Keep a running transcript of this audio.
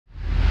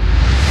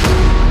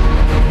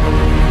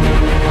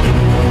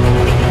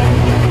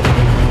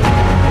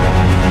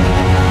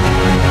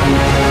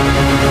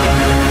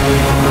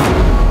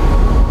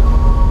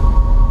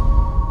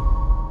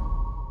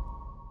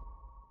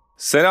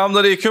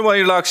Selamünaleyküm,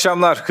 hayırlı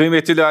akşamlar.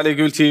 Kıymetli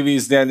Lâlegül TV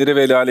izleyenleri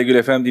ve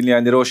Lâlegül FM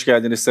dinleyenleri hoş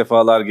geldiniz,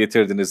 sefalar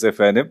getirdiniz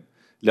efendim.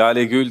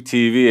 Lâlegül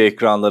TV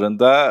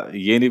ekranlarında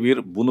yeni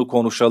bir Bunu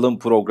Konuşalım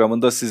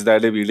programında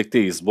sizlerle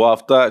birlikteyiz. Bu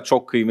hafta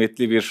çok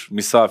kıymetli bir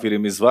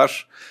misafirimiz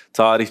var.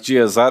 Tarihçi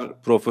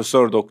yazar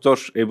Profesör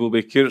Doktor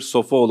Ebubekir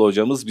Sofuoğlu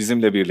hocamız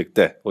bizimle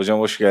birlikte. Hocam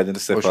hoş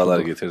geldiniz, sefalar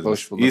getirdiniz.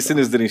 Hoş bulduk.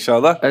 İyisinizdir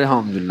inşallah.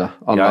 Elhamdülillah,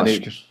 Allah'a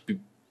şükür.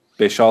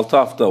 5-6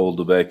 hafta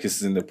oldu belki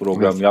sizinle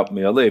program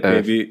yapmayalı.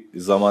 Epey bir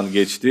zaman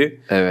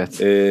geçti.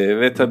 Evet.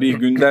 Ve tabii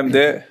gündem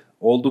de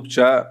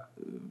oldukça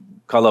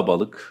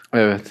kalabalık.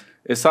 Evet.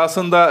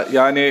 Esasında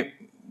yani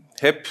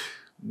hep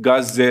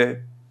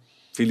Gazze,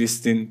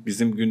 Filistin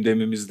bizim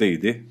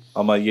gündemimizdeydi.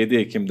 Ama 7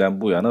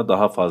 Ekim'den bu yana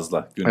daha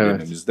fazla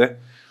gündemimizde. Evet.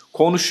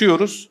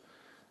 Konuşuyoruz,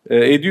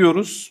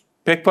 ediyoruz.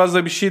 Pek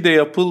fazla bir şey de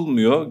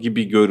yapılmıyor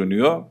gibi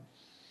görünüyor.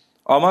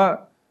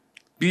 Ama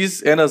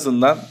biz en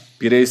azından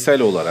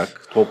bireysel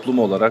olarak, toplum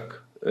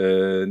olarak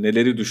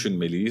neleri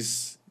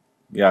düşünmeliyiz?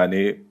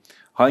 Yani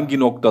hangi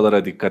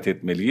noktalara dikkat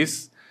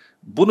etmeliyiz?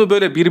 Bunu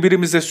böyle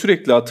birbirimize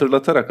sürekli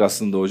hatırlatarak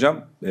aslında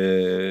hocam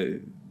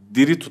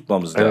diri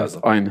tutmamız lazım.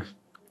 Aynen.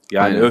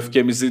 Yani aynen.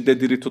 Öfkemizi de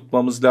diri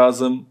tutmamız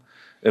lazım.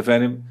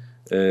 Efendim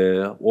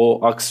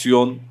o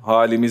aksiyon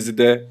halimizi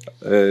de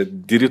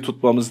diri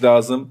tutmamız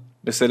lazım.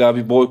 Mesela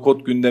bir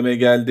boykot gündeme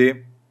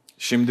geldi.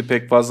 Şimdi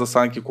pek fazla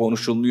sanki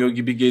konuşulmuyor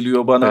gibi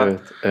geliyor bana.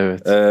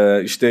 Evet.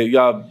 İşte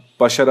ya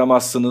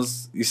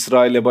başaramazsınız,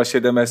 İsrail'le baş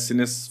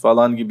edemezsiniz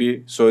falan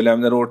gibi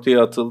söylemler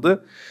ortaya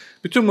atıldı.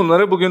 Bütün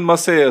bunları bugün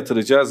masaya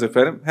yatıracağız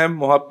efendim. Hem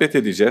muhabbet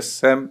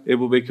edeceğiz, hem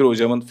Ebubekir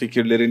hocamın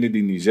fikirlerini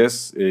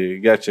dinleyeceğiz.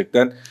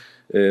 Gerçekten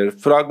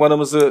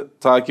fragmanımızı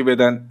takip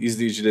eden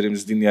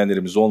izleyicilerimiz,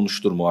 dinleyenlerimiz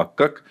olmuştur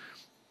muhakkak.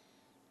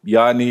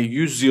 Yani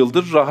 100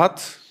 yıldır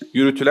rahat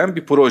yürütülen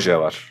bir proje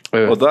var.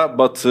 Evet. O da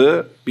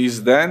Batı,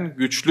 Bizden,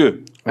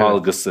 Güçlü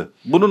algısı.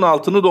 Bunun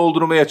altını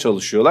doldurmaya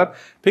çalışıyorlar.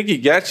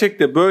 Peki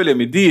gerçekte böyle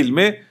mi değil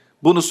mi?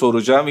 Bunu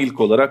soracağım ilk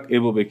olarak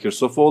Ebubekir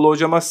Sofuoğlu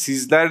hocama.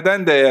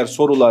 Sizlerden de eğer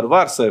sorular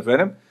varsa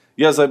efendim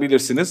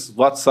yazabilirsiniz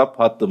WhatsApp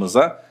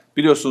hattımıza.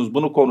 Biliyorsunuz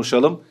Bunu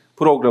Konuşalım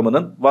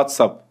programının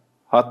WhatsApp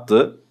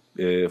hattı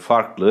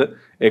farklı.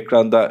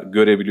 Ekranda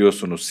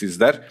görebiliyorsunuz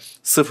sizler.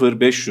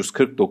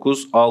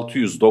 0549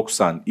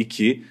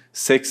 692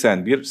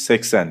 81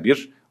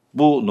 81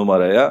 bu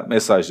numaraya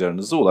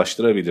mesajlarınızı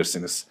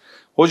ulaştırabilirsiniz.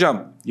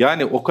 Hocam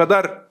yani o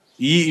kadar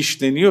iyi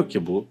işleniyor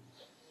ki bu.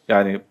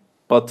 Yani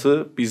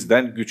Batı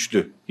bizden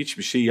güçlü.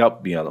 Hiçbir şey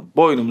yapmayalım.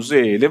 Boynumuzu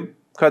eğelim,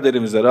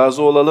 kaderimize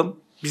razı olalım.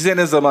 Bize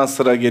ne zaman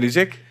sıra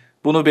gelecek?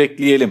 Bunu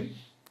bekleyelim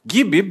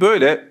gibi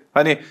böyle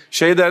hani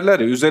şey derler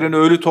ya, üzerine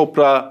ölü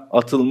toprağa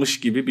atılmış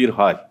gibi bir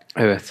hal.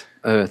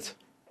 Evet.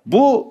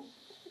 Bu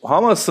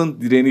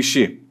Hamas'ın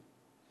direnişi,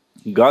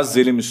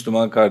 Gazze'li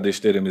Müslüman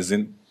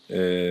kardeşlerimizin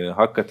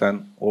hakikaten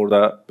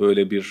orada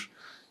böyle bir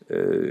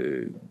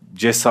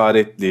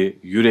cesaretli,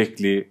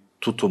 yürekli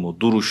tutumu,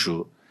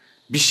 duruşu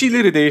bir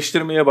şeyleri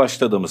değiştirmeye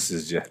başladı mı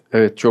sizce?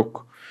 Evet,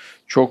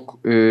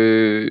 çok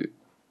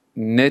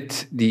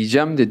net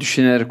diyeceğim de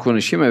düşünerek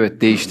konuşayım.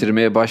 Evet,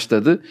 değiştirmeye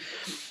başladı.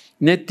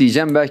 Net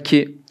diyeceğim,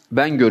 belki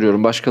ben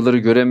görüyorum, başkaları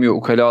göremiyor,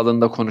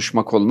 ukalalığında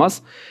konuşmak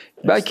olmaz.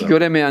 Belki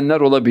göremeyenler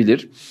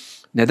olabilir.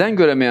 Neden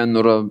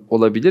göremeyenler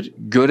olabilir?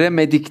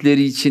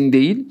 Göremedikleri için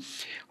değil,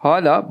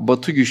 hala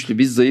Batı güçlü,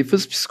 biz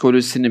zayıfız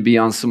psikolojisinin bir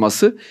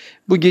yansıması.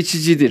 Bu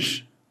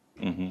geçicidir.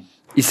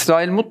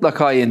 İsrail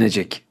mutlaka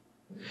yenecek.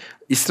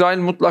 İsrail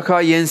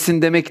mutlaka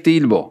yensin demek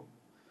değil bu.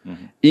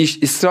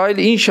 İsrail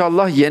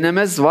inşallah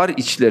yenemez var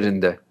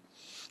içlerinde.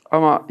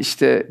 Ama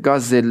işte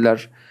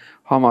Gazze'liler,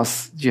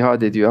 Hamas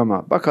cihad ediyor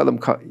ama bakalım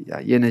ya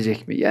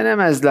yenecek mi?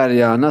 Yenemezler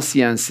ya, nasıl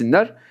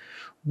yensinler?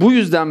 Bu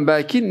yüzden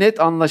belki net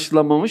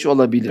anlaşılamamış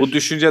olabilir. Bu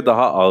düşünce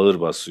daha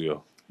ağır basıyor.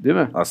 Değil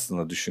mi?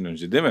 Aslında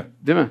düşününce, değil mi?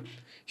 Değil mi?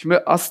 Şimdi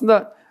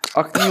aslında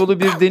aklın yolu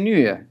bir deniyor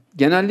ya.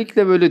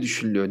 Genellikle böyle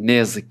düşünülüyor ne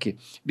yazık ki.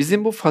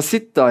 Bizim bu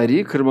fasit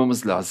daireyi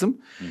kırmamız lazım.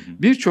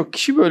 Birçok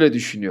kişi böyle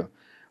düşünüyor.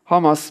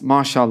 Hamas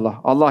maşallah,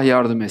 Allah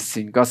yardım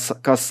etsin.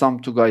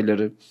 Kassam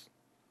Tugayları,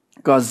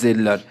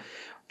 Gazze'liler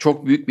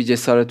çok büyük bir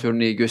cesaret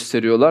örneği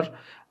gösteriyorlar.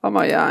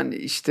 Ama yani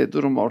işte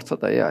durum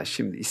ortada ya,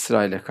 şimdi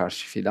İsrail'e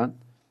karşı filan.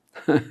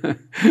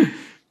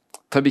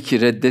 Tabii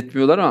ki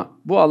reddetmiyorlar ama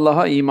bu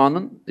Allah'a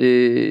imanın,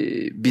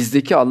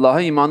 bizdeki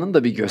Allah'a imanın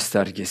da bir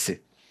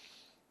göstergesi.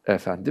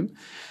 Efendim.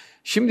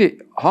 Şimdi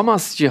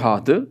Hamas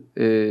cihadı,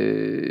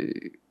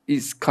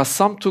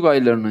 Kassam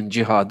Tugaylarının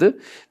cihadı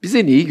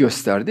bize neyi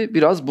gösterdi?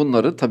 Biraz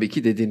bunları tabii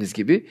ki dediğiniz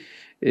gibi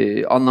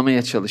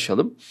anlamaya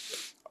çalışalım.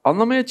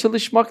 Anlamaya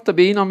çalışmak da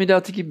beyin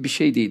ameliyatı gibi bir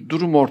şey değil.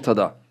 Durum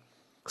ortada.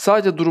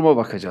 Sadece duruma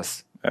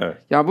bakacağız. Evet.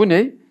 Ya bu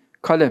ne?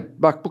 Kalem.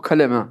 Bak bu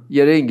kalem ha.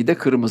 Rengi de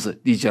kırmızı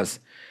diyeceğiz.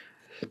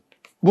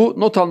 Bu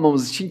not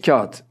almamız için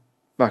kağıt.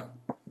 Bak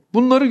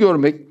bunları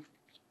görmek,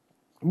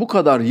 bu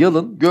kadar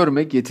yalın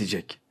görmek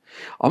yetecek.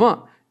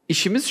 Ama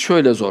işimiz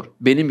şöyle zor.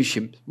 Benim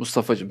işim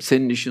Mustafa'cığım,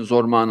 senin işin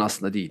zor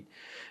manasında değil.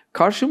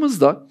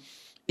 Karşımızda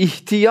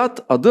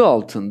ihtiyat adı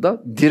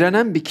altında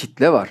direnen bir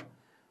kitle var.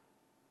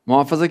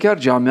 Muhafazakar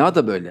camia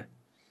da böyle.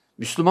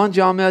 Müslüman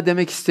camia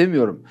demek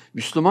istemiyorum.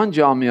 Müslüman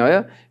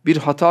camiaya bir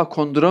hata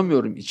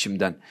konduramıyorum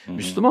içimden.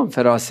 Müslüman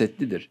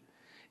ferasetlidir.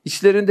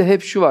 İçlerinde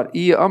hep şu var.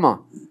 İyi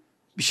ama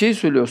bir şey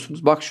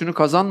söylüyorsunuz. Bak şunu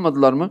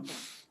kazanmadılar mı?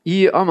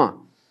 İyi ama.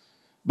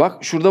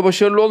 Bak şurada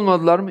başarılı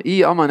olmadılar mı?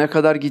 İyi ama ne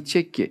kadar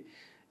gidecek ki?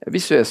 Bir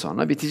süre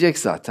sonra bitecek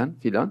zaten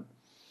filan.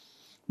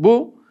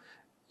 Bu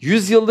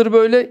 100 yıldır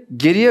böyle,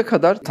 geriye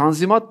kadar,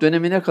 Tanzimat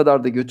dönemine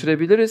kadar da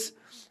götürebiliriz.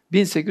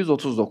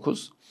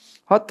 1839.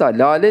 Hatta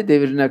Lale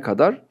devrine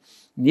kadar.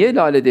 Niye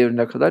Lale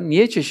devrine kadar?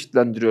 Niye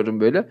çeşitlendiriyorum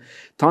böyle?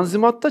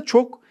 Tanzimat'ta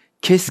çok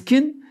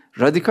keskin,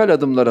 radikal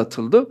adımlar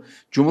atıldı.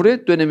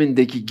 Cumhuriyet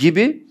dönemindeki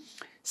gibi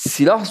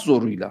silah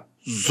zoruyla,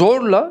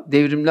 zorla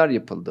devrimler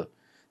yapıldı.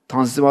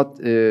 Tanzimat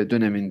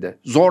döneminde.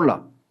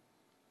 Zorla.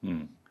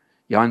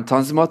 Yani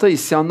Tanzimat'a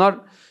isyanlar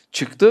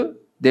çıktı,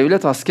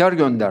 devlet asker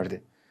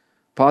gönderdi.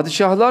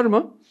 Padişahlar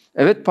mı?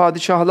 Evet,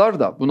 padişahlar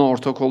da buna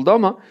ortak oldu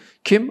ama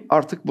kim?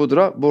 Artık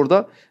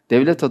burada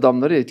devlet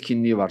adamları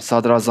etkinliği var.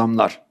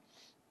 Sadrazamlar.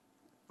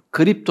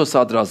 Kripto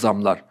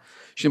sadrazamlar.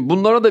 Şimdi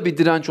bunlara da bir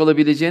direnç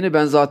olabileceğini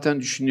ben zaten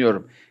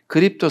düşünüyorum.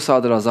 Kripto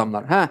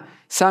sadrazamlar.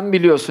 Sen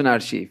biliyorsun her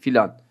şeyi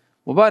filan.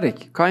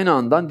 Mübarek,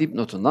 kaynağından,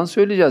 dipnotundan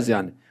söyleyeceğiz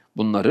yani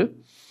bunları.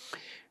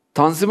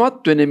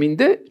 Tanzimat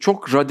döneminde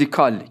çok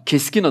radikal,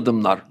 keskin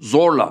adımlar,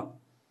 zorla.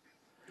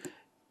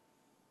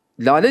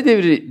 Lale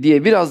Devri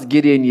diye biraz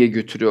geriye niye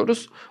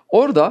götürüyoruz?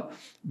 Orada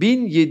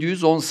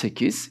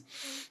 1718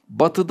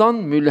 Batı'dan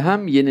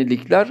mülhem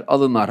yenilikler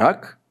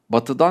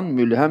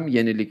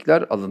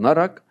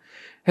alınarak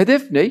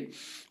hedef ne?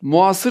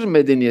 Muasır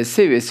medeniyet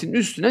seviyesinin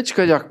üstüne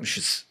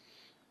çıkacakmışız.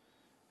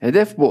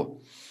 Hedef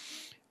bu.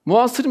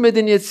 Muasır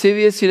medeniyet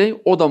seviyesiyle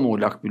o da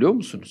muğlak, biliyor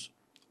musunuz?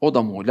 O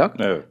da muğlak.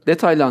 Evet.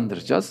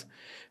 Detaylandıracağız.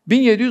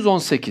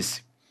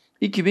 1718,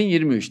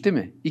 2023 değil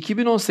mi?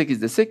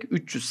 2018 desek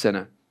 300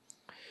 sene.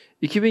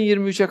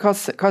 2023'e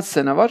kaç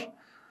sene var?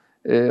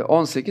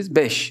 18,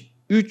 5.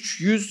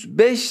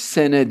 305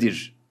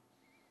 senedir.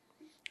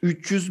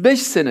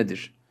 305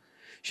 senedir.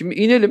 Şimdi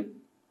inelim.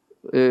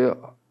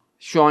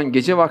 Şu an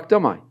gece vakti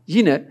ama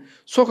yine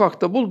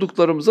sokakta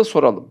bulduklarımıza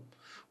soralım.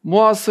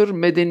 Muasır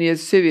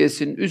medeniyet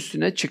seviyesinin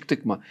üstüne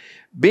çıktık mı?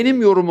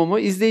 Benim yorumumu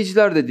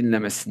izleyiciler de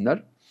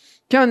dinlemesinler.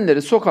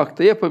 Kendileri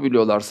sokakta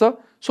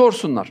yapabiliyorlarsa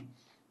sorsunlar.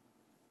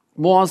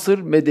 Muasır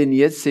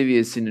medeniyet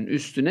seviyesinin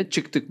üstüne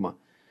çıktık mı?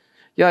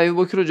 Ya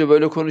Ebubekir Hoca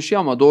böyle konuşuyor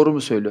ama doğru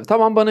mu söylüyor?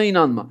 Tamam, bana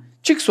inanma.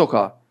 Çık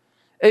sokağa.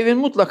 Evin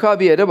mutlaka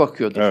bir yere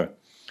bakıyordur. Evet.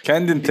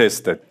 Kendin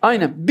test et.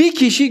 Aynen. Bir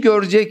kişi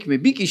görecek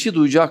mi? Bir kişi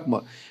duyacak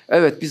mı?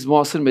 Evet, biz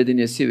muasır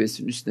medeniyet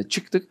seviyesinin üstüne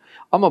çıktık.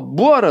 Ama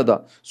bu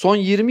arada son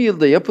 20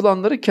 yılda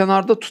yapılanları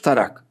kenarda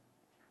tutarak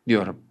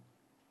diyorum.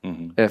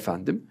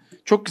 Efendim.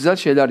 Çok güzel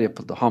şeyler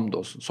yapıldı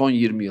hamdolsun son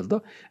 20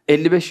 yılda.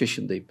 55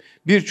 yaşındayım.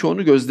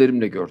 Birçoğunu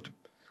gözlerimle gördüm.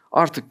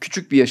 Artık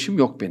küçük bir yaşım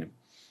yok benim.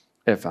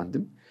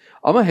 Efendim.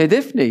 Ama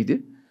hedef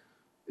neydi?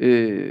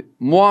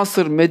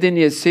 Muasır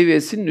medeniyet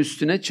seviyesinin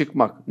üstüne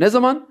çıkmak. Ne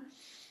zaman?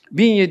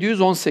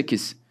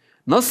 1718.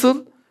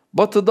 Nasıl?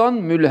 Batı'dan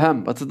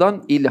mülhem,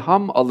 Batı'dan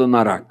ilham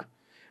alınarak,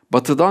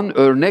 Batı'dan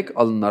örnek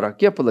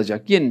alınarak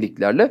yapılacak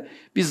yeniliklerle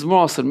biz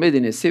muasır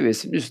medeniyet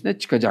seviyesinin üstüne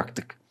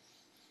çıkacaktık.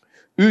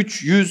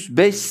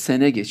 305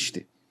 sene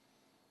geçti.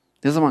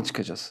 Ne zaman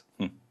çıkacağız?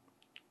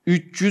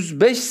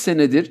 305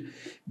 senedir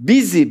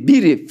bizi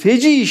biri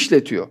feci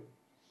işletiyor.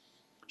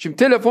 Şimdi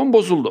telefon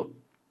bozuldu.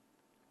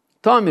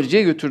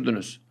 Tamirciye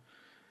götürdünüz.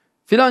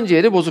 Filanca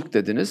yeri bozuk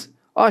dediniz.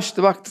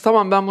 Açtı, baktı,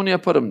 tamam ben bunu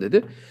yaparım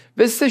dedi.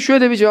 Ve size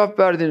şöyle bir cevap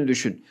verdiğini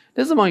düşün.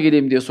 Ne zaman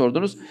geleyim diye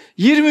sordunuz.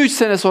 23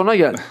 sene sonra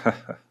gel.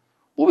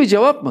 Bu bir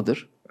cevap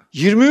mıdır?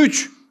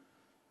 23.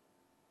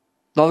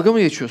 Dalga mı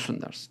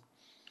geçiyorsun dersin.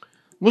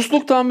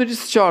 Musluk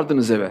tamircisi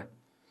çağırdınız eve.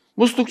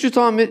 Muslukçu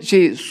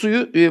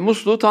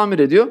musluğu tamir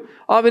ediyor.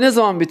 Abi ne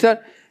zaman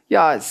biter?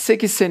 Ya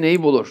 8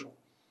 seneyi bulur.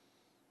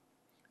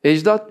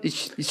 Ecdat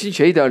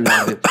için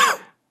derlerdi.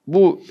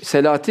 Bu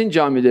Selahattin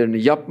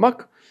camilerini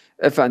yapmak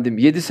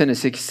 7 sene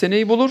 8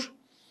 seneyi bulur.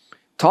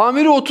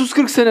 Tamiri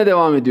 30-40 sene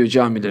devam ediyor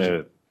camiler.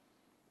 Evet.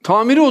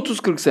 Tamiri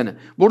 30-40 sene.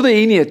 Burada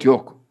iyi niyet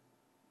yok.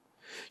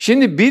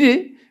 Şimdi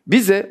biri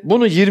bize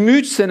bunu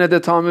 23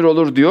 senede tamir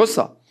olur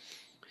diyorsa,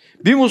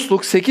 bir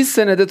musluk 8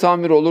 senede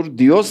tamir olur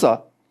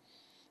diyorsa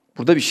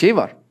burada bir şey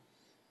var.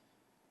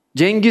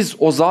 Cengiz,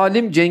 o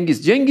zalim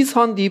Cengiz. Cengiz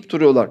Han deyip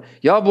duruyorlar.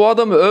 Ya bu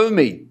adamı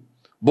övmeyin.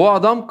 Bu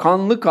adam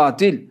kanlı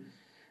katil.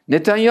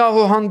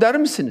 Netanyahu Han der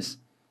misiniz?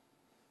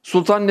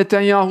 Sultan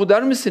Netanyahu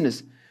der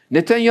misiniz?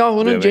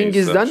 Netanyahu'nun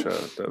Cengiz'den,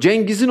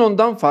 Cengiz'in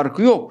ondan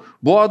farkı yok.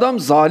 Bu adam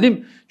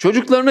zalim.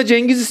 Çocuklarına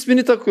Cengiz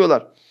ismini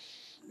takıyorlar.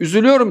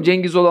 Üzülüyorum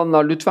Cengiz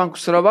olanlar, lütfen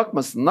kusura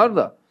bakmasınlar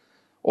da.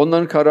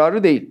 Onların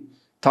kararı değil.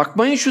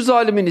 Takmayın şu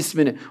zalimin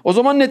ismini. O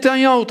zaman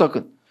Netanyahu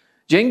takın.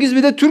 Cengiz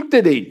bir de Türk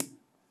de değil.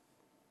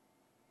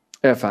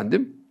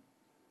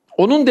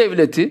 Onun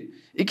devleti,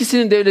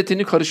 ikisinin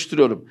devletini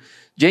karıştırıyorum.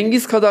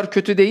 Cengiz kadar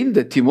kötü değil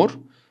de Timur.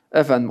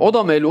 O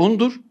da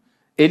melundur.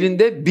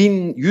 Elinde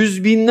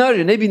yüz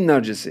binlerce, ne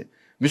binlercesi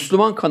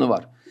Müslüman kanı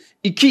var.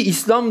 2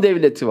 İslam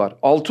devleti var.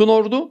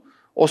 Altınordu,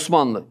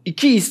 Osmanlı.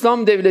 2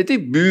 İslam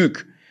devleti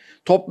büyük.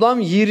 Toplam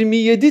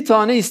 27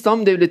 tane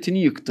İslam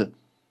devletini yıktı.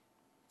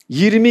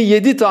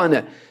 27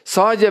 tane.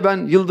 Sadece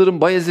ben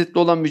Yıldırım Bayezid'le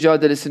olan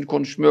mücadelesini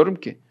konuşmuyorum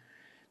ki.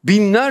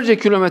 Binlerce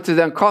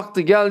kilometreden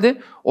kalktı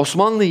geldi,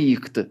 Osmanlı'yı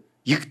yıktı.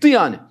 Yıktı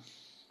yani.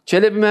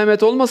 Çelebi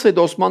Mehmet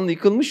olmasaydı Osmanlı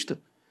yıkılmıştı.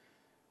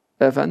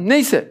 Efendim,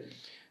 neyse.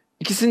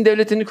 İkisinin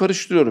devletini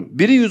karıştırıyorum.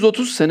 Biri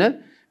 130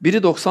 sene,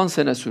 biri 90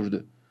 sene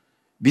sürdü.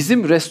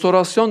 Bizim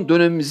restorasyon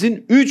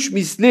dönemimizin 3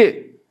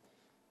 misli,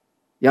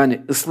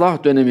 yani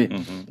ıslah dönemi,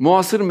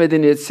 muasır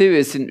medeniyet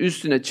seviyesinin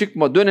üstüne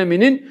çıkma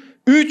döneminin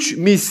 3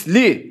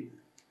 misli.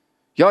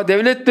 Ya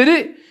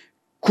devletleri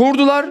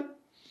kurdular,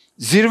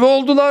 zirve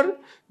oldular,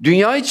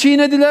 dünyayı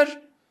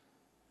çiğnediler.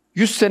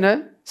 100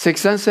 sene,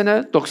 80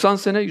 sene, 90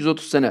 sene,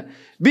 130 sene.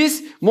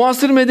 Biz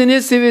muasır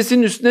medeniyet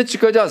seviyesinin üstüne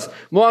çıkacağız.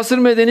 Muasır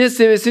medeniyet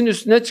seviyesinin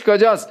üstüne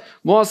çıkacağız.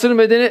 Muasır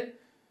medeniyet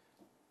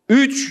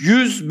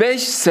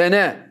 305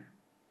 sene.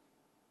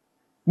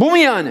 Bu mu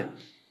yani?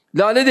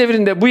 Lale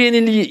devrinde bu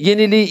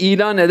yeniliği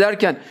ilan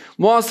ederken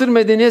muasır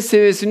medeniyet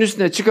seviyesinin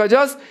üstüne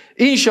çıkacağız.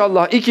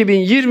 İnşallah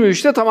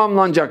 2023'te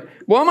tamamlanacak.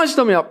 Bu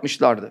amaçla mı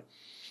yapmışlardı?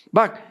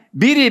 Bak,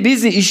 biri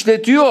bizi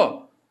işletiyor.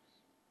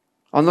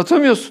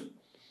 Anlatamıyorsun.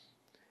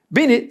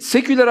 Beni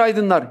seküler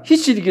aydınlar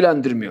hiç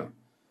ilgilendirmiyor.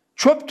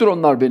 Çöptür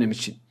onlar benim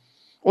için.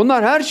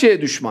 Onlar her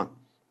şeye düşman.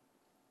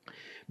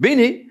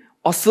 Beni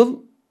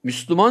asıl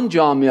Müslüman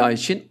camia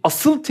için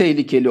asıl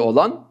tehlikeli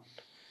olan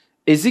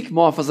ezik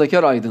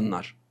muhafazakar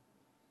aydınlar.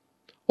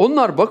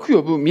 Onlar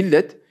bakıyor, bu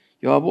millet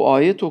ya bu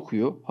ayet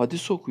okuyor,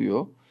 hadis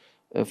okuyor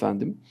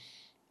efendim.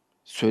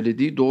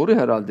 Söylediği doğru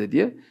herhalde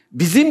diye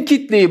bizim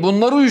kitleyi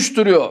bunları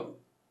uyuşturuyor.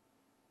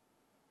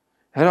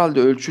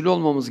 Herhalde ölçülü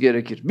olmamız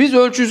gerekir. Biz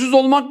ölçüsüz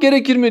olmak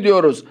gerekir mi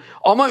diyoruz?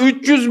 Ama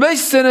 305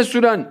 sene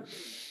süren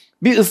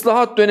bir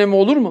ıslahat dönemi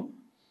olur mu?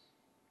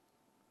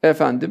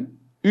 Efendim,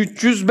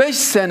 305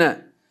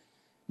 sene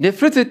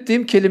nefret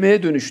ettiğim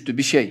kelimeye dönüştü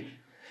bir şey.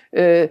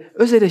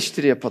 Öz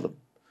eleştiri yapalım.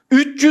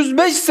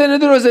 305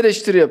 senedir öz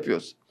eleştiri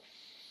yapıyoruz.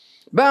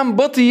 Ben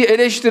Batı'yı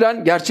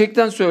eleştiren,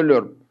 gerçekten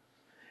söylüyorum,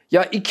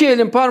 ya iki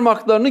elin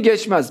parmaklarını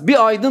geçmez.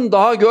 Bir aydın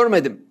daha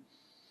görmedim.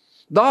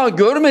 Daha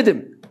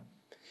görmedim.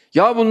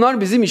 Ya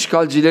bunlar bizim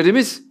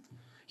işgalcilerimiz.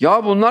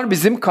 Ya bunlar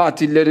bizim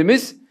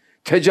katillerimiz.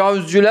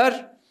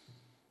 Tecavüzcüler.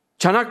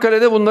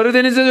 Çanakkale'de bunları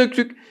denize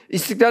döktük.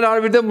 İstiklal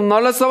Harbi'de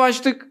bunlarla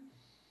savaştık.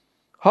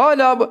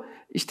 Hala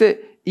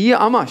işte iyi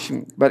ama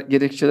şimdi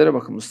gerekçelere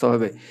bakın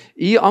Mustafa Bey.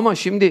 İyi ama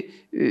şimdi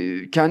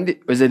kendi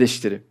öz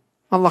eleştiri.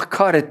 Allah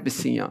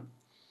kahretmesin ya.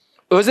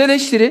 Öz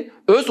eleştiri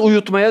öz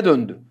uyutmaya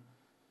döndü.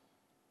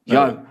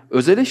 Ya evet.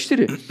 Öz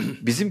eleştiri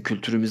bizim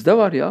kültürümüzde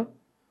var ya.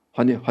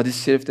 Hani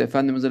hadis-i şerifte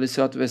Efendimiz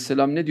Aleyhisselatü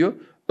Vesselam ne diyor?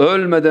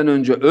 Ölmeden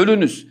önce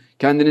ölünüz.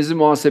 Kendinizi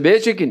muhasebeye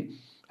çekin.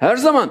 Her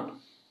zaman.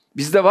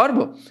 Bizde var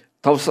bu.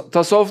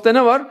 Tasavvufta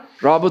ne var?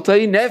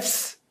 Rabıtayı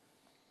nefs.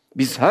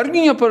 Biz her gün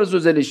yaparız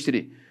öz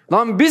eleştiri.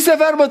 Lan bir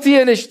sefer Batı'yı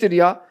eleştir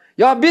ya.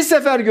 Ya bir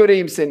sefer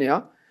göreyim seni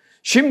ya.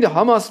 Şimdi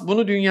Hamas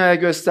bunu dünyaya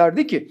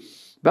gösterdi ki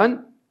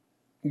ben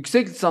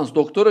yüksek lisans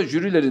doktora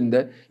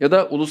jürilerinde ya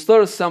da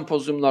uluslararası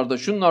sempozyumlarda,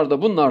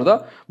 şunlarda,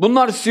 bunlarda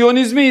bunlar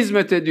Siyonizme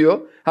hizmet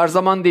ediyor. Her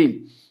zaman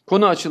değil.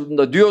 Konu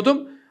açıldığında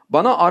diyordum.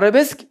 Bana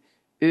arabesk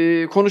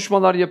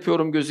konuşmalar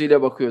yapıyorum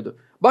gözüyle bakıyordu.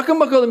 Bakın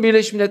bakalım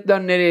Birleşmiş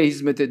Milletler nereye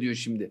hizmet ediyor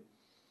şimdi?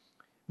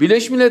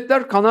 Birleşmiş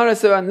Milletler Kanarya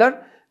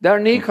Sevenler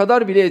Derneği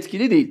kadar bile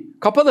etkili değil.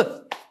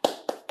 Kapalı.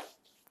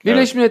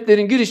 Birleşmiş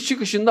Milletler'in giriş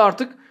çıkışında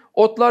artık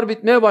otlar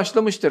bitmeye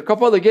başlamıştır.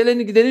 Kapalı.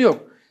 Geleni gideni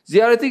yok.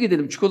 Ziyarete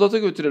gidelim, çikolata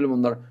götürelim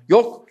onlara.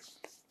 Yok.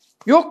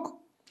 Yok.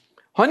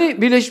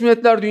 Hani Birleşmiş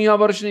Milletler dünya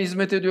barışına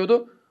hizmet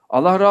ediyordu?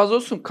 Allah razı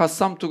olsun.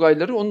 Kassam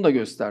Tugayları onu da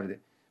gösterdi.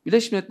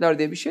 Birleşmiş Milletler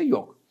diye bir şey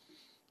yok.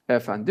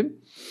 Efendim.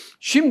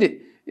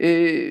 Şimdi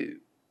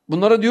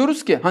bunlara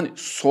diyoruz ki hani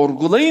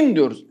sorgulayın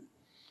diyoruz.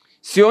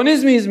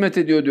 Siyonizme hizmet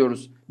ediyor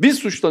diyoruz. Biz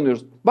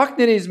suçlanıyoruz. Bak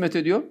nereye hizmet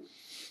ediyor?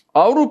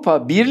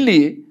 Avrupa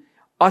Birliği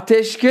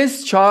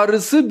ateşkes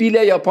çağrısı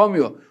bile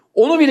yapamıyor.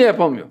 Onu bile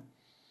yapamıyor.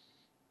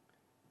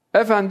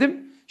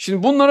 Efendim,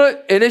 şimdi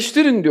bunlara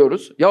eleştirin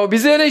diyoruz. Ya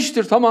bizi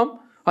eleştir,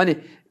 tamam. Hani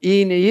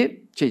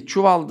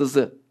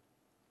çuvaldızı,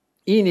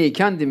 iğneyi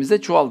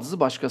kendimize, çuvaldızı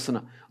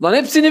başkasına. Lan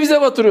hepsini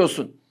bize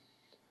batırıyorsun.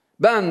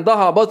 Ben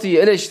daha Batı'yı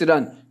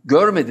eleştiren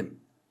görmedim.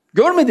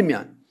 Görmedim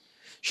yani.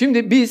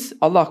 Şimdi biz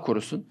Allah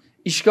korusun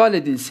işgal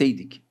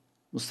edilseydik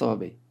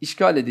Mustafa Bey,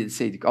 işgal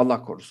edilseydik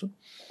Allah korusun.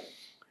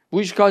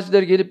 Bu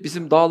işgalciler gelip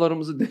bizim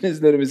dağlarımızı,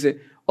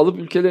 denizlerimizi alıp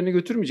ülkelerini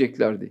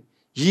götürmeyeceklerdi.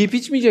 Yiyip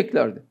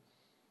içmeyeceklerdi.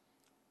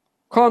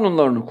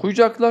 Kanunlarını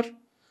koyacaklar.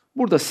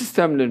 Burada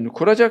sistemlerini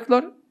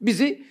kuracaklar.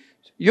 Bizi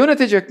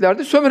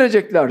yöneteceklerdi,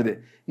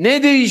 sömüreceklerdi.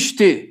 Ne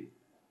değişti?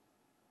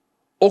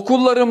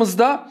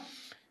 Okullarımızda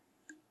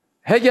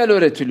Hegel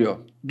öğretiliyor.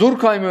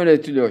 Durkheim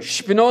öğretiliyor.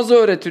 Spinoza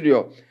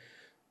öğretiliyor.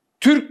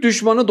 Türk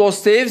düşmanı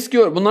Dostoyevski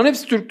öğretiliyor. Bunların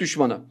hepsi Türk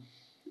düşmanı.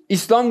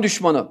 İslam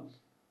düşmanı.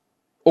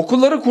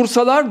 Okulları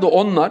kursalardı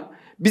onlar.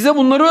 Bize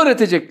bunları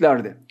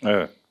öğreteceklerdi.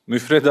 Evet.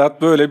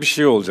 Müfredat böyle bir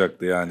şey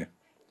olacaktı yani.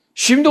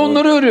 Şimdi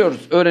onları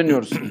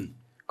öğreniyoruz.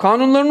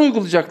 Kanunlarını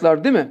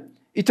uygulayacaklar değil mi?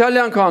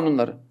 İtalyan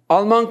kanunları,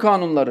 Alman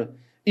kanunları,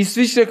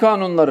 İsviçre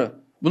kanunları.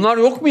 Bunlar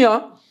yok mu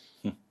ya?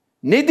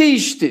 Ne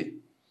değişti?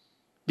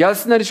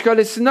 Gelsinler işgal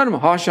etsinler mi?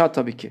 Haşa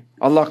tabii ki.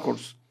 Allah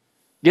korusun.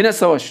 Gene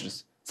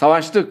savaşırız.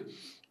 Savaştık.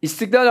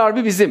 İstiklal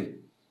Harbi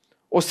bizim.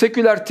 O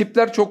seküler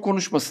tipler çok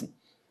konuşmasın.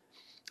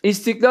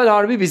 İstiklal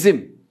Harbi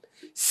bizim.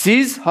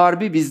 Siz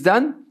harbi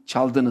bizden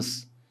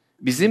çaldınız.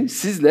 Bizim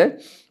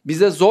sizle,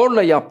 bize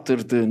zorla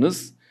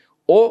yaptırdığınız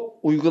o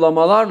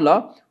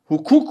uygulamalarla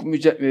hukuk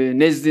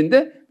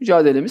nezdinde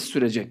mücadelemiz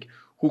sürecek.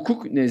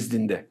 Hukuk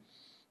nezdinde.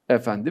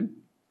 Efendim.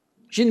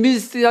 Şimdi biz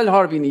İstiklal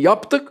Harbi'ni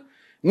yaptık.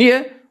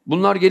 Niye?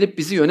 Bunlar gelip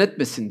bizi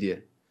yönetmesin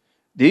diye.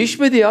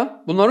 Değişmedi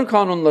ya. Bunların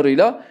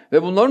kanunlarıyla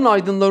ve bunların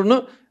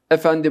aydınlarını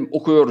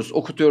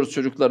okutuyoruz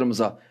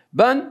çocuklarımıza.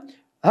 Ben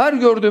her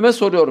gördüğüme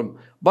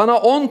soruyorum. Bana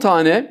 10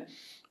 tane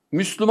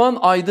Müslüman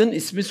aydın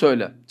ismi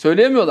söyle.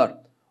 Söyleyemiyorlar.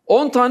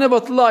 10 tane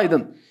batılı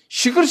aydın.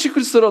 Şıkır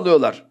şıkır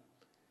sıralıyorlar.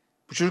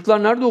 Bu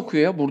çocuklar nerede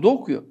okuyor ya? Burada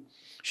okuyor.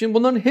 Şimdi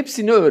bunların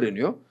hepsini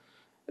öğreniyor.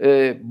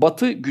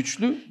 Batı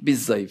güçlü,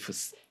 biz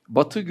zayıfız.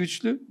 Batı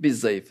güçlü, biz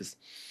zayıfız.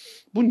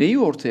 Bu neyi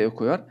ortaya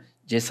koyar?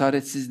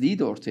 Cesaretsizliği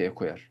de ortaya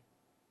koyar.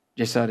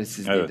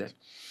 Cesaretsizliği de.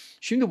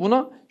 Şimdi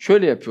buna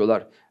şöyle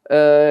yapıyorlar.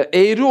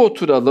 Eğri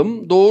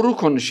oturalım, doğru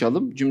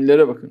konuşalım.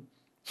 Cümlelere bakın.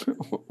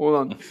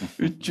 Ulan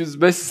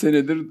 305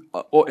 senedir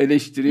o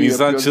eleştiriyi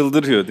İnsan yapıyor.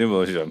 çıldırıyor değil mi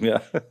hocam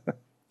ya?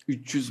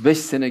 305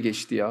 sene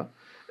geçti ya.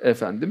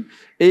 Efendim.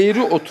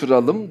 Eğri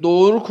oturalım,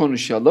 doğru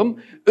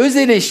konuşalım, öz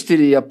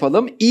eleştiri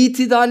yapalım,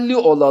 itidalli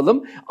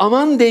olalım.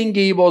 Aman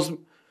dengeyi boz.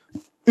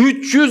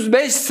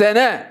 305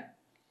 sene.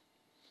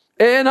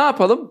 Ne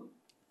yapalım?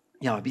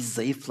 Ya biz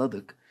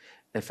zayıfladık.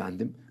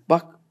 Efendim.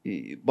 Bak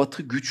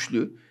Batı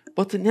güçlü.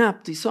 Batı ne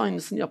yaptıysa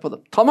aynısını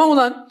yapalım. Tamam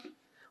ulan.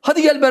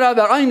 Hadi gel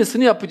beraber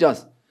aynısını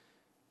yapacağız.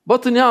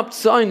 Batı ne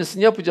yaptıysa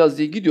aynısını yapacağız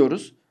diye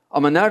gidiyoruz.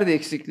 Ama nerede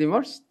eksikliğim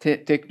var?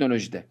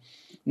 Teknolojide.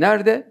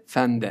 Nerede?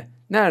 Fende.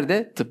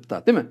 Nerede?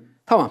 Tıpta. Değil mi?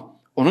 Tamam.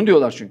 Onu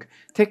diyorlar çünkü.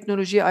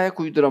 Teknolojiye ayak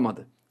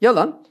uyduramadı.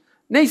 Yalan.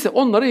 Neyse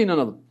onlara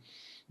inanalım.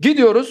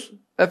 Gidiyoruz.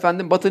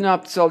 Efendim Batı ne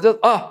yaptıysa alacağız.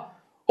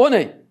 O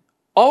ne?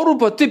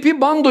 Avrupa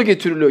tipi bando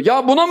getiriliyor.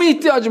 Ya buna mı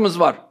ihtiyacımız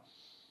var?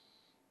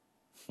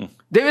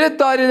 Devlet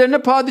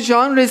dairelerine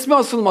padişahın resmi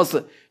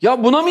asılması.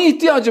 Ya buna mı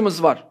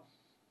ihtiyacımız var?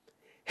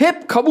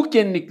 Hep kabuk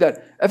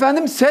yenilikler.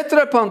 Efendim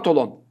setre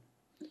pantolon.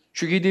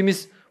 Şu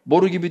giydiğimiz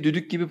boru gibi,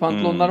 düdük gibi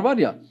pantolonlar var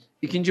ya.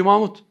 2.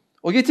 Mahmut.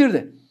 O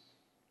getirdi.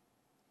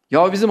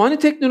 Ya bizim hani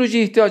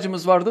teknolojiye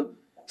ihtiyacımız vardı?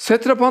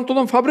 Setre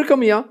pantolon fabrika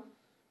mı ya?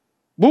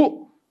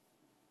 Bu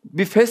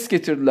bir fes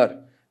getirdiler.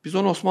 Biz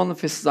onu Osmanlı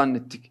fesi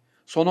zannettik.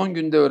 Son 10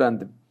 günde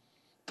öğrendim.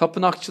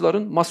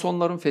 Tapınakçıların,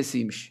 masonların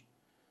fesiymiş.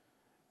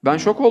 Ben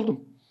şok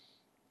oldum.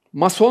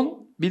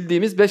 Mason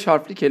bildiğimiz 5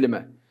 harfli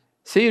kelime.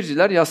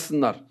 Seyirciler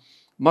yazsınlar.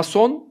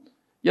 Mason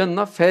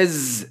yanına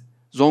fez,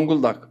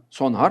 Zonguldak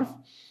son harf.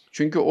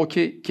 Çünkü o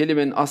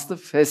kelimenin aslı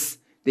fes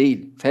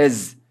değil,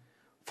 fez.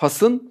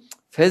 Fas'ın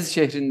Fez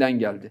şehrinden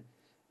geldi.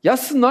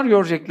 Yazsınlar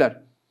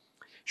görecekler.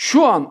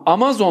 Şu an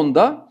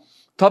Amazon'da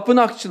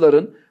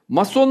tapınakçıların,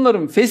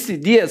 masonların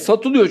fesi diye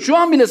satılıyor. Şu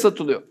an bile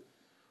satılıyor.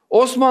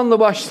 Osmanlı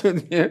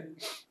başlığı diye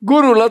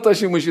gururla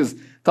taşımışız.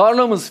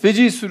 Tarlamız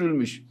feci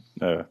sürülmüş.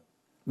 Evet.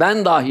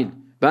 Ben dahil.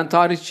 Ben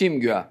tarihçiyim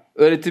güya.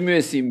 Öğretim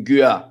üyesiyim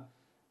güya.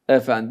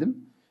 Efendim.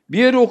 Bir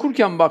yeri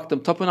okurken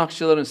baktım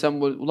tapınakçıların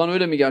sembolü. Ulan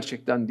öyle mi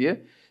gerçekten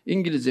diye.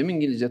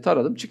 İngilizce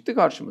taradım. Çıktı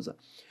karşımıza.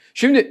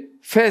 Şimdi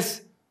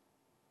fes.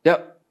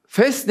 Ya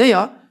fes ne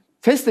ya?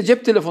 Fesle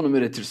cep telefonu mu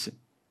üretirsin?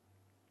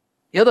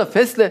 Ya da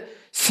fesle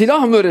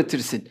silah mı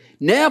üretirsin?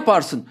 Ne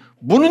yaparsın?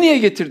 Bunu niye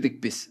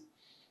getirdik biz?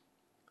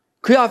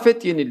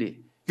 Kıyafet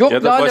yeniliği. Yok,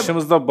 ya da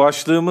başımızda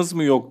başlığımız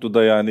mı yoktu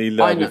da yani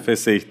illa Aynen. bir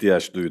fese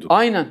ihtiyaç duyduk.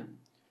 Aynen.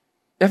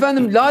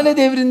 Efendim lale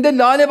devrinde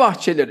lale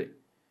bahçeleri.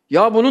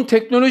 Ya bunun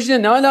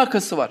teknolojiyle ne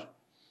alakası var?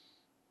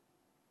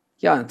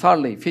 Yani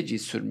tarlayı feci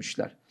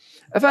sürmüşler.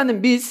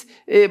 Efendim biz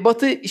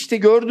Batı işte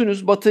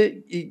gördünüz Batı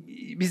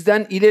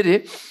bizden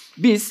ileri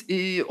biz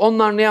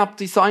onlar ne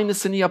yaptıysa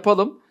aynısını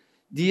yapalım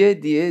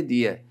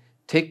diye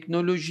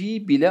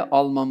teknolojiyi bile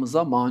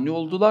almamıza mani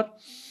oldular.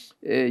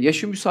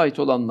 Yaşı müsait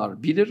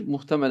olanlar bilir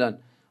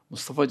muhtemelen.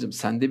 Mustafa'cığım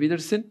sen de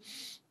bilirsin.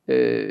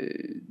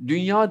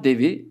 Dünya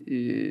devi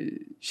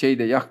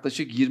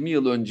yaklaşık 20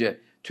 yıl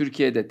önce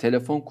Türkiye'de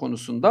telefon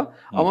konusunda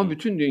ama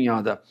bütün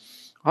dünyada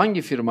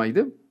hangi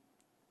firmaydı?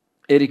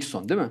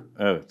 Ericsson değil mi?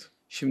 Evet.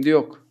 Şimdi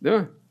yok değil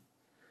mi?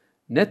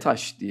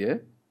 Netaş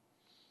diye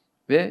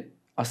ve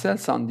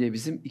Aselsan diye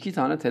bizim 2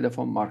 tane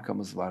telefon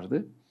markamız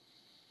vardı.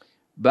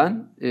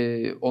 Ben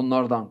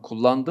onlardan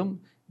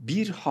kullandım.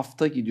 1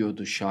 hafta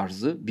gidiyordu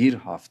şarjı. 1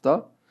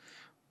 hafta.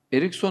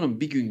 Ericsson'un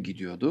 1 gün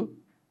gidiyordu.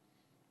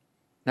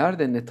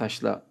 Nerede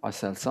Netaş'la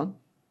Aselsan?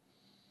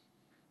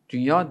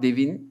 Dünya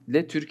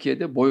devinle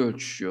Türkiye'de boy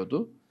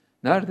ölçüşüyordu.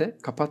 Nerede?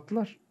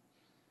 Kapattılar.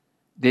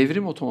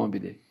 Devrim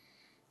otomobili.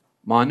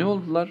 Mani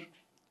oldular.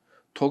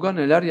 TOG'a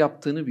neler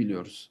yaptığını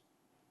biliyoruz.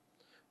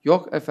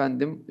 Yok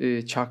efendim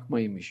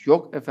çakmaymış.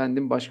 Yok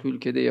efendim başka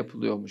ülkede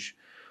yapılıyormuş.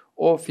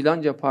 O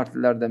filanca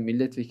partilerden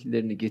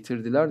milletvekillerini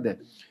getirdiler de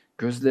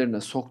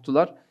gözlerine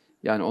soktular.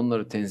 Yani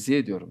onları tenzih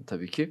ediyorum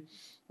tabii ki.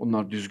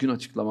 Onlar düzgün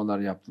açıklamalar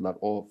yaptılar.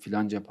 O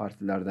filanca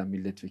partilerden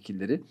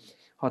milletvekilleri.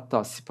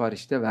 Hatta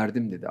siparişte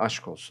verdim dedi.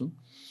 Aşk olsun.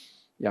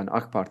 Yani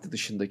AK Parti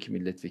dışındaki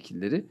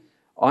milletvekilleri.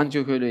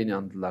 Ancak öyle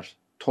inandılar.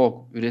 TOG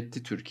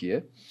üretti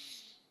Türkiye.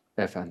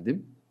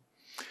 Efendim.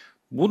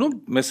 Bunu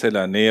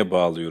mesela neye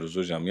bağlıyoruz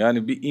hocam?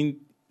 Yani bir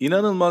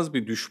inanılmaz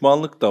bir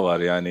düşmanlık da var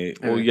yani.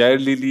 Evet. O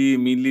yerliliği,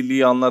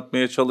 milliliği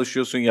anlatmaya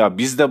çalışıyorsun. Ya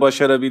biz de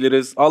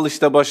başarabiliriz. Al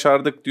işte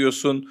başardık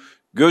diyorsun.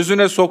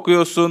 Gözüne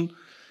sokuyorsun.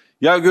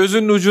 Ya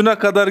gözünün ucuna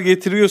kadar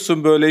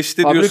getiriyorsun böyle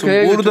işte diyorsun.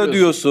 Fabrikaya Burada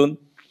diyorsun.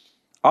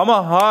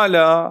 Ama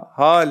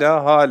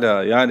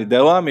hala yani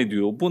devam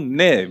ediyor. Bu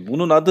ne?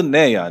 Bunun adı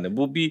ne yani?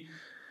 Bu bir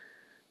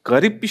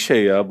garip bir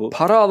şey ya bu.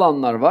 Para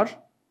alanlar var.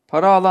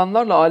 Para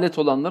alanlarla alet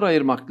olanları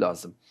ayırmak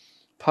lazım.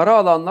 Para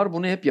alanlar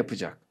bunu hep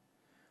yapacak.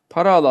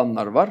 Para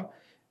alanlar var.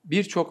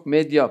 Birçok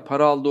medya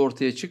para aldı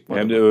ortaya çıkmadı.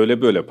 Hem de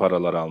öyle böyle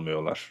paralar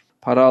almıyorlar.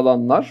 Para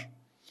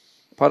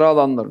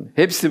alanların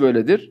hepsi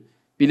böyledir.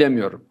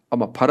 Bilemiyorum.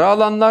 Ama para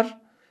alanlar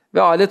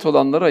ve alet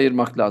olanları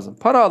ayırmak lazım.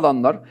 Para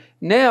alanlar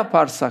ne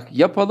yaparsak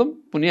yapalım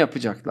bunu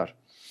yapacaklar.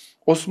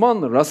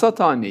 Osmanlı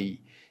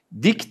rasathaneyi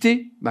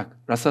dikti. Bak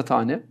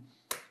rasathane.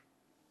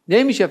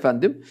 Neymiş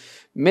efendim?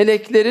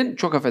 Meleklerin,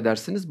 çok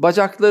affedersiniz,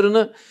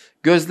 bacaklarını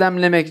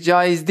gözlemlemek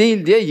caiz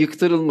değil diye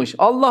yıktırılmış.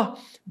 Allah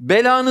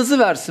belanızı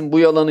versin bu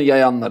yalanı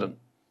yayanların.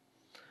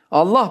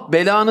 Allah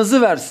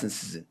belanızı versin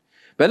sizin.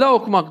 Bela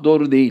okumak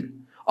doğru değil.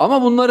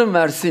 Ama bunların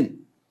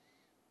versin.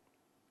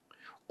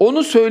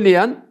 Onu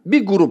söyleyen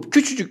bir grup,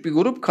 küçücük bir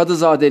grup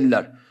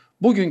Kadızadeliler.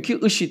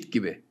 Bugünkü IŞİD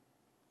gibi.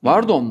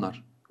 Vardı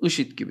onlar.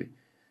 IŞİD gibi.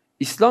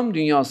 İslam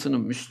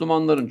dünyasının,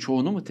 Müslümanların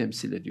çoğunu mu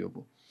temsil ediyor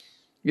bu?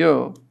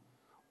 Yok.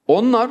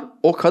 Onlar,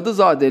 o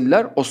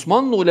Kadızadeliler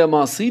Osmanlı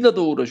ulemasıyla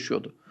da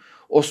uğraşıyordu.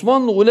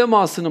 Osmanlı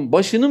ulemasının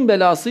başının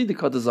belasıydı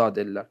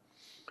Kadızadeliler.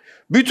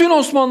 Bütün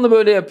Osmanlı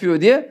böyle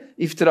yapıyor diye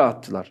iftira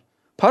attılar.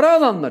 Para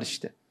alanlar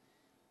işte.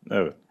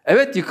 Evet.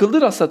 Evet,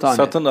 yıkıldı rasathane.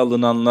 Satın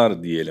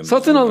alınanlar diyelim.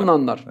 Satın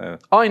alınanlar.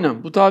 Evet.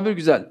 Aynen, bu tabir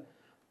güzel.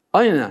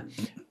 Aynen.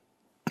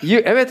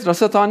 Evet,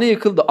 rasathane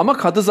yıkıldı ama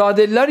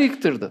Kadızadeliler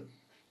yıktırdı.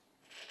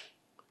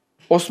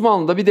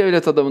 Osmanlı'da bir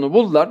devlet adamını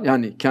buldular.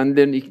 Yani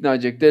kendilerini ikna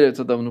edecek devlet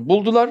adamını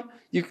buldular,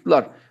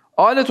 yıktılar.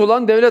 Alet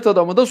olan devlet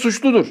adamı da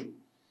suçludur.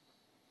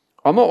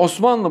 Ama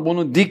Osmanlı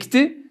bunu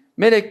dikti,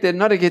 meleklerin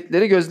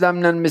hareketleri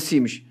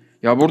gözlemlenmesiymiş.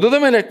 Ya burada da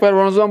melek var,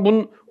 o zaman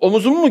bunun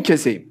omuzunu mu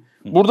keseyim?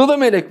 Burada da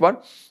melek var.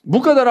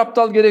 Bu kadar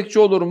aptal gerekçe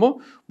olur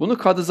mu? Bunu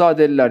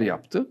Kadızadeliler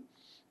yaptı.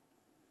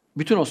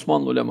 Bütün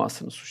Osmanlı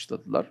ulemasını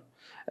suçladılar.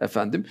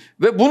 Efendim,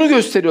 ve bunu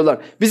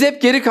gösteriyorlar. Biz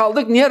hep geri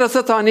kaldık, niye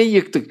rasathaneyi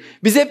yıktık?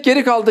 Biz hep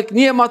geri kaldık,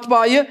 niye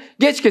matbaayı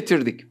geç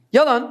getirdik?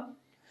 Yalan.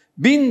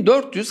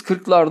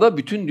 1440'larda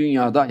bütün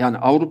dünyada, yani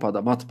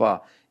Avrupa'da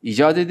matbaa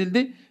icat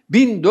edildi.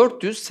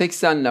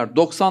 1480'ler,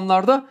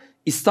 90'larda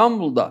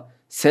İstanbul'da,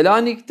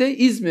 Selanik'te,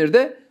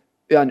 İzmir'de,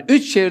 yani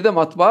 3 şehirde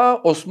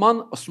matbaa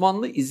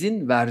Osmanlı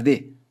izin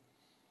verdi.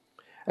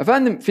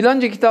 Efendim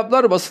filanca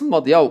kitaplar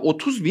basılmadı. Ya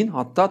 30.000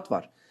 hattat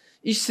var.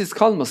 İşsiz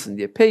kalmasın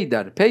diye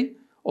peyderpey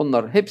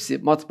onlar hepsi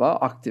matbaa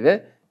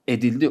aktive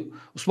edildi.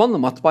 Osmanlı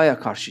matbaaya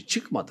karşı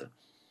çıkmadı.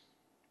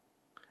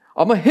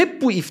 Ama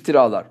hep bu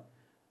iftiralar.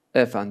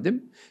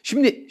 Efendim.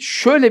 Şimdi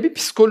şöyle bir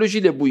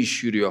psikolojiyle bu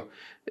iş yürüyor.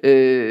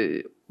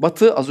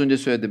 Batı, az önce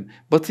söyledim.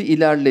 Batı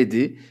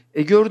ilerledi.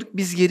 Gördük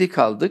biz geri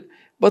kaldık.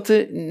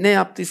 Batı ne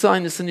yaptıysa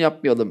aynısını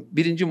yapmayalım.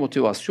 Birinci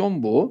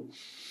motivasyon bu.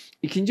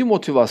 İkinci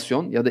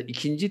motivasyon ya da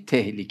ikinci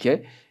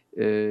tehlike,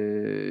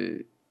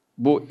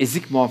 bu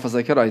ezik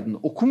muhafazakar aydını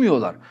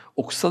okumuyorlar.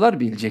 Okusalar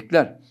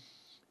bilecekler.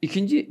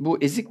 İkinci, bu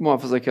ezik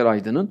muhafazakar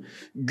aydının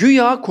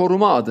güya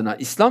koruma adına,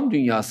 İslam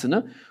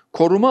dünyasını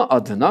koruma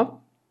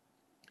adına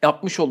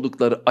yapmış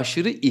oldukları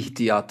aşırı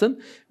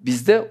ihtiyatın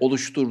bizde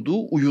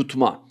oluşturduğu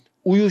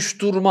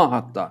uyuşturma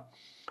hatta.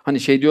 Hani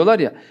şey diyorlar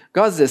ya,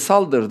 Gazze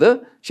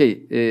saldırdı,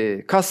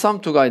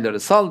 Kassam Tugayları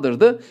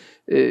saldırdı,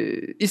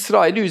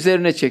 İsrail'i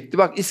üzerine çekti.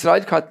 Bak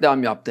İsrail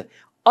katliam yaptı.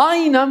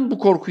 Aynen bu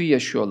korkuyu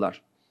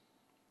yaşıyorlar.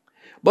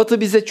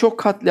 Batı bize çok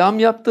katliam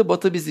yaptı,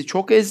 Batı bizi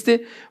çok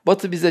ezdi,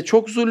 Batı bize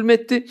çok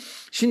zulmetti.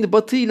 Şimdi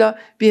Batı'yla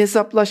bir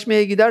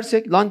hesaplaşmaya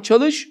gidersek, lan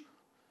çalış.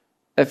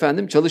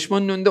 Efendim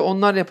çalışmanın önünde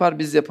onlar yapar,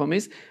 biz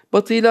yapamayız.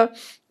 Batı'yla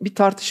bir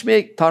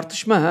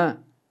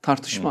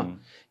tartışma.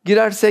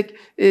 Girersek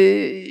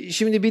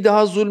şimdi bir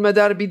daha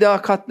zulmeder, bir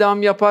daha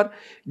katliam yapar.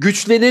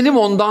 Güçlenelim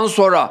ondan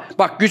sonra.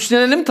 Bak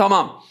güçlenelim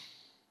tamam.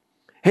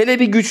 Hele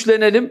bir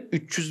güçlenelim.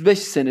 305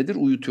 senedir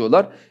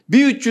uyutuyorlar.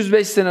 Bir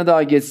 305 sene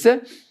daha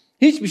geçse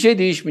hiçbir şey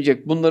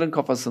değişmeyecek bunların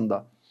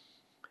kafasında.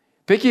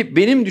 Peki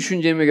benim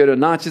düşünceme göre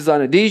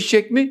naçizane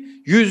değişecek mi?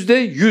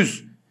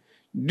 %100.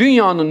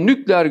 Dünyanın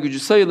nükleer gücü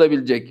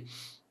sayılabilecek.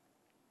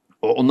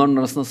 Onların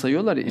arasında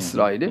sayıyorlar ya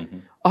İsrail'i.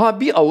 Aha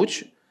bir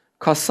avuç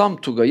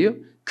Kassam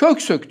Tugay'ı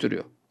kök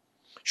söktürüyor.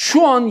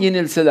 Şu an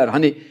yenilseler,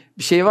 hani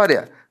bir şey var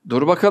ya,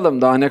 dur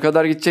bakalım daha ne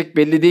kadar gidecek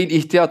belli değil,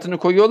 ihtiyatını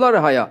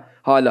koyuyorlar ya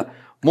hala.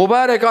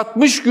 Mübarek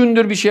 60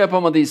 gündür bir şey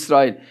yapamadı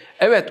İsrail.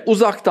 Evet,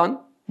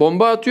 uzaktan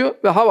bomba atıyor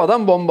ve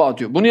havadan bomba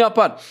atıyor. Bunu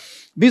yapar.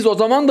 Biz o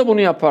zaman da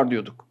bunu yapar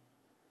diyorduk.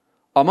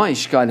 Ama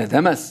işgal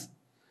edemez.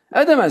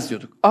 Edemez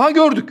diyorduk. Aha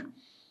gördük.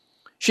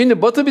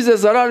 Şimdi Batı bize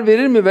zarar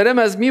verir mi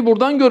veremez mi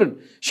buradan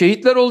görün.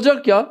 Şehitler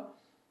olacak ya.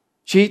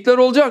 Şehitler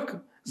olacak.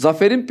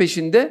 Zaferin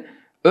peşinde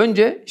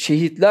önce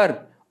şehitler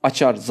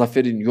açar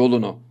zaferin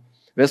yolunu.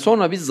 Ve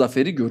sonra biz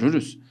zaferi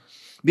görürüz.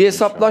 Bir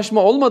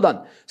hesaplaşma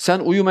olmadan sen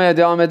uyumaya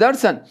devam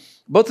edersen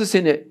Batı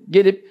seni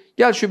gelip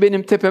gel şu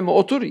benim tepeme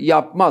otur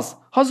yapmaz.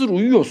 Hazır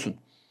uyuyorsun.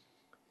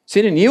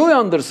 Seni niye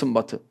uyandırsın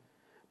Batı?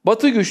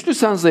 Batı güçlü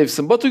sen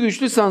zayıfsın. Batı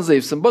güçlü sen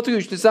zayıfsın. Batı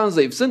güçlü sen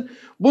zayıfsın.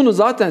 Bunu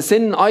zaten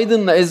senin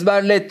aydınla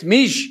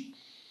ezberletmiş.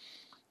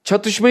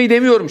 Çatışmayı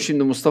demiyorum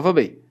şimdi Mustafa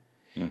Bey.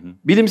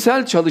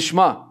 Bilimsel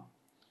çalışma,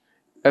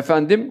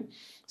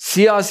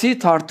 siyasi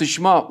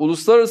tartışma,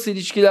 uluslararası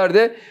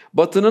ilişkilerde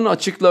Batı'nın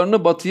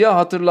açıklarını Batı'ya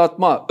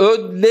hatırlatma.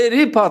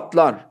 Ödleri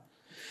patlar.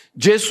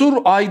 Cesur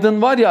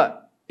aydın var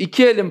ya,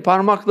 iki elin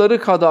parmakları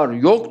kadar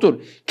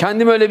yoktur.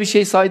 Kendim öyle bir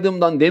şey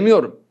saydığımdan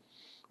demiyorum.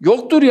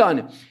 Yoktur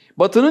yani.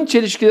 Batı'nın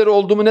çelişkileri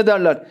oldu mu ne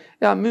derler?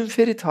 Ya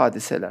münferit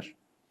hadiseler.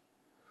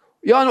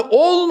 Yani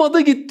olmadı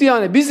gitti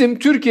yani. Bizim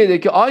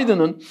Türkiye'deki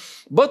aydının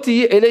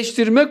Batı'yı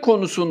eleştirme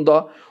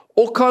konusunda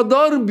o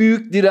kadar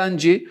büyük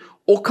direnci,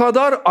 o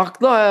kadar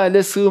akla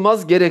hayale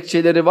sığmaz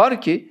gerekçeleri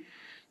var ki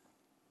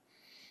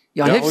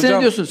ya hep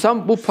sen diyorsun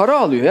sen bu para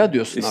alıyor ya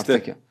diyorsun işte,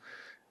 artık ya.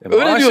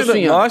 Öyle diyorsun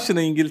ya.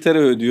 Maaşını İngiltere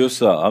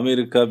ödüyorsa,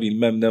 Amerika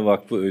bilmem ne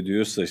vakfı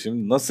ödüyorsa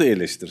şimdi nasıl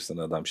eleştirsin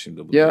adam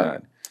şimdi bunu yani?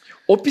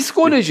 O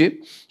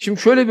psikoloji,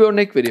 şimdi şöyle bir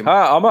örnek vereyim.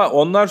 Ama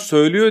onlar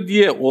söylüyor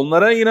diye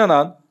onlara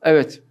inanan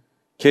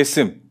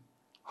kesim,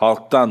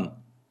 halktan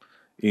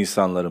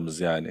insanlarımız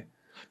yani.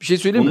 Bir şey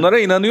söyleyeyim bunlara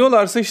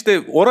inanıyorlarsa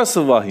işte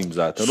orası vahim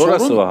zaten.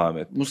 Orası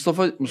vahamet.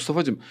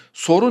 Mustafa'cığım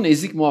sorun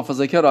ezik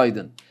muhafazakar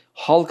aydın.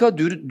 Halka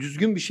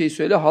düzgün bir şey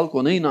söyle halk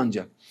ona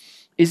inanacak.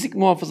 Ezik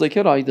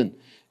muhafazakar aydın.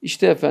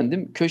 İşte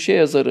köşe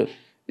yazarı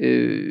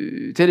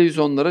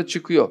televizyonlara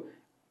çıkıyor.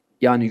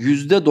 Yani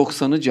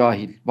 %90'ı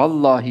cahil.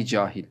 Vallahi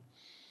cahil.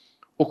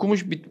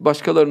 Okumuş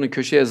başkalarının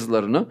köşe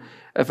yazılarını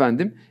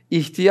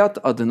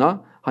ihtiyat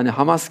adına hani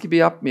Hamas gibi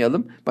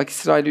yapmayalım. Bak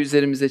İsrail'i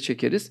üzerimize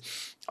çekeriz.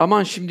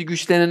 Aman şimdi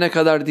güçlenene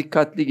kadar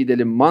dikkatli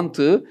gidelim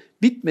mantığı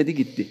bitmedi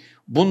gitti.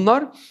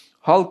 Bunlar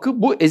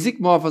halkı bu ezik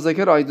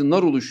muhafazakar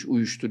aydınlar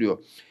uyuşturuyor.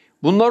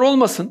 Bunlar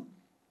olmasın.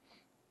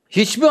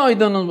 Hiçbir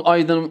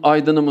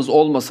aydınımız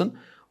olmasın.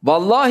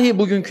 Vallahi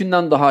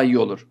bugünkünden daha iyi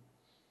olur.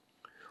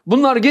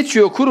 Bunlar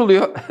geçiyor,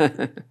 kuruluyor.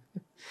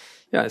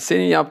 Yani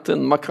senin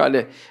yaptığın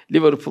makale,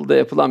 Liverpool'da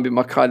yapılan bir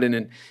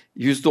makalenin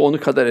 %10'u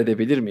kadar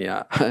edebilir mi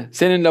ya?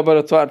 Senin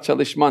laboratuvar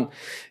çalışman,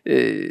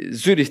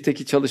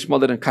 Zürih'teki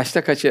çalışmaların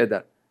kaçta kaçı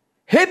eder?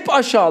 Hep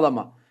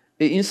aşağılama.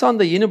 İnsan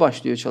da yeni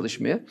başlıyor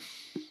çalışmaya.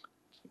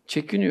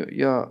 Çekiniyor.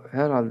 Ya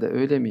herhalde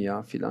öyle mi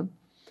ya filan.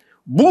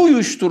 Bu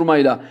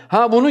uyuşturmayla,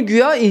 bunu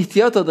güya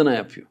ihtiyat adına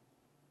yapıyor.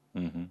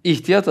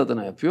 İhtiyat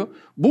adına yapıyor.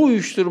 Bu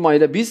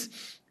uyuşturmayla biz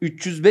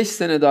 305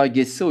 sene daha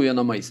geçse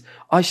uyanamayız.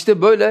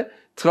 İşte böyle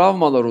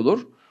travmalar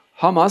olur.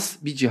 Hamas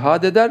bir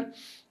cihad eder.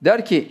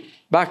 Der ki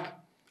bak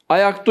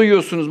ayakta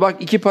uyuyorsunuz bak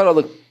 2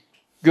 paralık.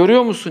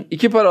 Görüyor musun?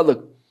 2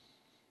 paralık.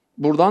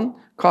 Buradan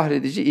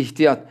kahredici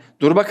ihtiyat.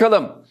 Dur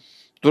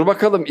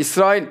bakalım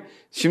İsrail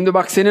şimdi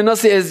bak seni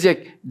nasıl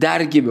ezecek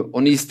der gibi.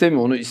 Onu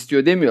istemiyor, onu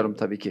istiyor demiyorum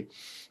tabii ki.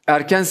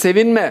 Erken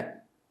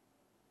sevinme.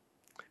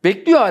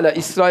 Bekliyor hala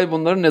İsrail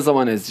bunları ne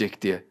zaman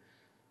ezecek diye.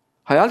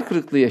 Hayal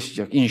kırıklığı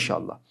yaşayacak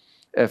inşallah.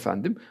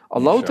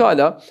 Allahu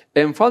Teala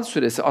Enfal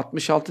suresi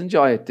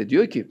 66. ayette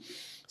diyor ki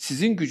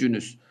sizin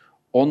gücünüz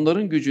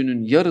onların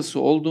gücünün yarısı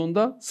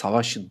olduğunda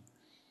savaşın.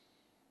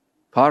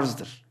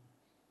 Farzdır.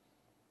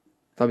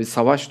 Tabii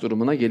savaş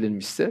durumuna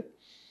gelinmişse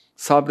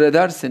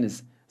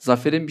sabrederseniz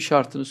zaferin bir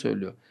şartını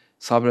söylüyor.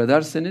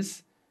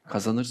 Sabrederseniz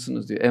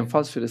kazanırsınız diyor.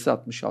 Enfal suresi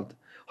 66.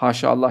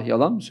 Haşa Allah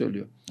yalan mı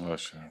söylüyor?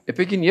 Haşa.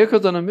 Peki niye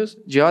kazanamıyoruz?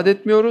 Cihad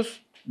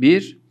etmiyoruz.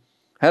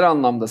 Her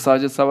anlamda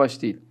sadece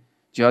savaş değil.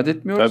 Cihad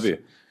etmiyoruz. Tabii.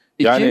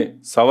 Yani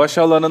savaş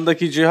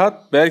alanındaki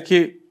cihat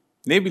belki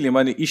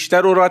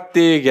işler o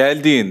raddeye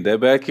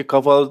geldiğinde belki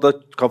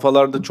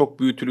kafalarda çok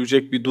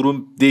büyütülecek bir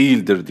durum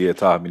değildir diye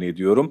tahmin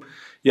ediyorum.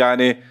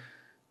 Yani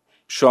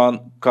şu an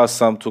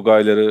Kassam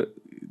Tugayları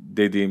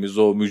dediğimiz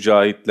o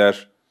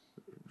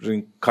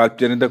mücahitlerin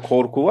kalplerinde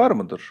korku var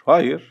mıdır?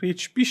 Hayır.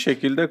 Hiçbir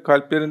şekilde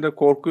kalplerinde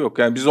korku yok.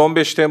 Yani biz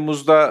 15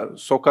 Temmuz'da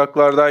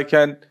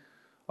sokaklardayken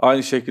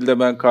aynı şekilde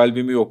ben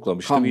kalbimi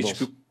yoklamıştım. Hamdolsun.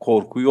 Hiçbir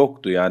korku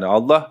yoktu. Yani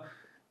Allah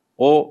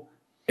o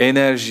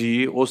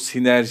enerjiyi, o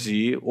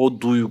sinerjiyi,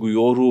 o duyguyu,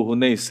 o ruhu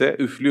neyse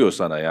üflüyor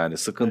sana yani.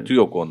 Sıkıntı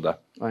yok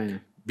onda. Aynen.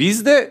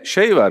 Bizde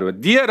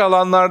var. Diğer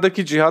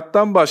alanlardaki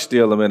cihattan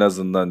başlayalım en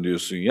azından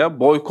diyorsun ya.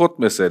 Boykot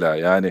mesela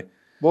yani.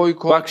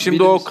 Boykot. Bak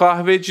şimdi o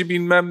kahveci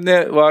bilmem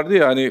ne vardı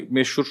ya hani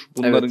meşhur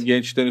bunların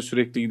gençlerin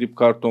sürekli gidip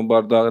karton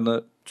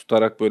bardağını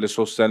tutarak böyle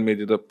sosyal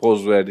medyada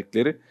poz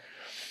verdikleri.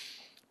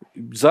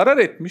 Zarar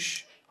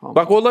etmiş.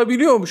 Bak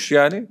olabiliyormuş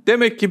yani.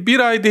 Demek ki 1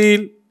 ay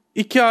değil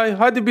 2 ay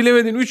hadi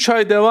bilemedin 3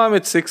 ay devam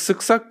etsek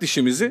sıksak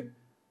dişimizi.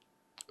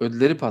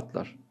 Ödleri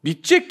patlar.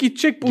 Bitecek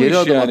gidecek bu Geri iş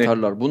adım yani.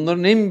 atarlar.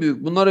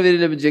 Bunlara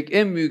verilebilecek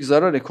en büyük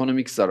zarar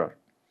ekonomik zarar.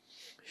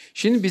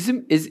 Şimdi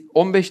bizim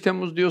 15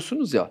 Temmuz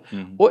diyorsunuz ya,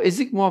 o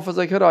ezik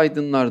muhafazakar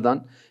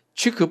aydınlardan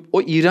çıkıp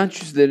o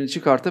iğrenç yüzlerini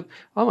çıkartıp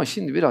ama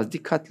şimdi biraz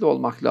dikkatli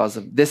olmak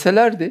lazım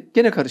deselerdi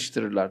gene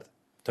karıştırırlardı.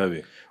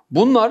 Tabii.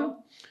 Bunlar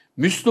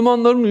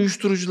Müslümanların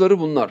uyuşturucuları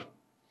bunlar.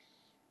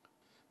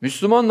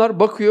 Müslümanlar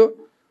bakıyor,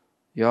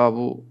 ya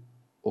bu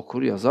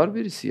okur yazar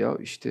birisi ya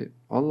işte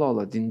Allah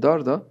Allah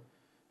dindar da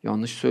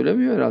yanlış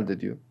söylemiyor herhalde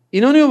diyor.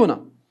 İnanıyor buna.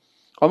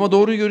 Ama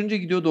doğruyu görünce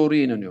gidiyor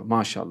doğruya inanıyor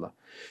maşallah.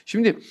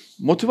 Şimdi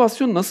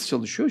motivasyon nasıl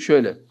çalışıyor?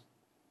 Şöyle.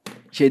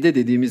 Şeyde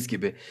dediğimiz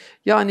gibi.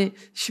 Yani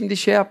şimdi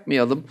şey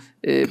yapmayalım.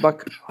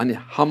 Bak hani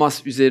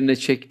Hamas üzerine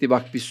çekti.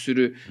 Bak bir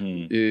sürü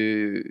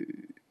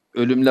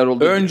ölümler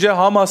oldu. Önce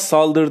Hamas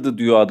saldırdı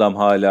diyor adam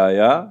hala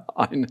ya.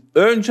 Aynen.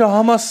 Önce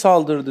Hamas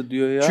saldırdı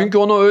diyor ya. Çünkü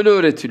ona öyle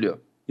öğretiliyor.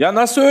 Ya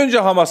nasıl önce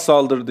Hamas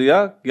saldırdı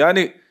ya?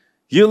 Yani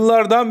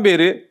yıllardan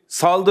beri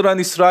saldıran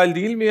İsrail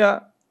değil mi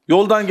ya?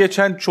 Yoldan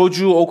geçen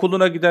çocuğu,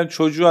 okuluna giden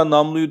çocuğa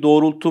namluyu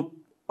doğrultup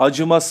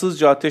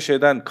acımasızca ateş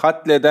eden,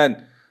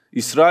 katleden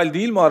İsrail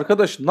değil mi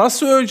arkadaş?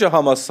 Nasıl önce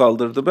Hamas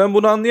saldırdı? Ben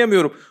bunu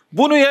anlayamıyorum.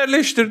 Bunu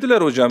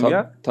yerleştirdiler hocam Tabii,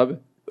 ya. Tabii.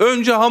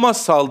 Önce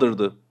Hamas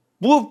saldırdı.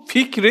 Bu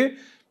fikri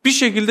bir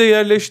şekilde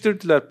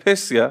yerleştirdiler.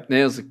 Pes ya. Ne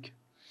yazık ki.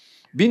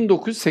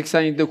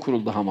 1987'de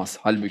kuruldu Hamas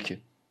halbuki.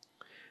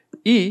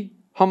 İyi,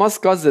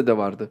 Hamas Gazze'de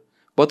vardı.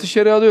 Batı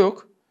Şeria'da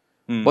yok.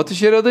 Batı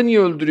Şeria'da niye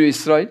öldürüyor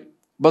İsrail?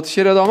 Batı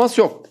Şeria'da Hamas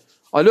yok.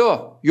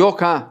 Alo,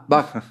 yok ha.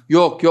 Bak,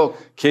 yok.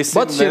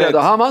 Kesin, Batı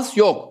Şeria'da Hamas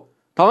yok.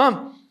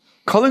 Tamam.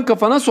 Kalın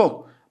kafana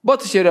sok.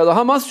 Batı Şeria'da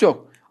Hamas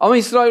yok. Ama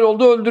İsrail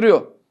oldu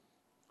öldürüyor.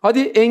 Hadi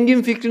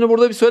Engin fikrini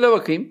burada bir söyle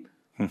bakayım.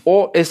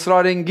 O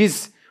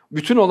esrarengiz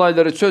bütün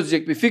olayları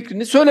çözecek bir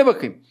fikrini söyle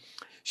bakayım.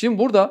 Şimdi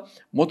burada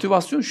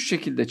motivasyon şu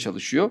şekilde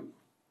çalışıyor.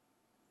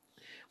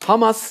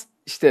 Hamas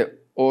işte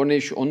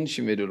onun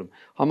için veriyorum.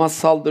 Hamas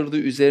saldırdı,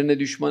 üzerine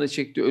düşmanı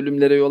çekti,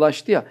 ölümlere yol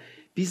açtı ya.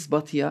 Biz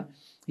Batı'ya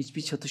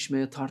hiçbir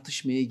çatışmaya,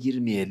 tartışmaya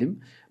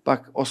girmeyelim.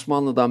 Bak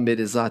Osmanlı'dan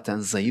beri zaten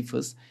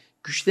zayıfız.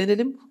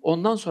 Güçlenelim,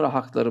 ondan sonra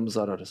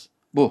haklarımızı ararız.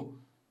 Bu.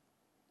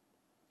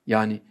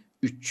 Yani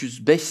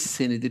 305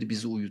 senedir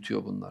bizi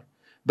uyutuyor bunlar.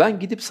 Ben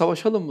gidip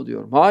savaşalım mı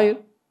diyorum. Hayır.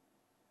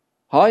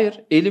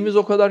 Hayır. Elimiz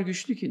o kadar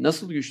güçlü ki.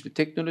 Nasıl güçlü?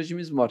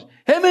 Teknolojimiz var.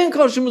 Hemen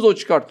karşımıza o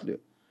çıkartılıyor.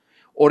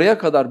 Oraya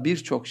kadar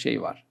birçok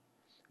şey var.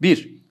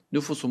 Bir,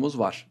 nüfusumuz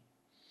var.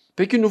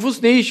 Peki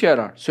nüfus ne işe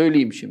yarar?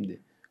 Söyleyeyim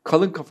şimdi.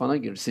 Kalın kafana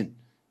girsin.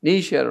 Ne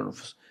işe yarar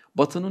nüfus?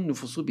 Batı'nın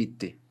nüfusu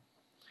bitti.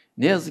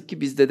 Ne yazık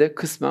ki bizde de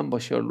kısmen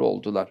başarılı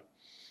oldular.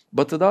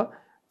 Batı'da,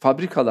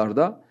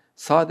 fabrikalarda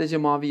sadece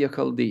mavi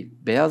yakalı değil,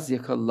 beyaz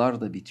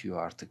yakalılar da bitiyor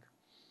artık.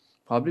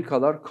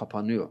 Fabrikalar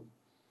kapanıyor.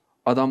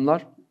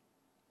 Adamlar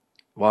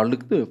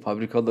varlıklı,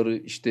 fabrikaları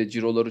işte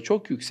ciroları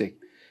çok yüksek.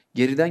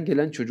 Geriden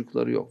gelen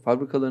çocukları yok.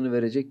 Fabrikalarını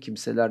verecek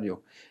kimseler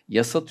yok.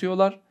 Ya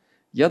satıyorlar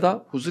ya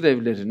da huzur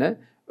evlerine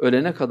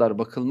ölene kadar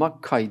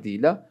bakılmak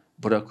kaydıyla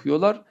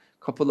bırakıyorlar.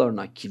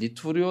 Kapılarına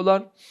kilit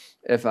vuruyorlar.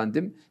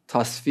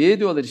 Tasfiye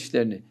ediyorlar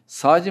işlerini.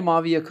 Sadece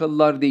mavi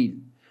yakalılar değil.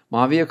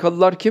 Mavi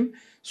yakalılar kim?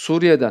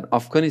 Suriye'den,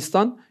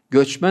 Afganistan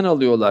göçmen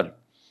alıyorlar.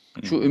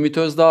 Şu Ümit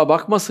Özdağ'a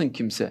bakmasın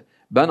kimse.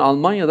 Ben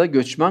Almanya'da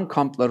göçmen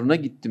kamplarına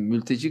gittim,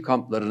 mülteci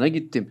kamplarına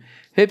gittim.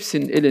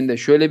 Hepsinin elinde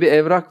şöyle bir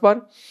evrak var.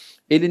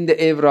 Elinde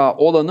evrağı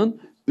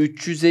olanın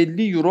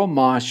 350 euro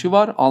maaşı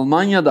var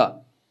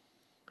Almanya'da.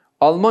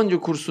 Almanca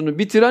kursunu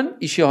bitiren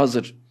işi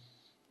hazır.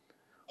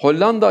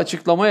 Hollanda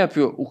açıklama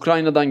yapıyor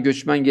Ukrayna'dan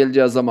göçmen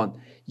geleceği zaman.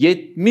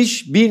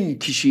 70.000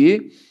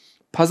 kişiyi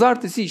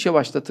pazartesi işe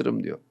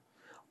başlatırım diyor.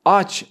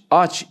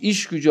 Aç,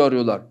 iş gücü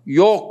arıyorlar.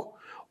 Yok,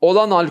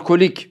 olan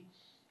alkolik.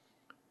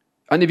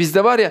 Hani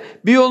bizde var ya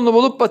bir yolunu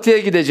bulup Batı'ya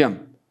gideceğim.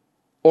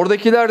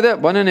 Oradakiler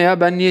de bana ne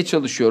ya ben niye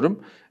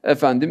çalışıyorum?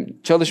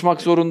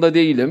 Çalışmak zorunda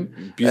değilim.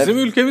 Bizim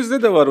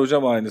ülkemizde de var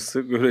hocam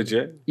aynısı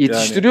görece.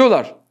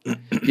 Yetiştiriyorlar.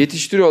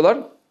 Yetiştiriyorlar.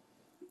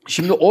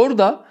 Şimdi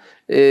orada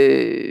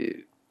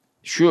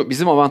şu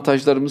bizim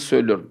avantajlarımızı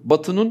söylüyorum.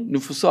 Batı'nın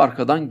nüfusu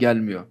arkadan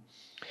gelmiyor.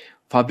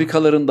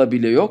 Fabrikalarında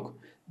bile yok.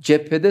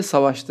 Cephede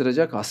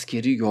savaştıracak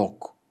askeri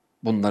yok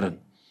bunların.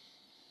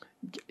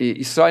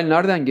 İsrail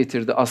nereden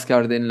getirdi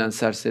asker denilen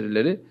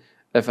serserileri?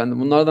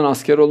 Bunlardan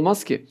asker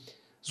olmaz ki.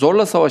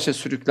 Zorla savaşa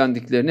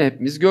sürüklendiklerini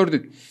hepimiz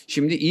gördük.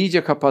 Şimdi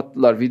iyice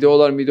kapattılar.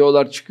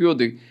 Videolar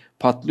çıkıyordu,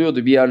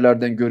 patlıyordu, bir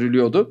yerlerden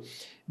görülüyordu.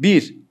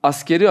 Bir,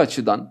 askeri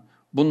açıdan,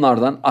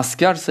 bunlardan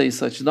asker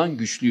sayısı açıdan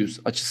güçlüyüz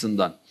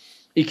açısından.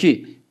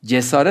 İki,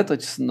 cesaret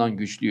açısından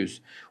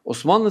güçlüyüz.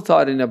 Osmanlı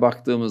tarihine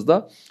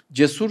baktığımızda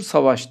cesur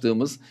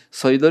savaştığımız,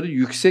 sayıları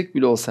yüksek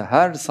bile olsa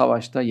her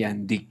savaşta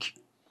yendik.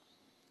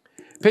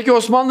 Peki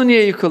Osmanlı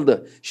niye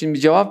yıkıldı? Şimdi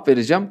cevap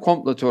vereceğim.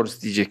 Komplo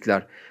teorisi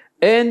diyecekler.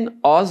 En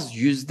az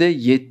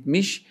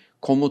 %70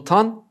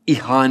 komutan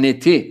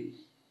ihaneti.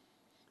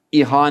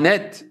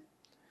 İhanet.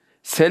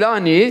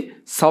 Selanik'i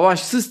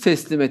savaşsız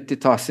teslim etti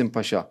Tahsin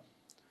Paşa.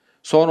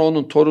 Sonra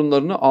onun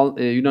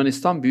torunlarını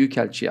Yunanistan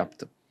Büyükelçi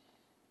yaptı.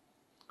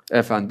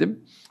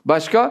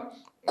 Başka?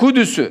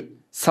 Kudüs'ü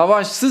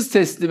savaşsız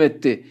teslim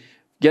etti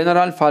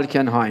General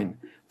Falkenhayn.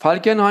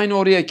 Falkenhayn'i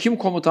oraya kim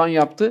komutan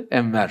yaptı?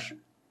 Enver.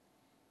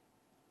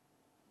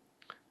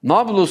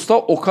 Nablus'ta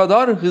o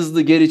kadar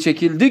hızlı geri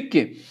çekildik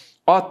ki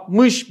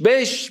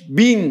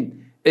 65.000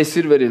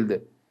 esir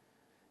verildi.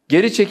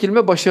 Geri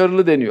çekilme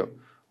başarılı deniyor.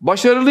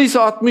 Başarılıysa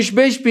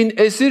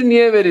 65.000 esir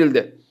niye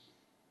verildi?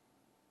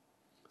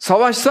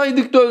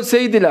 Savaşsaydık da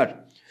ölseydiler.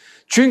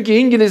 Çünkü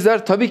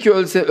İngilizler, tabii ki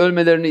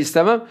ölmelerini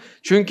istemem.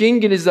 Çünkü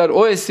İngilizler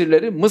o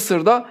esirleri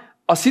Mısır'da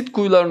asit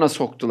kuyularına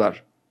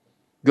soktular.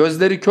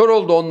 Gözleri kör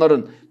oldu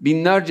onların,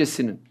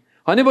 binlercesinin.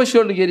 Hani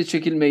başarılı geri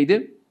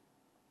çekilmeydi?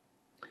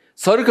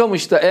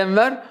 Sarıkamış'ta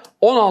Enver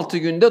 16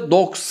 günde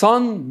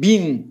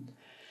 90.000,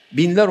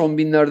 binler on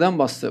binlerden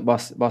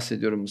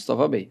bahsediyorum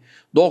Mustafa Bey.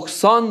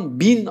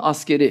 90.000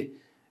 askeri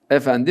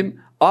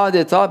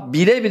adeta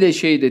bile bile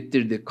şehit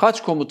ettirdi.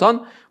 Kaç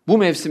komutan bu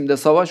mevsimde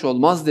savaş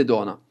olmaz dedi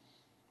ona.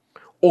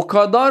 O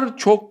kadar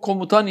çok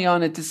komutan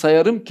ihaneti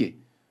sayarım ki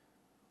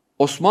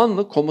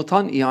Osmanlı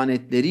komutan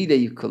ihanetleriyle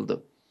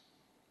yıkıldı.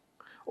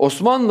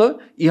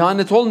 Osmanlı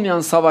ihanet olmayan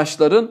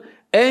savaşların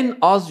en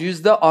az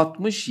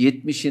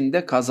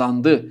 %60-70'inde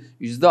kazandı.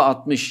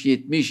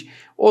 %60-70,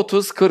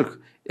 30-40.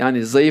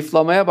 Yani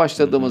zayıflamaya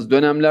başladığımız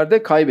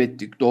dönemlerde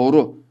kaybettik,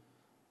 doğru.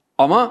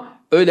 Ama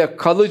öyle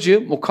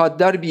kalıcı,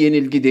 mukadder bir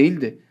yenilgi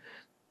değildi.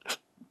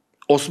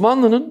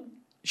 Osmanlı'nın,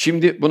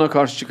 şimdi buna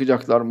karşı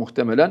çıkacaklar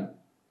muhtemelen,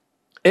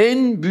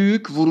 en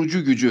büyük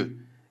vurucu gücü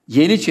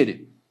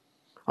Yeniçeri.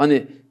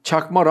 Hani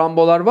çakma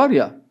Rambolar var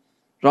ya,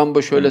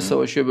 Rambo şöyle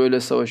savaşıyor, böyle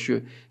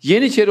savaşıyor.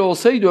 Yeniçeri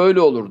olsaydı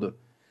öyle olurdu.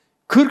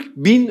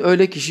 40.000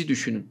 öyle kişi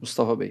düşünün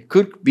Mustafa Bey.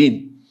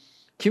 40.000.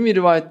 Kimi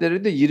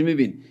rivayetleri de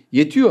 20.000.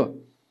 Yetiyor.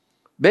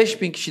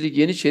 5.000 kişilik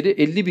Yeniçeri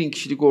 50.000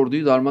 kişilik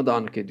orduyu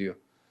darmadağınık ediyor.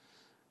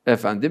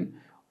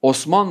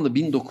 Osmanlı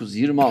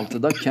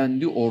 1926'da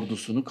kendi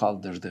ordusunu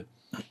kaldırdı.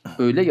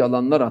 Öyle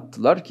yalanlar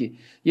attılar ki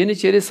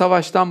Yeniçeri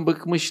savaştan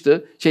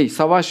bıkmıştı.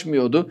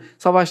 Savaşmıyordu.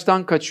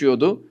 Savaştan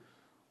kaçıyordu.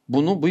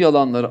 Bu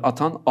yalanları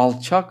atan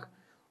alçak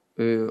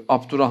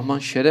Abdurrahman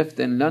Şeref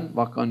denilen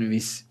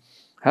vakanüvis.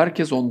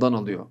 Herkes ondan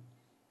alıyor.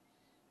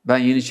 Ben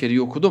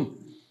Yeniçeri'yi okudum.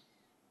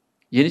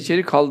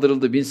 Yeniçeri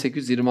kaldırıldı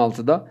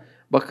 1826'da.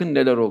 Bakın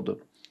neler oldu.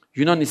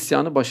 Yunan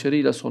isyanı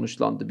başarıyla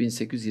sonuçlandı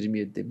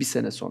 1827'de, bir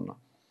sene sonra.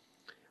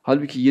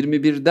 Halbuki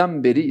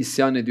 21'den beri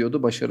isyan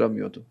ediyordu,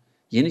 başaramıyordu.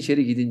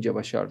 Yeniçeri gidince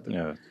başardı.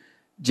 Evet.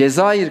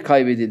 Cezayir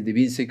kaybedildi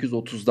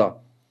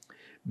 1830'da.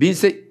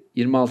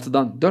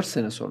 26'dan 4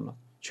 sene sonra.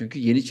 Çünkü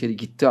Yeniçeri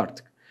gitti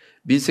artık.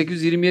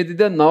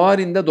 1827'de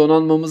Navarin'de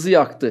donanmamızı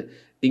yaktı.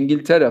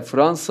 İngiltere,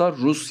 Fransa,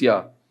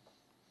 Rusya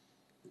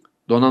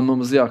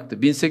donanmamızı yaktı.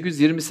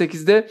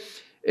 1828'de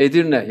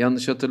Edirne,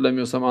 yanlış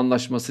hatırlamıyorsam,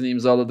 anlaşmasını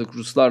imzaladık,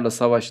 Ruslarla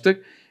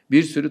savaştık.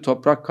 Bir sürü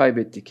toprak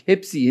kaybettik.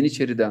 Hepsi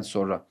Yeniçeri'den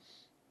sonra.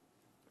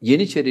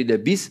 Yeniçeri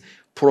ile biz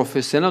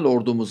profesyonel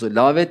ordumuzu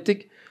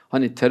lağvettik.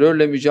 Hani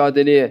terörle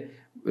mücadeleye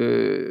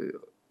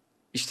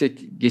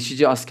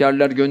geçici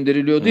askerler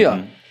gönderiliyordu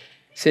ya.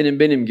 Senin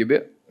benim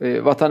gibi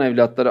vatan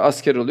evlatları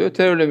asker oluyor,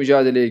 terörle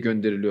mücadeleye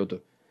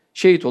gönderiliyordu.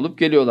 Şehit olup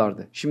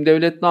geliyorlardı. Şimdi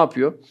devlet ne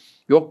yapıyor?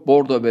 Yok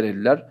bordo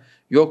bereliler,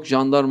 yok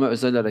jandarma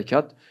özel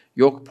harekat,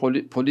 yok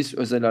polis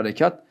özel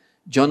harekat.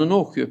 Canını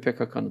okuyor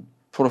PKK'nın.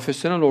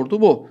 Profesyonel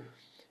ordu bu.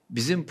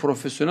 Bizim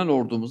profesyonel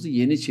ordumuzu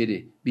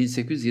Yeniçeri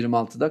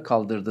 1826'da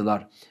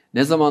kaldırdılar.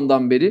 Ne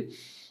zamandan beri?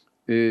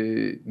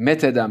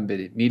 Mete'den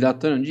beri.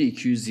 Milattan önce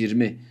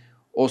 220.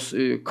 O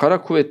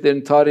kara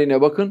kuvvetlerin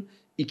tarihine bakın.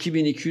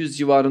 2200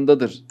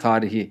 civarındadır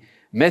tarihi.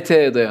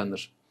 Mete'ye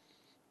dayanır.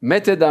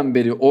 Mete'den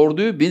beri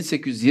orduyu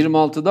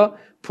 1826'da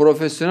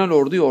profesyonel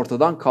orduyu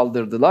ortadan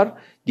kaldırdılar.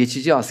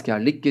 Geçici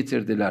askerlik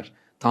getirdiler.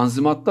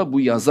 Tanzimat'ta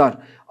bu yazar.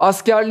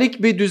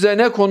 Askerlik bir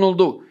düzene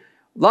konuldu.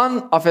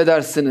 Lan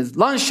affedersiniz,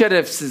 lan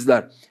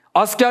şerefsizler.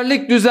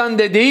 Askerlik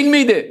düzende değil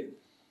miydi?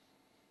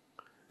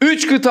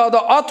 3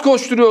 kıtada at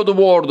koşturuyordu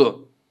bu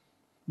ordu.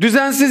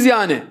 Düzensiz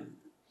yani.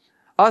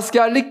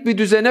 Askerlik bir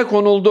düzene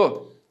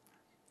konuldu.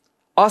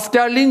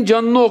 Askerliğin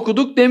canını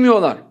okuduk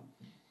demiyorlar.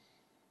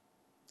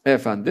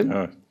 Evet.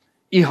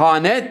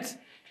 İhanet.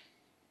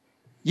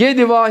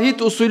 7 vahid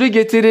usulü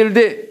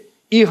getirildi.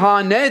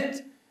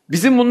 İhanet.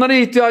 Bizim bunlara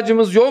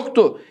ihtiyacımız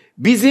yoktu.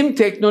 Bizim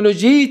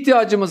teknolojiye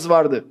ihtiyacımız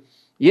vardı.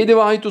 7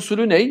 vahid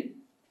usulü ne?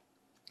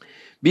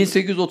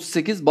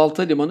 1838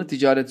 Balta Limanı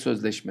Ticaret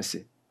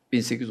Sözleşmesi.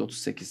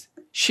 1838.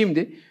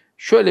 Şimdi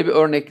şöyle bir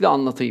örnekle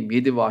anlatayım.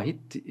 7 vahid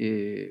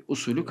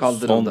usulü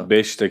kaldırıldı. Son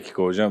 5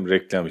 dakika hocam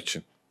reklam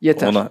için.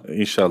 Yeter. Ona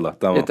inşallah,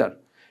 tamam. Yeter.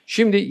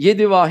 Şimdi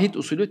 7 vahid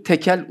usulü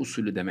tekel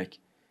usulü demek.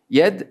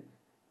 Yed,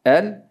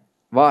 el,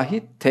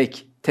 vahid,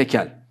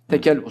 tekel.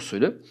 Tekel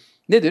usulü.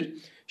 Nedir?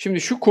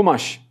 Şimdi şu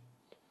kumaş.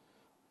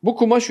 Bu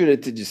kumaş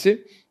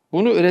üreticisi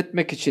bunu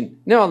üretmek için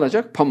ne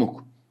alacak?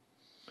 Pamuk.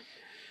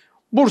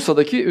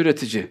 Bursa'daki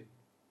üretici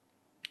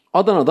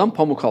Adana'dan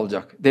pamuk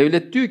alacak.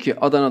 Devlet diyor ki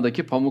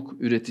Adana'daki pamuk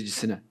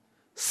üreticisine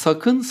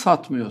sakın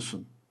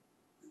satmıyorsun.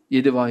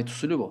 7 vahid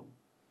usulü bu.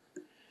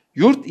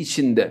 Yurt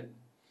içinde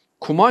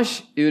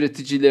kumaş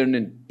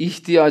üreticilerinin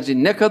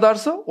ihtiyacı ne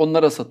kadarsa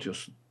onlara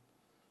satıyorsun.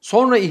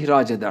 Sonra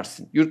ihraç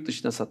edersin, yurt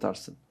dışına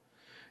satarsın.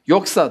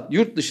 Yoksa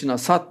yurt dışına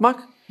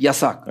satmak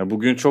yasak.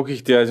 Bugün çok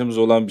ihtiyacımız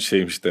olan bir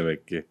şeymiş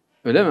demek ki.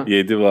 Öyle mi?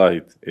 7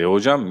 vahid.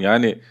 Hocam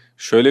yani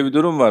şöyle bir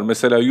durum var.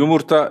 Mesela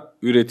yumurta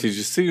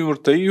üreticisi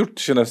yumurtayı yurt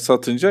dışına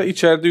satınca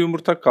içeride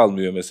yumurta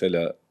kalmıyor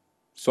mesela.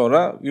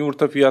 Sonra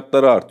yumurta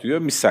fiyatları artıyor.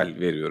 Misal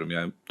veriyorum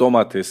yani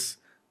domates,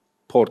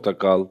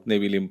 portakal,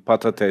 ne bileyim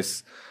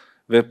patates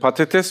ve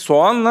patates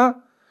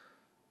soğanla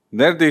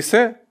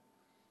neredeyse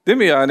değil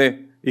mi yani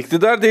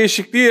iktidar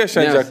değişikliği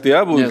yaşanacaktı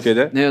ya bu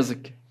ülkede. Ne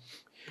yazık ki.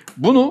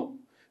 Bunu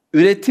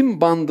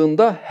üretim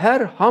bandında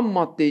her ham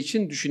madde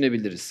için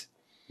düşünebiliriz.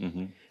 Hı hı.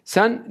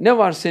 Sen ne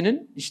var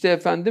senin? İşte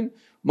efendim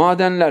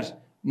madenler.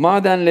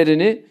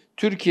 Madenlerini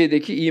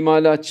Türkiye'deki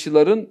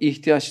imalatçıların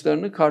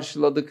ihtiyaçlarını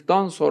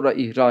karşıladıktan sonra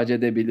ihraç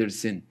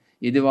edebilirsin.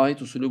 7 vahid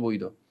usulü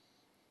buydu.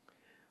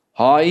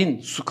 Hain,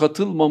 su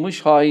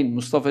katılmamış hain.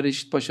 Mustafa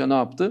Reşit Paşa ne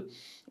yaptı?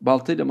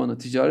 Balta Limanı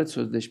Ticaret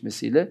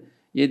Sözleşmesi'yle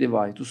 7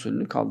 vahid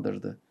usulünü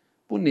kaldırdı.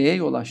 Bu neye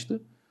yol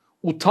açtı?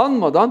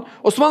 Utanmadan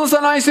Osmanlı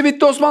sanayisi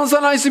bitti, Osmanlı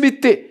sanayisi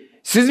bitti.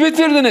 Siz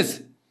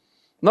bitirdiniz.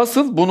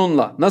 Nasıl?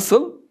 Bununla.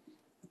 Nasıl?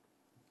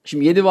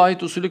 Şimdi 7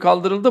 vahid usulü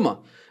kaldırıldı mı?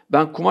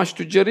 Ben kumaş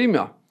tüccarıyım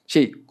ya.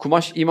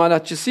 Kumaş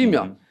imalatçısıyım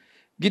ya.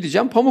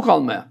 Gideceğim pamuk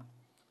almaya.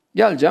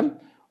 Geleceğim.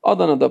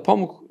 Adana'da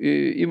pamuk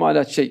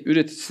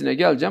üreticisine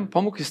geleceğim.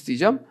 Pamuk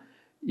isteyeceğim.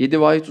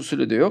 7 vahid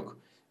usulü de yok.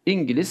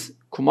 İngiliz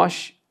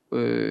kumaş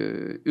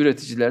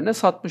üreticilerine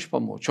satmış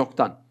pamuğu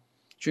çoktan.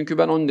 Çünkü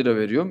ben 10 lira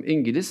veriyorum.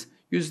 İngiliz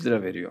 100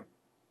 lira veriyor.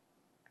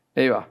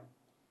 Eyvah.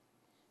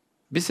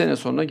 Bir sene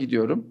sonra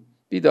gidiyorum.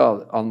 Bir daha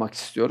almak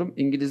istiyorum.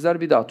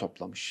 İngilizler bir daha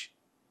toplamış.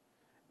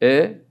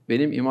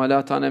 Benim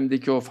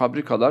imalathanemdeki o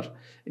fabrikalar,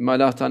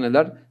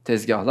 imalathaneler,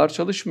 tezgahlar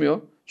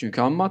çalışmıyor.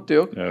 Çünkü ham madde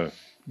yok. Evet.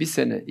 1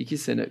 sene, 2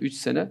 sene, 3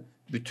 sene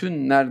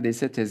bütün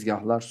neredeyse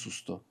tezgahlar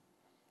sustu.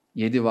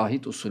 7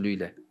 vahid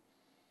usulüyle.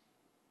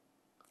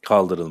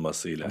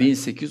 Kaldırılmasıyla.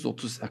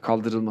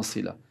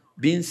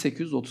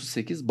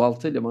 1838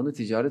 Balta Limanı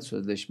Ticaret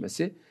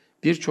Sözleşmesi.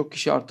 Birçok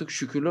kişi artık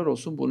şükürler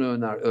olsun bunu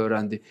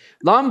öğrendi.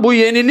 Lan bu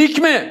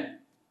yenilik mi?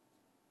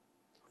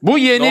 Bu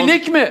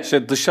yenilik mi?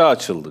 İşte dışa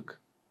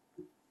açıldık.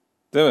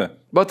 Değil mi?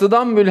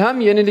 Batı'dan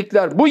mülhem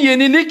yenilikler. Bu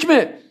yenilik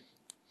mi?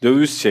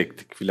 Döviz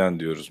çektik falan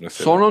diyoruz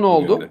mesela. Sonra ne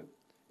oldu?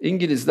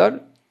 İngilizler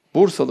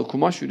Bursalı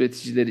kumaş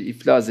üreticileri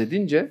iflas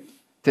edince,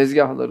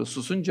 tezgahları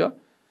susunca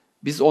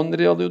biz 10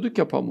 liraya alıyorduk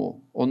ya pamuğu.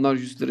 Onlar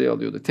 100 liraya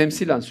alıyordu.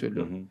 Temsilen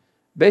söylüyorum.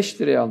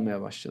 5 liraya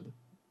almaya başladı.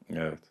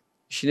 Evet.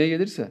 İşine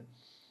gelirse.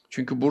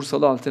 Çünkü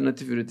Bursalı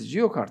alternatif üretici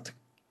yok artık.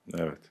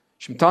 Evet.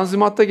 Şimdi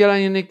Tanzimat'ta gelen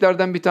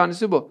yeniliklerden bir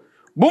tanesi bu.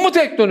 Bu mu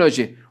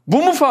teknoloji?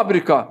 Bu mu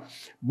fabrika?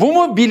 Bu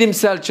mu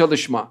bilimsel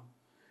çalışma?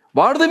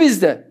 Vardı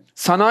bizde.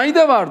 Sanayi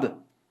de vardı.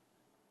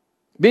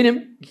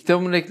 Benim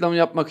kitabımın reklamını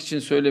yapmak için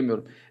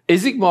söylemiyorum.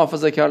 Ezik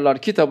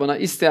Muhafazakarlar kitabına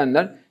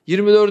isteyenler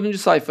 24.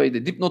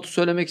 sayfaydı. Dipnotu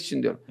söylemek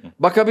için diyorum.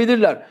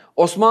 Bakabilirler.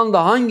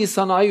 Osmanlı'da hangi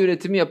sanayi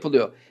üretimi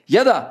yapılıyor?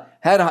 Ya da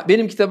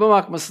benim kitabıma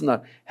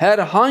bakmasınlar.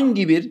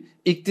 Herhangi bir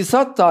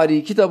iktisat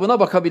tarihi kitabına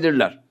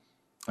bakabilirler.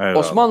 Eyvallah.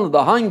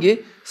 Osmanlı'da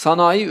hangi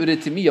sanayi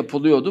üretimi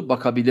yapılıyordu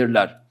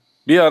bakabilirler.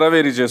 Bir ara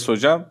vereceğiz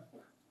hocam.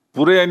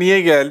 Buraya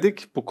niye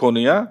geldik bu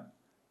konuya?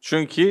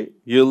 Çünkü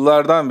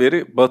yıllardan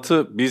beri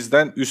Batı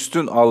bizden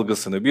üstün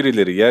algısını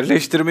birileri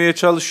yerleştirmeye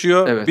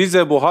çalışıyor. Evet.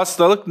 Bize bu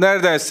hastalık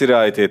nereden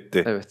sirayet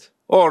etti? Evet.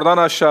 Oradan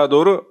aşağı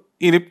doğru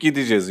inip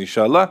gideceğiz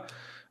inşallah.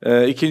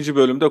 İkinci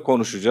bölümde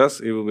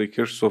konuşacağız. Ebu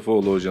Bekir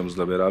Sofuoğlu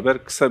hocamızla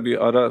beraber. Kısa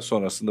bir ara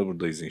sonrasında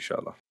buradayız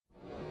inşallah.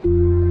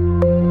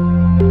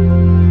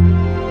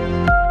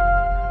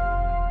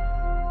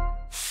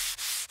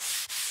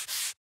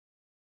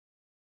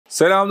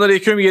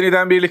 Selamünaleyküm.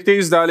 Yeniden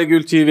birlikteyiz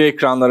Lâlegül TV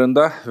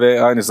ekranlarında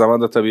ve aynı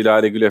zamanda tabii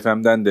Lâlegül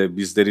FM'den de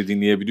bizleri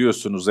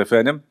dinleyebiliyorsunuz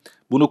efendim.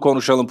 Bunu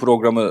Konuşalım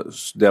programı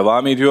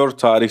devam ediyor.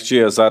 Tarihçi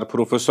yazar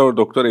Profesör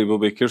Doktor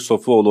Ebu Bekir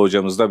Sofuoğlu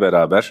hocamızla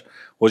beraber.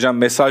 Hocam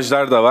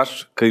mesajlar da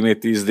var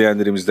kıymetli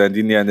izleyenlerimizden,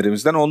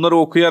 dinleyenlerimizden. Onları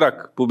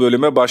okuyarak bu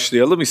bölüme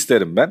başlayalım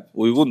isterim ben.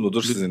 Uygun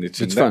mudur sizin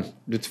için de?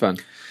 Lütfen.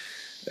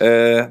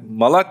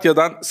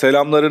 Malatya'dan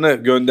selamlarını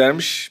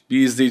göndermiş bir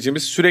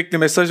izleyicimiz. Sürekli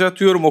mesaj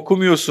atıyorum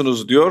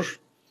okumuyorsunuz diyor.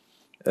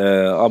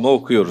 Ama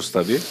okuyoruz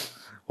tabii.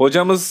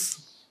 Hocamız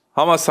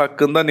Hamas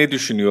hakkında ne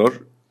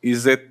düşünüyor?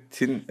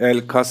 İzzettin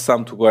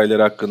el-Kassam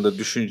Tugayları hakkında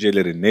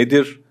düşünceleri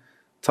nedir?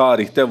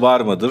 Tarihte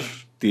var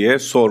mıdır diye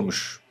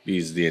sormuş bir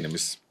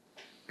izleyenimiz.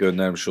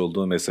 Göndermiş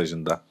olduğu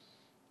mesajında.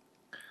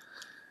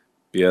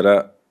 Bir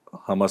ara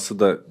Hamas'ı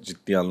da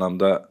ciddi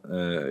anlamda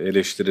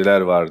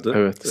eleştiriler vardı.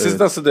 Evet, Siz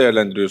nasıl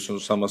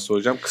değerlendiriyorsunuz Hamas'ı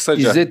hocam?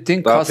 Kısaca.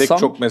 İzzettin daha Kassam, pek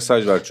çok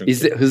mesaj var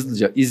çünkü.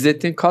 Hızlıca.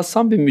 İzzettin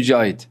Kassam bir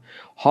mücahit.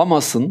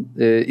 Hamas'ın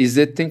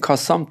İzzettin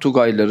Kassam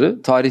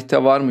Tugayları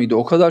tarihte var mıydı?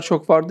 O kadar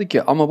çok vardı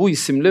ki ama bu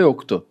isimle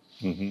yoktu.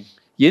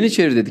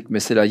 Yeniçeri dedik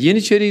mesela.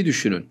 Yeniçeri'yi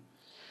düşünün.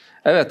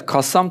 Evet,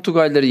 Kassam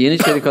Tugayları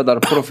Yeniçeri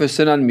kadar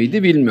profesyonel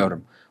miydi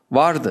bilmiyorum.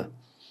 Vardı.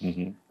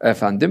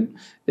 Efendim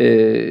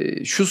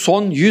şu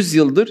son 100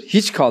 yıldır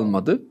hiç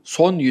kalmadı.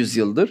 Son 100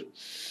 yıldır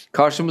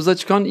karşımıza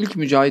çıkan ilk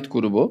mücahit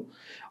grubu.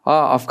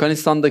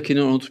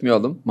 Afganistan'dakini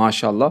unutmayalım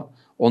maşallah.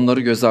 Onları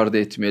göz ardı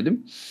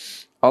etmeyelim.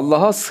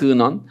 Allah'a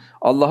sığınan,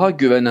 Allah'a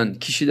güvenen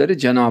kişileri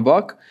Cenab-ı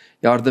Hak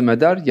yardım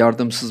eder,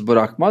 yardımsız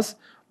bırakmaz.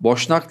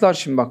 Boşnaklar,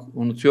 şimdi bak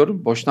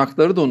unutuyorum.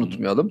 Boşnakları da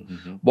unutmayalım.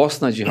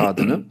 Bosna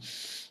cihadını.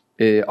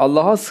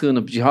 Allah'a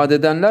sığınıp cihad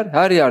edenler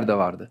her yerde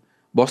vardı.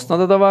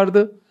 Bosna'da da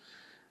vardı.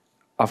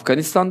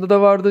 Afganistan'da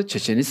da vardı.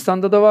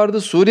 Çeçenistan'da da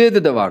vardı.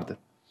 Suriye'de de vardı.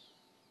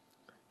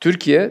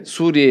 Türkiye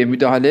Suriye'ye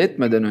müdahale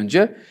etmeden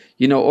önce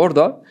yine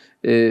orada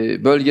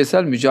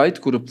bölgesel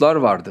mücahit gruplar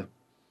vardı.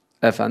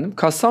 Efendim,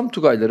 Kassam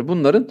Tugayları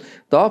bunların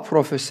daha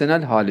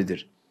profesyonel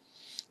halidir.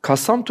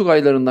 Kassam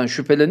Tugaylarından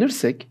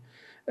şüphelenirsek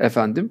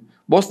efendim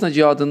Bosna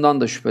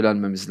cihadından da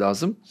şüphelenmemiz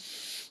lazım.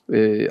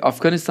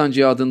 Afganistan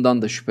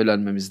cihadından da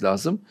şüphelenmemiz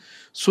lazım.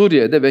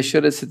 Suriye'de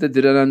Beşşar Esed'e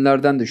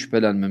direnenlerden de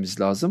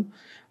şüphelenmemiz lazım.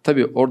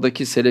 Tabii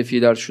oradaki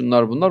Selefiler,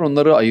 şunlar bunlar,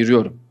 onları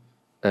ayırıyorum.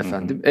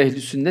 Efendim,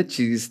 ehli sünnet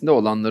çizgisinde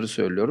olanları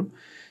söylüyorum.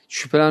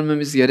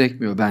 Şüphelenmemiz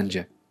gerekmiyor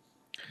bence.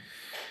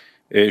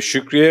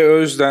 Şükriye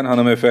Özden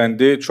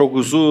hanımefendi çok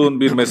uzun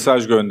bir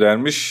mesaj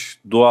göndermiş,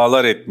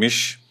 dualar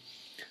etmiş.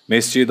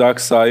 Mescid-i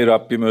Aksa'yı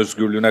Rabbim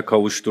özgürlüğüne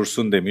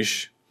kavuştursun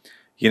demiş.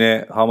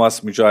 Yine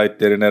Hamas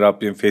mücahitlerine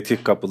Rabbim fetih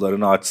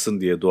kapılarını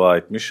açsın diye dua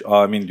etmiş.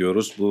 Amin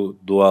diyoruz bu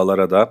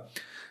dualara da.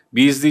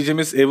 Bir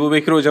izleyicimiz Ebu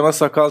Bekir hocama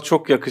sakal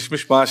çok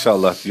yakışmış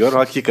maşallah diyor.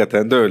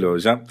 Hakikaten de öyle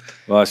hocam.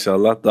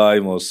 Maşallah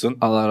daim olsun.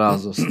 Allah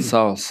razı olsun.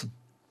 Sağ olsun.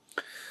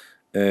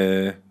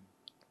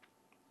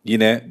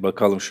 Yine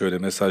bakalım şöyle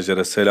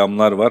mesajlara,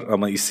 selamlar var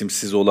ama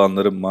isimsiz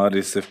olanları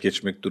maalesef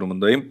geçmek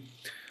durumundayım.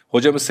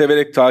 Hocamı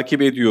severek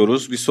takip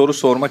ediyoruz. Bir soru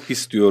sormak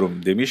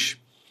istiyorum demiş.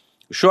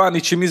 Şu an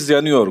içimiz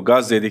yanıyor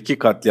Gazze'deki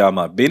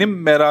katliama.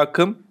 Benim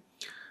merakım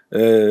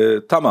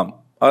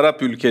tamam,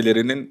 Arap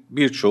ülkelerinin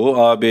birçoğu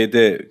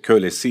ABD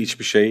kölesi,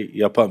 hiçbir şey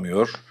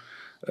yapamıyor.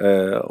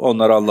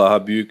 Onlar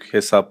Allah'a büyük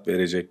hesap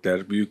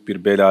verecekler, büyük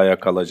bir belaya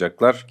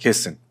kalacaklar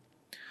kesin.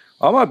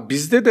 Ama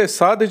bizde de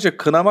sadece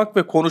kınamak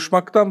ve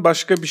konuşmaktan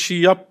başka bir şey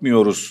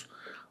yapmıyoruz.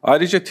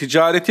 Ayrıca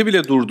ticareti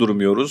bile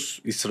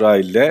durdurmuyoruz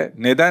İsrail'le.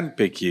 Neden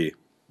peki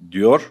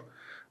diyor.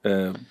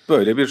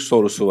 Böyle bir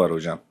sorusu var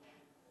hocam.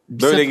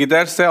 Böyle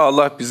giderse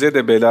Allah bize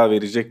de bela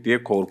verecek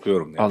diye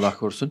korkuyorum demiş. Allah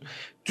korusun.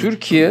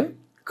 Türkiye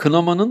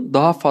kınamanın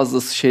daha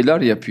fazlası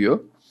şeyler yapıyor.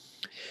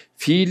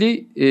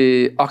 Fiili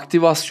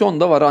aktivasyon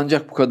da var,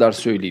 ancak bu kadar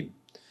söyleyeyim.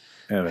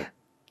 Evet.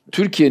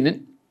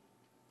 Türkiye'nin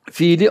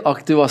fiili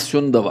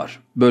aktivasyonu da var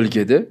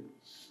bölgede.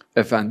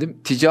 Efendim,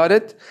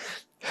 ticaret,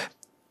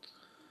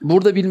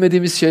 burada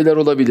bilmediğimiz şeyler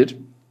olabilir.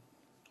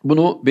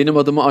 Bunu benim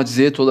adıma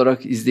acziyet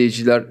olarak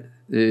izleyiciler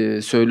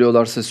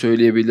söylüyorlarsa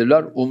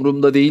söyleyebilirler.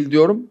 Umurumda değil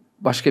diyorum,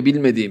 başka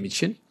bilmediğim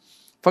için.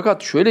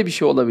 Fakat şöyle bir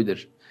şey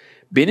olabilir.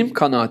 Benim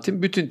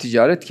kanaatim bütün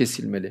ticaret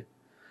kesilmeli.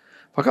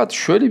 Fakat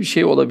şöyle bir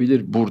şey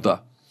olabilir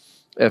burada.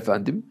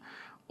 Efendim,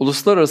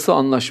 uluslararası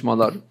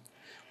anlaşmalar,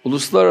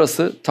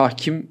 uluslararası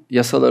tahkim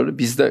yasaları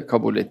biz de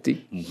kabul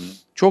ettik.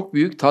 Çok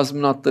büyük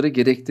tazminatları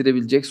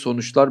gerektirebilecek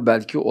sonuçlar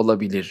belki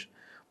olabilir.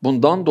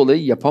 Bundan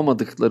dolayı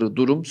yapamadıkları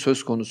durum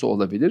söz konusu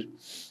olabilir.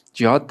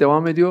 Cihat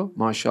devam ediyor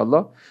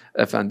maşallah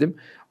efendim,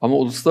 ama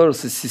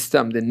uluslararası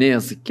sistemde ne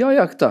yazık ki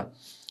ayakta.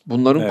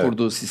 Bunların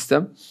kurduğu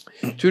sistem,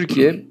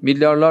 Türkiye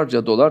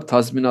milyarlarca dolar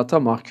tazminata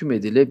mahkum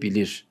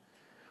edilebilir.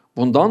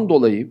 Bundan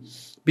dolayı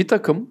bir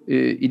takım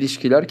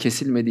ilişkiler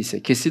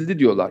kesilmediyse,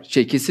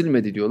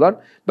 kesilmedi diyorlar.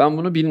 Ben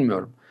bunu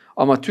bilmiyorum.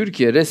 Ama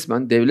Türkiye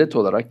resmen devlet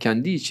olarak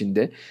kendi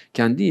içinde,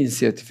 kendi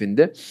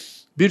inisiyatifinde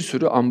bir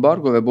sürü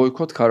ambargo ve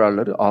boykot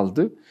kararları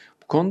aldı.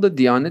 Bu konuda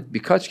Diyanet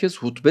birkaç kez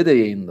hutbe de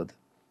yayınladı.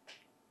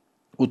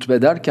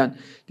 Hutbe derken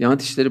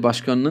Diyanet İşleri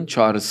Başkanı'nın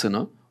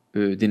çağrısını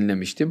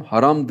dinlemiştim.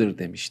 Haramdır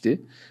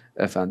demişti.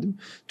 Efendim,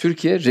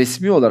 Türkiye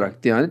resmi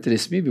olarak, Diyanet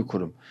resmi bir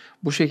kurum,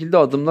 bu şekilde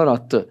adımlar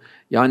attı.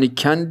 Yani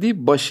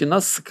kendi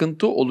başına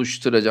sıkıntı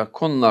oluşturacak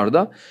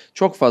konularda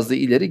çok fazla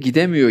ileri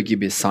gidemiyor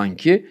gibi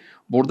sanki.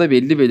 Burada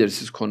belli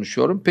belirsiz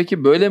konuşuyorum.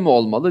 Peki böyle mi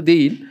olmalı?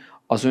 Değil.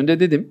 Az önce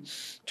dedim,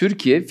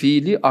 Türkiye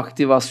fiili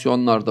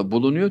aktivasyonlarda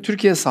bulunuyor.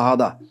 Türkiye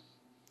sahada.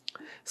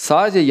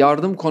 Sadece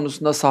yardım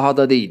konusunda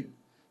sahada değil.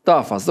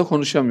 Daha fazla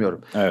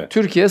konuşamıyorum. Evet.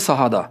 Türkiye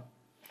sahada.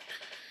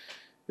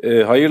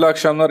 Hayırlı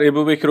akşamlar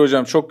Ebu Bekir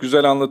hocam, çok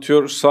güzel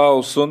anlatıyor, sağ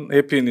olsun,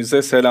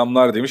 hepinize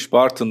selamlar demiş.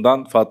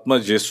 Bartın'dan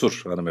Fatma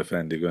Cesur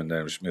hanımefendi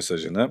göndermiş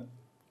mesajını.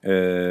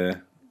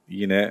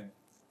 Yine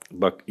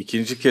bak,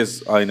 ikinci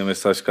kez aynı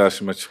mesaj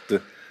karşıma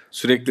çıktı.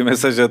 Sürekli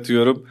mesaj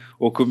atıyorum,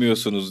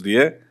 okumuyorsunuz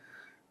diye.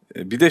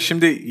 Bir de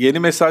şimdi yeni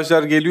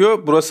mesajlar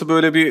geliyor, burası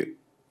böyle bir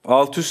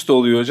alt üst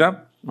oluyor hocam.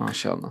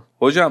 Maşallah.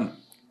 Hocam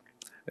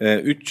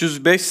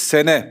 305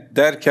 sene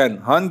derken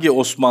hangi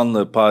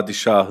Osmanlı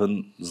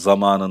padişahın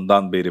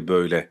zamanından beri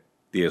böyle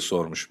diye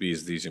sormuş bir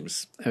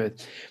izleyicimiz.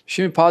 Evet.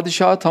 Şimdi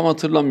padişahı tam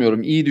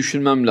hatırlamıyorum. İyi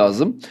düşünmem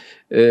lazım.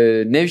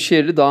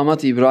 Nevşehirli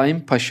damat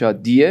İbrahim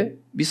Paşa diye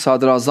bir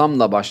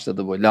sadrazamla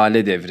başladı bu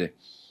Lale devri.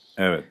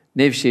 Evet.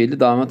 Nevşehirli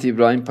damat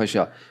İbrahim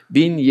Paşa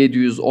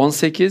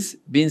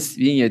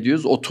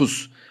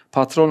 1718-1730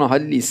 patronu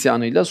Halil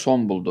isyanıyla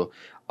son buldu.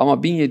 Ama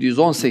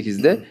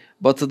 1718'de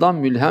Batı'dan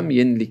mülhem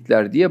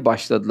yenilikler diye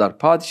başladılar.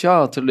 Padişahı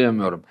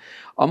hatırlayamıyorum.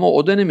 Ama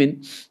o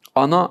dönemin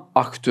ana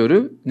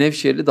aktörü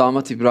Nevşehirli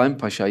damat İbrahim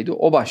Paşa'ydı.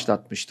 O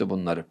başlatmıştı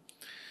bunları.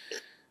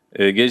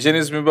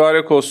 Geceniz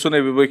mübarek olsun.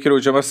 Ebu Bekir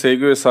hocama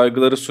sevgi ve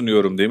saygıları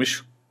sunuyorum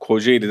demiş.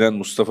 Kocaeli'den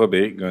Mustafa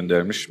Bey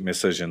göndermiş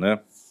mesajını.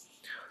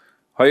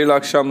 Hayırlı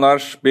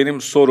akşamlar.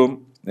 Benim sorum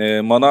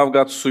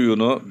Manavgat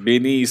suyunu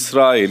Beni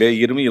İsrail'e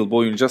 20 yıl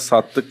boyunca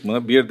sattık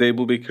mı? Bir de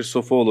Ebu Bekir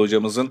Sofuoğlu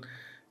hocamızın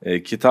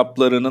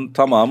kitaplarının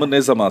tamamı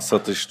ne zaman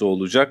satışta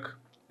olacak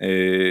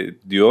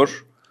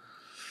diyor.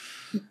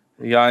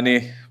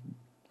 Yani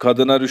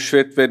Kadına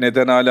Rüşvet ve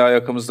Neden Hala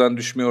Ayakamızdan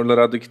Düşmüyorlar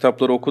adlı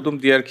kitapları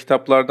okudum. Diğer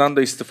kitaplardan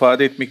da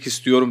istifade etmek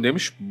istiyorum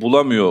demiş.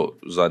 Bulamıyor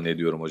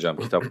zannediyorum hocam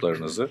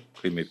kitaplarınızı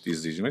kıymetli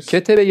izleyicimiz.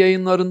 Ketebe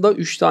yayınlarında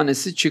 3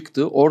 tanesi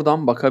çıktı.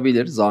 Oradan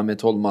bakabilir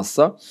zahmet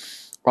olmazsa.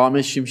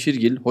 Ahmet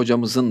Şimşirgil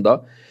hocamızın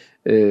da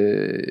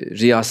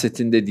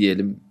riyasetinde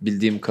diyelim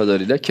bildiğim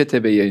kadarıyla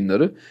Ketebe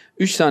yayınları.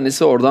 3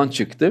 tanesi oradan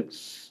çıktı.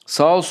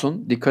 Sağ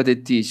olsun dikkat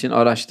ettiği için,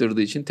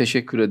 araştırdığı için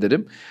teşekkür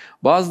ederim.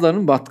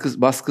 Bazılarının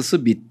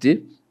baskısı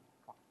bitti.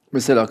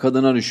 Mesela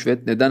Kadına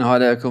Rüşvet, Neden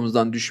Hala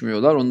Yakamızdan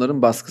Düşmüyorlar,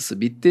 onların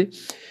baskısı bitti.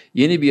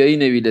 Yeni bir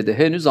yayın eviyle de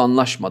henüz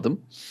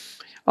anlaşmadım.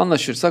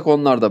 Anlaşırsak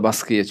onlar da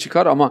baskıya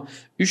çıkar ama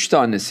 3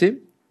 tanesi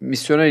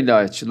misyoner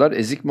ilahiyatçılar,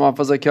 ezik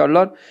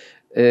muhafazakarlar,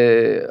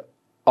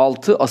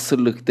 6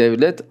 asırlık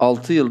devlet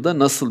 6 yılda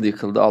nasıl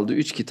yıkıldı aldı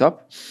 3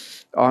 kitap.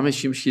 Ahmet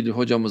Şimşirli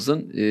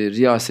hocamızın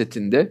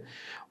riyasetinde.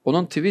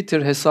 Onun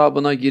Twitter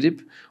hesabına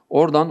girip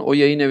oradan o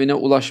yayın evine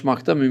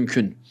ulaşmak da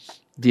mümkün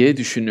diye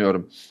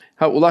düşünüyorum.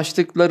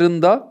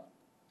 Ulaştıklarında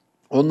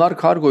onlar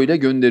kargo ile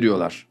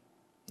gönderiyorlar.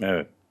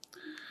 Evet.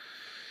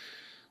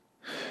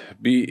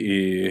 Bir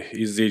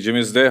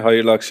izleyicimiz de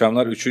hayırlı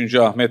akşamlar. 3.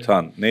 Ahmet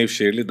Han,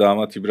 Nevşehirli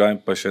Damat İbrahim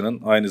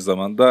Paşa'nın aynı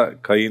zamanda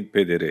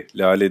kayınpederi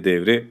Lale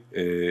Devri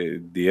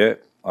diye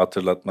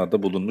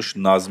hatırlatmada bulunmuş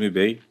Nazmi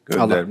Bey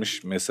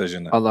göndermiş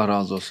mesajını. Allah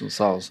razı olsun,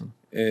 sağ olsun.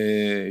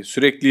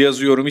 Sürekli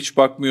yazıyorum hiç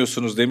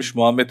bakmıyorsunuz demiş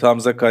Muhammed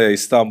Hamza Kaya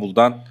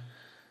İstanbul'dan.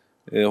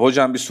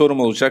 Hocam bir sorum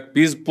olacak.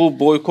 Biz bu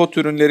boykot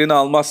ürünlerini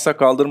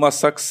almazsak,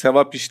 aldırmazsak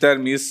sevap işler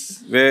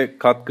miyiz ve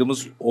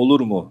katkımız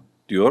olur mu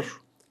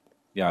diyor.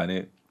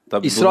 Yani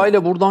tabii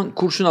İsrail'e buradan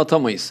kurşun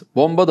atamayız.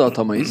 Bomba da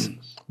atamayız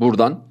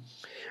buradan.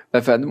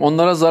 Efendim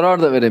onlara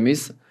zarar da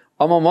veremeyiz.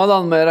 Ama mal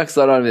almayarak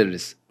zarar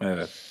veririz.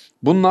 Evet.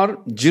 Bunlar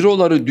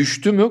ciroları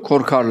düştü mü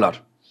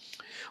korkarlar.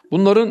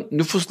 Bunların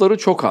nüfusları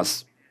çok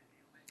az.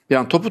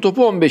 Yani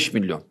topu 15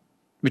 milyon.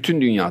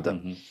 Bütün dünyada.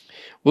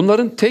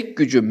 Bunların tek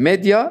gücü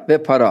medya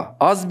ve para.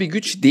 Az bir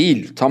güç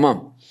değil,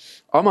 tamam.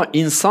 Ama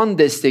insan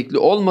destekli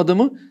olmadı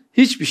mı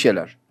hiçbir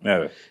şeyler.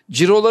 Evet.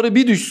 Ciroları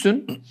bir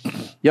düşsün,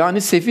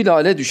 yani sefil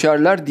hale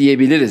düşerler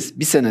diyebiliriz.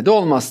 Bir senede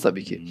olmaz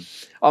tabii ki.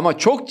 Ama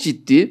çok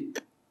ciddi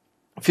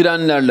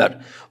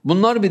frenlerler.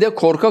 Bunlar bir de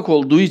korkak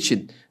olduğu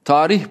için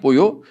tarih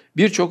boyu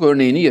birçok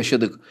örneğini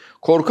yaşadık.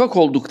 Korkak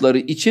oldukları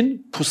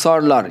için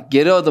pusarlar,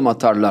 geri adım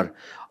atarlar.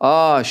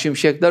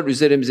 Şimşekler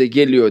üzerimize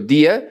geliyor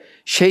diye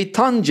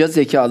şeytanca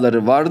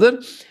zekaları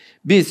vardır.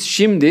 Biz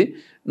şimdi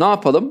ne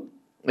yapalım?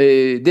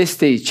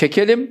 Desteği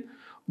çekelim,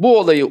 bu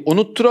olayı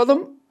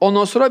unutturalım,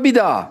 ondan sonra bir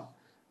daha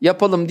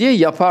yapalım diye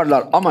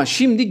yaparlar. Ama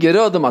şimdi geri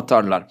adım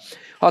atarlar.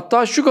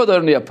 Hatta şu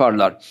kadarını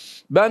yaparlar.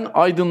 Ben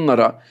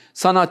aydınlara,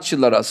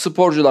 sanatçılara,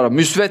 sporculara,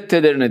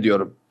 müsveddelerine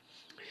diyorum.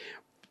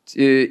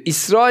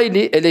 İsrail'i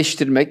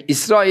eleştirmek,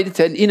 İsrail'i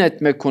telin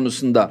etmek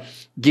konusunda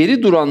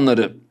geri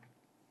duranları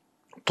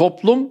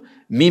toplum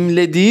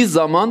mimlediği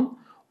zaman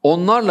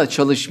onlarla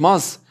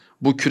çalışmaz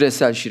bu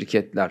küresel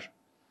şirketler.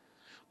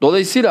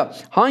 Dolayısıyla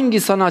hangi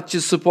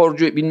sanatçı,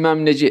 sporcu,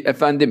 bilmem neci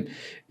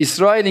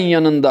İsrail'in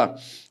yanında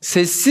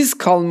sessiz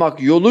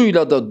kalmak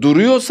yoluyla da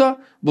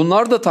duruyorsa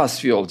bunlar da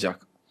tasfiye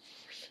olacak.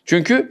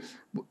 Çünkü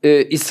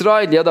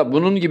İsrail ya da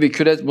bunun gibi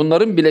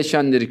bunların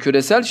bileşenleri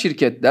küresel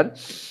şirketler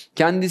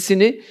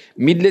kendisini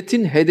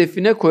milletin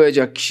hedefine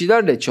koyacak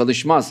kişilerle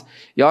çalışmaz.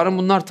 Yarın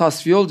bunlar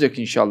tasfiye olacak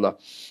inşallah.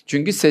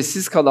 Çünkü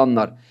sessiz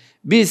kalanlar.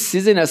 Biz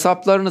sizin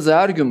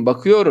hesaplarınıza her gün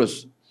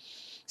bakıyoruz.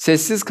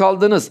 Sessiz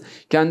kaldınız,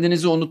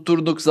 kendinizi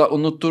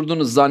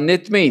unutturdunuz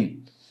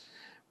zannetmeyin.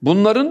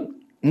 Bunların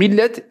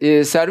millet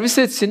servis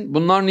etsin.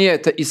 Bunlar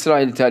niye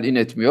İsrail'i telin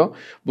etmiyor?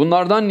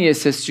 Bunlardan niye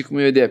ses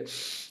çıkmıyor diye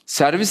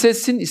servis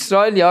etsin.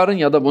 İsrail yarın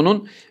ya da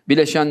bunun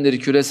bileşenleri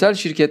küresel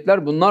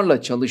şirketler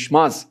bunlarla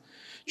çalışmaz.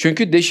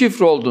 Çünkü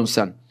deşifre oldun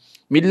sen.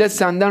 Millet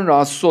senden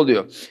rahatsız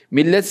oluyor.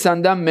 Millet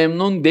senden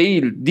memnun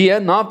değil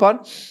diye ne yapar?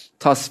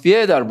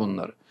 Tasfiye eder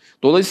bunları.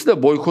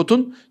 Dolayısıyla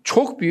boykotun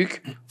çok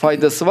büyük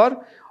faydası var.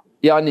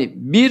 Yani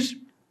bir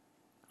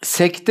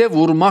sekte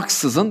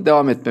vurmaksızın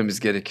devam etmemiz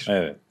gerekir.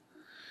 Evet.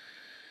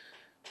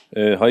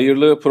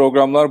 Hayırlı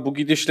programlar. Bu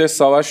gidişle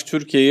savaş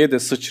Türkiye'ye de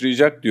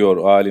sıçrayacak diyor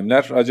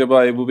alimler.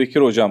 Acaba Ebu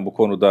Bekir hocam bu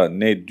konuda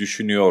ne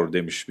düşünüyor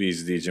demiş bir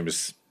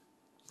izleyicimiz.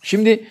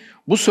 Şimdi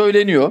bu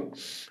söyleniyor.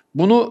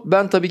 Bunu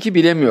ben tabii ki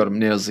bilemiyorum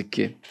ne yazık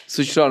ki.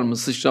 Sıçrar mı,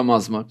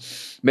 sıçramaz mı?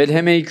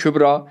 Melheme-i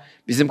Kübra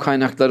bizim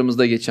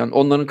kaynaklarımızda geçen,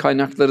 onların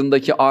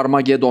kaynaklarındaki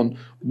Armagedon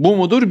bu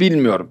mudur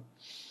bilmiyorum.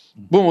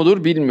 Bu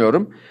mudur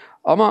bilmiyorum.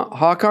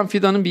 Ama Hakan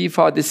Fidan'ın bir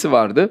ifadesi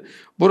vardı.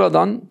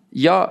 Buradan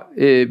ya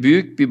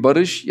büyük bir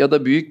barış ya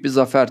da büyük bir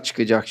zafer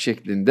çıkacak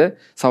şeklinde,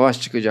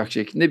 savaş çıkacak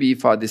şeklinde bir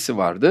ifadesi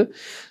vardı.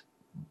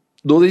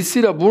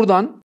 Dolayısıyla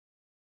buradan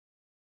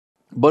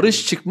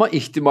barış çıkma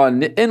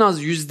ihtimalini en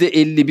az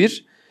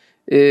 %51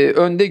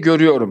 önde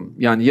görüyorum.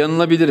 Yani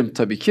yanılabilirim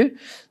tabii ki.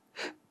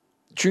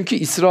 Çünkü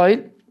İsrail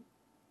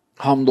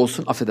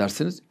hamdolsun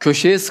affedersiniz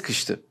köşeye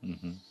sıkıştı.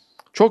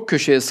 Çok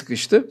köşeye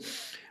sıkıştı.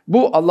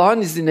 Bu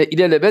Allah'ın izniyle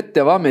ilelebet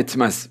devam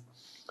etmez.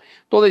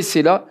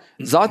 Dolayısıyla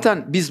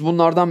zaten biz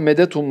bunlardan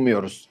medet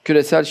ummuyoruz.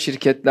 Küresel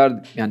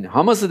şirketler yani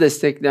Hamas'ı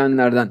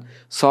destekleyenlerden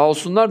sağ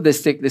olsunlar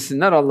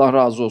desteklesinler Allah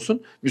razı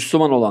olsun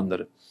Müslüman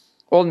olanları.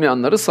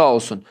 Olmayanları sağ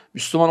olsun.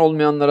 Müslüman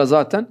olmayanlara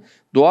zaten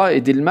dua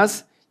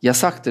edilmez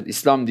yasaktır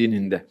İslam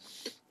dininde.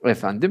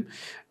 Efendim.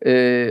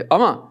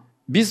 Ama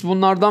biz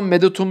bunlardan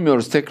medet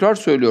ummuyoruz. Tekrar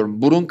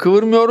söylüyorum. Burun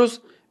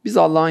kıvırmıyoruz. Biz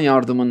Allah'ın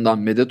yardımından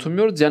medet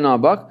ummuyoruz.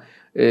 Cenab-ı Hak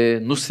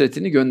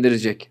nusretini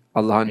gönderecek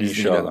Allah'ın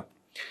izniyle. İnşallah.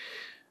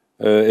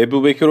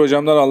 Ebu Bekir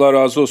hocamdan Allah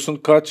razı olsun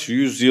kaç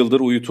yüzyıldır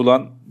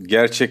uyutulan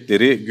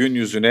gerçekleri gün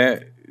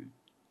yüzüne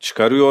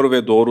çıkarıyor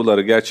ve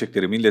doğruları,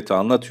 gerçekleri millete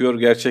anlatıyor.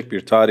 Gerçek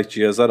bir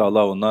tarihçi yazar,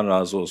 Allah ondan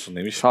razı olsun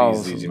demiş Sağ bir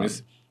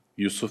izleyicimiz.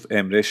 Yusuf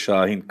Emre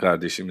Şahin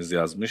kardeşimiz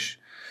yazmış.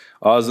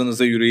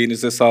 Ağzınıza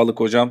yüreğinize sağlık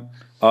hocam.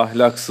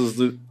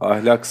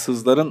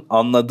 Ahlaksızların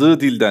anladığı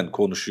dilden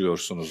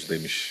konuşuyorsunuz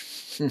demiş.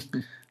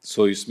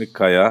 Soy ismi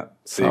Kaya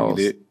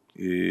sevgili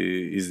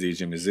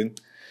izleyicimizin.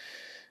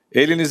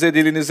 Elinize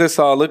dilinize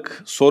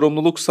sağlık.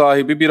 Sorumluluk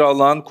sahibi bir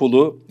Allah'ın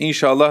kulu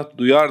İnşallah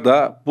duyar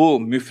da bu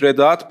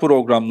müfredat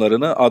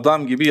programlarını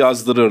adam gibi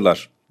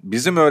yazdırırlar.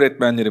 Bizim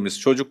öğretmenlerimiz,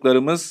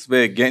 çocuklarımız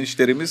ve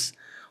gençlerimiz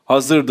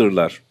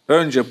hazırdırlar.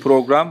 Önce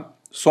program,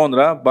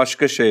 sonra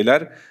başka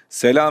şeyler.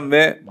 Selam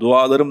ve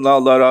dualarımla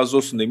Allah razı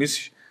olsun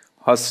demiş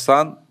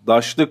Hasan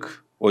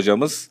Daşlık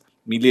hocamız.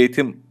 Milli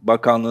Eğitim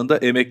Bakanlığı'nda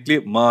emekli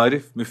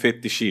marif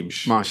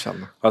müfettişiymiş.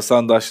 Maşallah.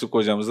 Hasan Daşlık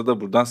hocamıza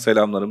da buradan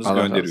selamlarımızı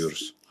Allah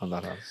gönderiyoruz. Allah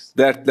razı olsun.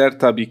 Dertler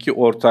tabii ki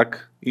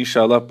ortak.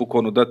 İnşallah bu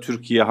konuda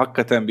Türkiye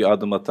hakikaten bir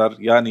adım atar.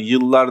 Yani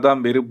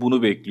yıllardan beri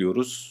bunu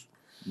bekliyoruz.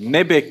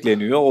 Ne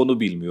bekleniyor onu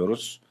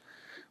bilmiyoruz.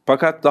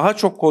 Fakat daha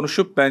çok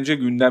konuşup bence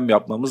gündem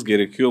yapmamız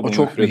gerekiyor bu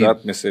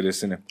müfredat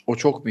meselesini. O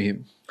çok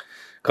mühim.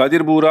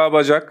 Kadir Buğra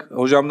Bacak,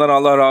 hocamdan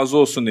Allah razı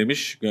olsun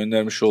demiş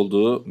göndermiş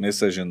olduğu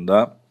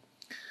mesajında.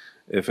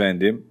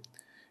 Efendim,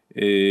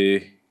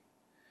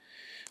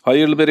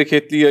 hayırlı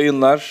bereketli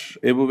yayınlar.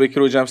 Ebu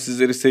Bekir hocam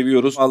sizleri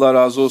seviyoruz. Allah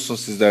razı olsun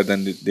sizlerden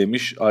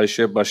demiş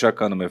Ayşe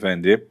Başak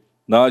hanımefendi.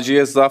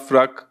 Naciye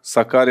Zafrak,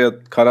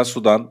 Sakarya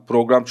Karasu'dan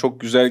program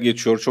çok güzel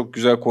geçiyor. Çok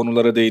güzel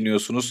konulara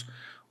değiniyorsunuz.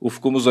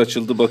 Ufkumuz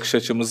açıldı, bakış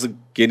açımızı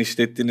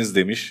genişlettiniz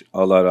demiş.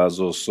 Allah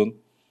razı olsun.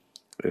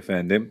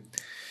 Efendim.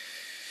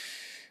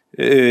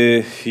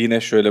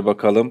 Yine şöyle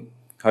bakalım.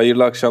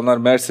 Hayırlı akşamlar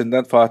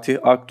Mersin'den Fatih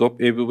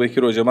Aktop. Ebu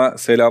Bekir hocama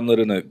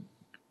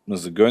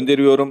selamlarınızı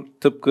gönderiyorum.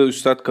 Tıpkı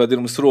Üstad Kadir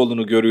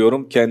Mısıroğlu'nu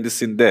görüyorum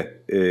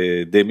kendisinde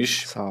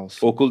demiş. Sağ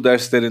olsun. Okul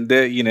derslerinde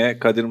yine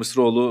Kadir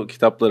Mısıroğlu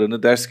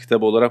kitaplarını ders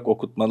kitabı olarak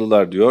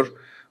okutmalılar diyor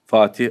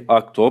Fatih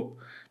Aktop.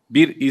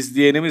 Bir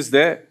izleyenimiz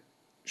de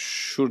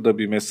şurada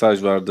bir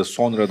mesaj vardı.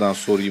 Sonradan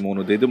sorayım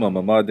onu dedim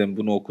ama madem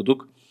bunu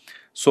okuduk.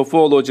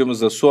 Sofuoğlu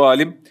hocamıza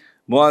sualim.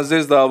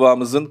 Muazzez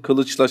davamızın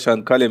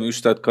kılıçlaşan kalemi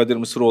Üstad Kadir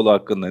Mısıroğlu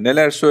hakkında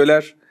neler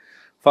söyler?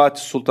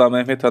 Fatih Sultan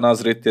Mehmet Han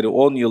Hazretleri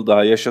 10 yıl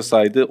daha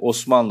yaşasaydı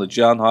Osmanlı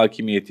cihan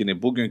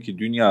hakimiyetini bugünkü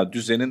dünya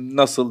düzenini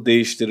nasıl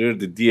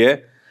değiştirirdi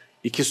diye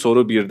iki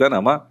soru birden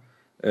ama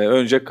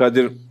önce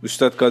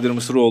Üstad Kadir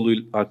Mısıroğlu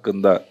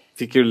hakkında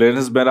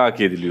fikirleriniz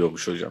merak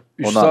ediliyormuş hocam.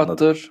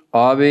 Üstattır,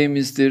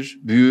 ağabeyimizdir,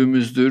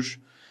 büyüğümüzdür,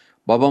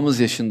 babamız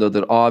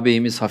yaşındadır,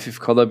 ağabeyimiz hafif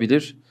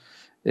kalabilir.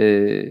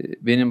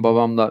 Benim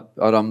babamla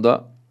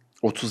aramda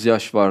 30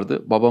 yaş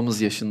vardı.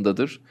 Babamız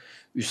yaşındadır.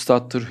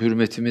 Üstattır,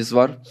 hürmetimiz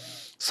var.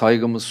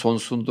 Saygımız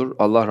sonsundur.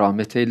 Allah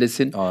rahmet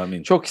eylesin.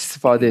 Amin. Çok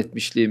istifade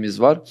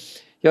etmişliğimiz var.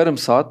 Yarım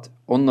saat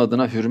onun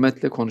adına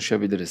hürmetle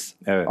konuşabiliriz.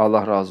 Evet.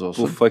 Allah razı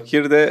olsun. Bu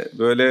fakir de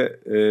böyle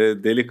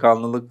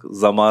delikanlılık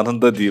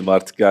zamanında diyeyim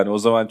artık yani. O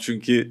zaman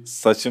çünkü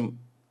saçım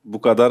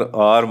bu kadar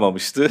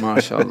ağarmamıştı.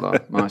 Maşallah,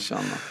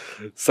 maşallah.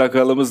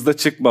 Sakalımız da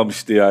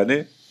çıkmamıştı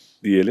yani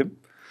diyelim.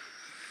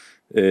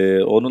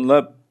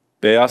 Onunla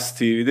Beyaz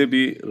TV'de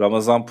bir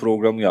Ramazan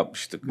programı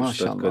yapmıştık.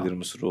 Maşallah. Üstad Kadir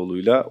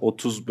Mısıroğlu'yla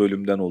 30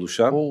 bölümden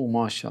oluşan. Oo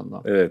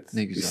maşallah. Evet.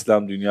 Ne güzel.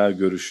 İslam Dünya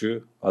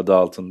Görüşü adı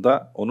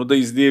altında. Onu da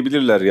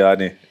izleyebilirler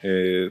yani.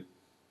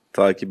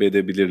 Takip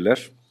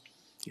edebilirler.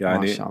 Yani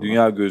Maşallah.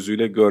 dünya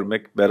gözüyle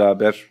görmek,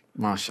 beraber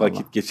Maşallah.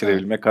 vakit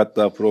geçirebilmek,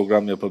 hatta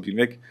program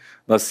yapabilmek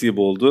nasip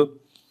oldu.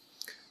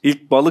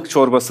 İlk balık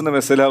çorbasını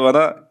mesela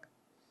bana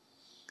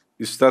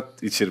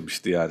Üstad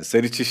içirmişti yani.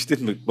 Sen hiç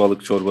içtin mi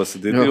balık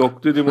çorbası dedi.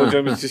 Yok dedim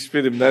hocam hiç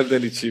içmedim.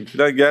 Nereden içeyim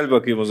falan. Gel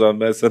bakayım o zaman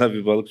ben sana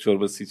bir balık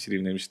çorbası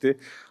içireyim demişti.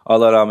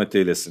 Allah rahmet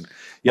eylesin.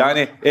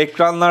 Yani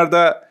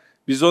ekranlarda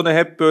biz onu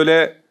hep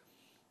böyle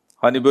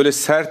hani böyle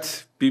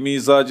sert bir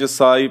mizaca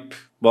sahip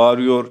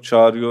bağırıyor,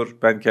 çağırıyor.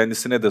 Ben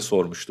kendisine de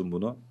sormuştum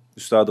bunu.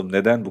 Üstadım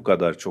neden bu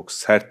kadar çok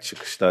sert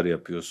çıkışlar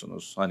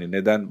yapıyorsunuz? Hani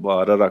neden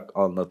bağırarak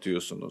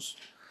anlatıyorsunuz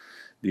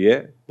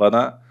diye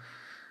bana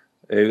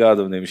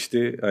evladım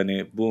demişti.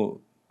 Hani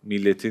bu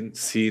milletin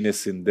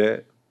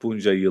sinesinde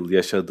bunca yıl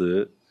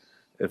yaşadığı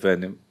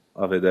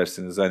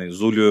affedersiniz hani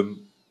zulüm,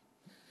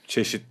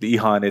 çeşitli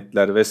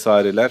ihanetler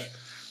vesaireler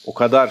o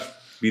kadar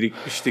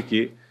birikmişti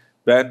ki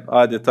ben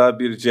adeta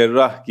bir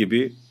cerrah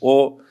gibi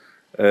o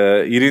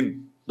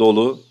irin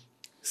dolu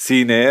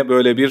sineye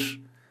böyle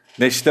bir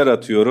neşter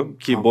atıyorum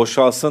ki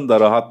boşalsın da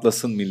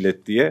rahatlasın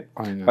millet diye.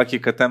 Aynen.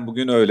 Hakikaten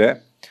bugün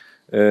öyle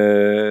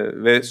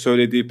ve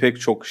söylediği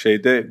pek çok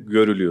şeyde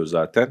görülüyor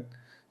zaten.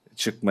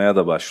 Çıkmaya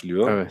da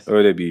başlıyor. Evet.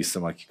 Öyle bir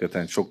isim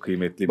hakikaten, çok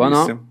kıymetli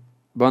bir isim.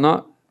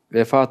 Bana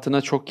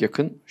vefatına çok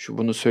yakın,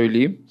 bunu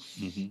söyleyeyim.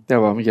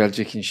 Devamı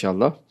gelecek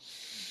inşallah.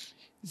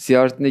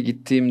 Ziyaretine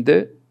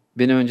gittiğimde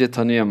beni önce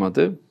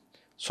tanıyamadı.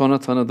 Sonra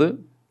tanıdı.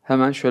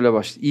 Hemen şöyle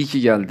başladı. İyi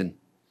ki geldin.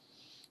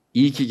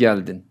 İyi ki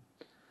geldin.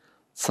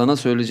 Sana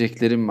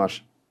söyleyeceklerim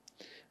var.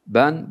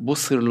 Ben bu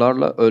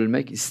sırlarla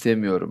ölmek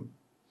istemiyorum.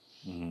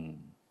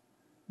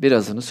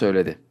 Birazını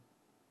söyledi.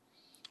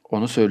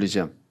 Onu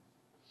söyleyeceğim.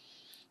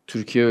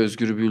 Türkiye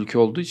özgür bir ülke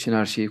olduğu için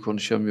her şeyi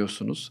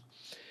konuşamıyorsunuz.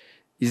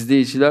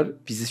 İzleyiciler,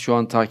 bizi şu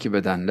an takip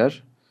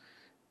edenler,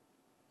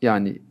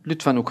 yani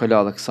lütfen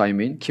ukalalık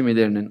saymayın.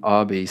 Kimilerinin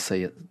ağabeyi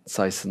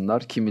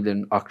saysınlar,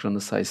 kimilerinin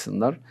akranı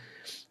saysınlar,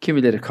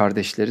 kimileri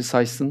kardeşleri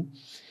saysın.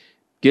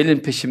 Gelin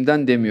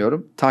peşimden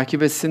demiyorum.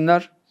 Takip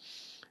etsinler.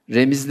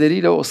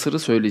 Remizleriyle o sırrı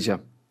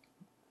söyleyeceğim.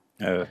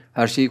 Evet.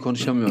 Her şeyi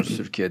konuşamıyoruz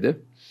Türkiye'de.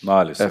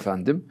 Maalesef.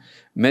 Efendim,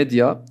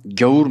 medya,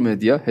 gavur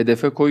medya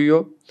hedefe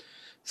koyuyor.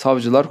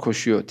 Savcılar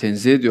koşuyor.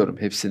 Tenzih ediyorum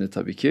hepsini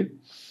tabii ki.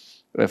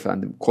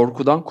 Efendim,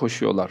 korkudan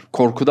koşuyorlar.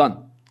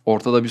 Korkudan.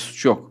 Ortada bir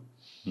suç yok.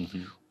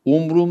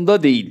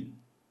 Umrumda değil.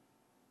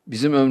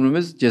 Bizim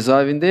ömrümüz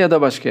cezaevinde ya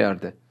da başka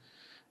yerde.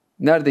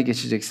 Nerede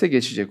geçecekse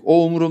geçecek.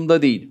 O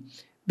umurumda değil.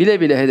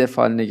 Bile bile hedef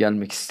haline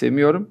gelmek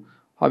istemiyorum.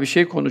 Ha bir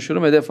şey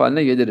konuşurum, hedef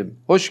haline gelirim.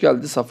 Hoş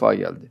geldi, safa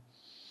geldi.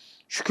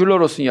 Şükürler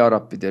olsun ya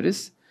Rabbi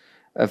deriz.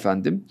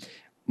 Efendim,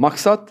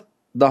 maksat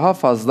daha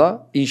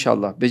fazla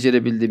inşallah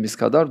becerebildiğimiz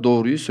kadar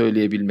doğruyu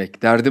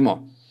söyleyebilmek. Derdim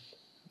o.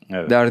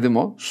 Evet. Derdim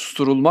o.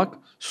 Susturulmak,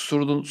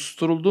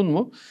 susturuldun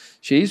mu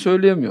şeyi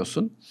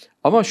söyleyemiyorsun.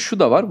 Ama şu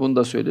da var, bunu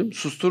da söyleyeyim.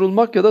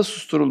 Susturulmak ya da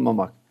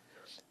susturulmamak.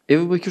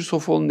 Ebubekir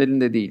Sofoğlu'nun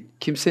elinde değil.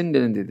 Kimsenin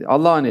elinde değil.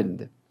 Allah'ın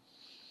elinde.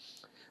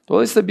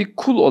 Dolayısıyla bir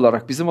kul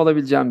olarak bizim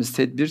alabileceğimiz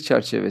tedbir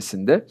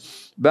çerçevesinde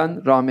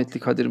ben rahmetli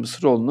Kadir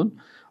Mısıroğlu'nun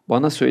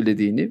bana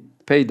söylediğini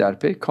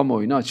peyderpey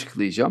kamuoyuna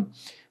açıklayacağım.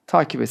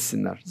 Takip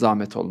etsinler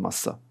zahmet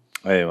olmazsa.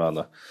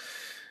 Eyvallah.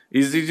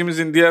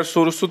 İzleyicimizin diğer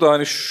sorusu da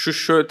hani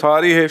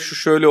tarihe şu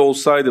şöyle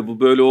olsaydı, bu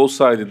böyle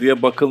olsaydı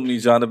diye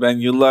bakılmayacağını ben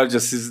yıllarca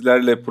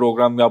sizlerle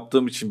program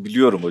yaptığım için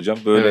biliyorum hocam.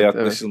 Böyle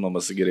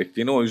yaklaşılmaması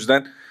gerektiğini. O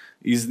yüzden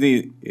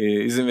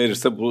izin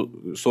verirse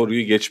bu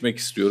soruyu geçmek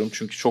istiyorum.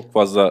 Çünkü çok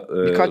fazla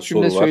birkaç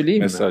soru cümle var,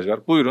 söyleyeyim mesaj mi? var.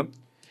 Buyurun.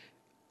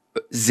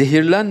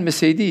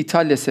 Zehirlenmeseydi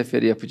İtalya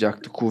seferi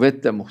yapacaktı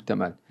kuvvetle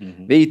muhtemel.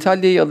 Ve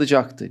İtalya'yı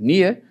alacaktı.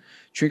 Niye?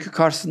 Çünkü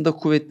karşısında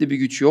kuvvetli bir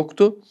güç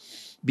yoktu.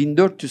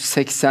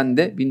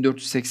 1480'de,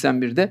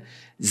 1481'de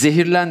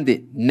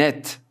zehirlendi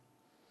net.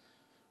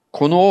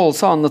 Konu o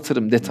olsa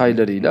anlatırım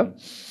detaylarıyla.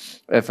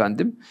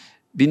 Efendim,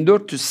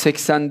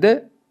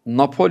 1480'de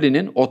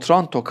Napoli'nin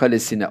Otranto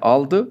kalesini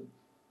aldı.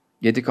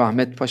 Gedik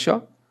Ahmet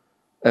Paşa.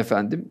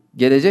 Efendim,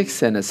 gelecek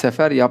sene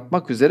sefer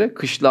yapmak üzere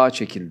kışlağa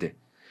çekildi.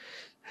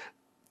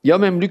 Ya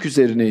Memlük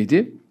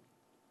üzerineydi,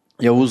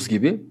 Yavuz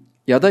gibi,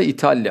 ya da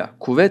İtalya.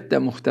 Kuvvetle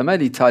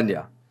muhtemel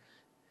İtalya.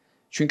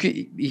 Çünkü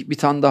bir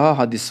tane daha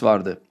hadis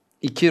vardı.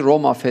 2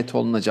 Roma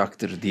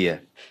fetholunacaktır diye.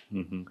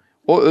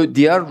 O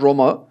diğer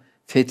Roma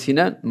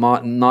fethine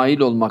nail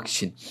olmak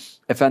için,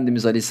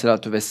 Efendimiz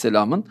Aleyhisselatü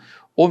Vesselam'ın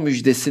o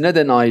müjdesine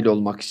de nail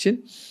olmak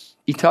için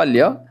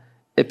İtalya,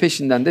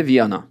 peşinden de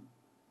Viyana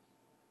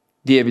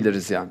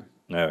diyebiliriz yani.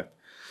 Evet.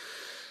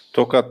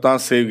 Tokat'tan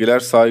sevgiler,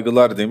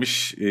 saygılar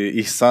demiş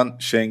İhsan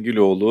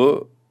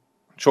Şengüloğlu.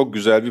 Çok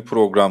güzel bir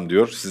program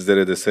diyor.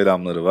 Sizlere de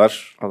selamları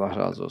var. Allah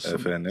razı olsun.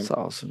 Efendim.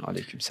 Sağ olsun.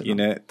 Aleykümselam.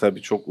 Yine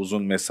tabii çok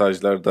uzun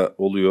mesajlar da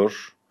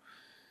oluyor.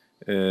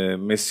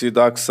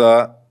 Mescid-i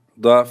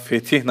Aksa'da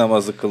fetih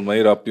namazı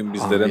kılmayı Rabbim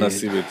bizlere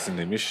nasip etsin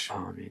demiş.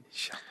 Amin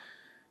inşallah.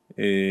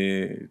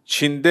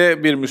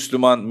 Çin'de bir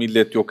Müslüman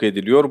millet yok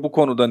ediliyor. Bu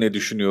konuda ne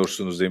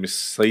düşünüyorsunuz demiş.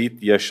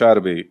 Sait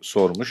Yaşar Bey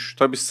sormuş.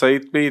 Tabii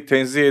Sait Bey'i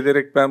tenzih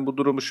ederek ben bu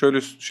durumu şöyle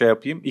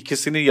yapayım.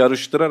 İkisini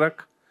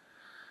yarıştırarak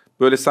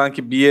böyle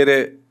sanki bir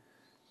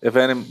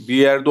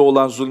yerde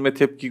olan zulme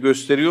tepki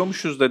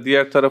gösteriyormuşuz da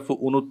diğer tarafı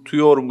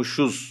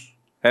unutuyormuşuz.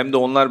 Hem de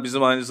onlar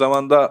bizim aynı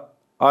zamanda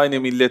aynı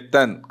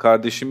milletten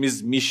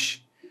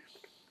kardeşimizmiş.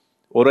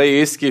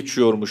 Orayı es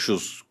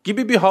geçiyormuşuz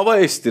gibi bir hava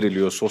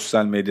estiriliyor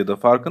sosyal medyada,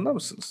 farkında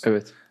mısınız?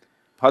 Evet.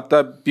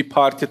 Hatta bir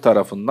parti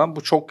tarafından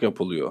bu çok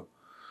yapılıyor.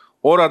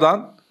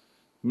 Oradan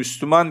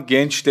Müslüman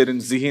gençlerin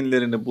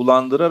zihinlerini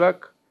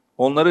bulandırarak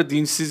onları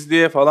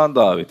dinsizliğe falan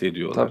davet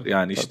ediyorlar. Tabii,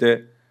 yani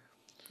işte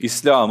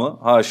İslam'ı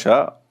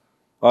haşa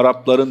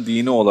Arapların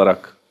dini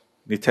olarak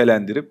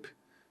nitelendirip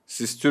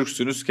siz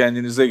Türksünüz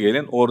kendinize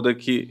gelin,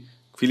 oradaki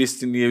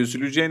Filistinliye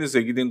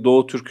üzüleceğinize gidin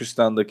Doğu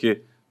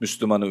Türkistan'daki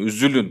Müslümana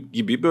üzülün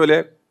gibi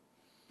böyle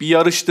bir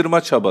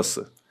yarıştırma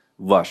çabası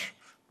var.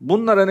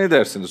 Bunlara ne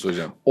dersiniz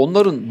hocam?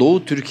 Onların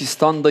Doğu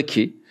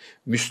Türkistan'daki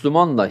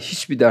Müslümanla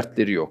hiçbir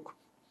dertleri yok.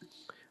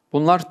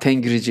 Bunlar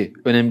tengrici,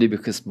 önemli bir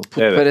kısmı.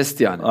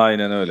 Putperest yani.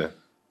 Aynen öyle.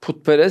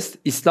 Putperest,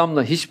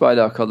 İslam'la hiçbir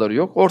alakaları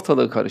yok.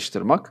 Ortalığı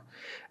karıştırmak.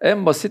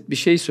 En basit bir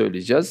şey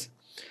söyleyeceğiz.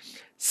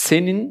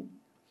 Senin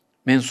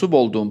mensup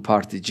olduğun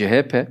parti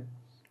CHP,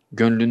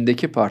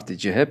 gönlündeki parti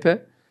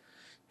CHP,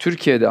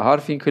 Türkiye'de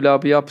harf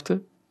inkılabı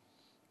yaptı.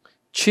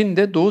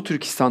 Çin'de Doğu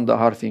Türkistan'da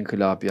harf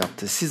inkılabı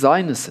yaptı. Siz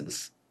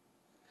aynısınız.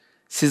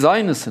 Siz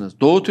aynısınız.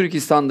 Doğu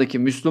Türkistan'daki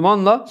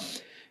Müslümanla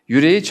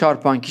yüreği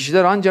çarpan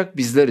kişiler ancak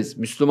bizleriz,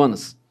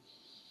 Müslümanız.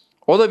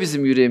 O da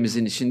bizim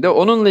yüreğimizin içinde.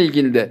 Onunla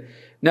ilgili de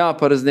ne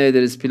yaparız, ne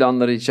ederiz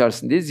planları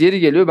içerisindeyiz. Yeri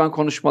geliyor ben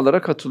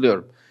konuşmalara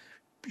katılıyorum.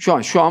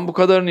 Şu an bu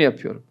kadarını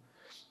yapıyorum.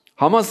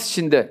 Hamas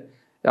içinde,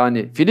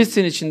 yani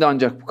Filistin içinde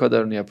ancak bu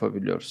kadarını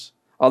yapabiliyoruz.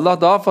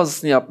 Allah daha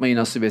fazlasını yapmayı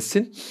nasip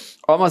etsin.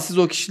 Ama siz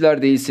o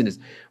kişiler değilsiniz.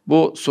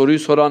 Bu soruyu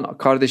soran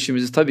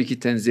kardeşimizi tabii ki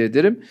tenzih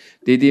ederim.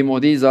 Dediğim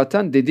o değil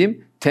zaten.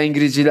 Dediğim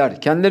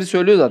tengriciler. Kendileri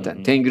söylüyor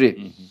zaten.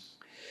 Tengri.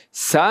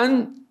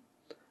 Sen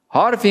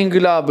harf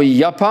inkılabı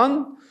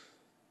yapan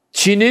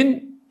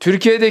Çin'in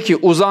Türkiye'deki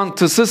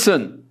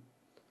uzantısısın.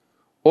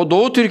 O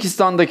Doğu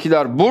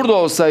Türkistan'dakiler burada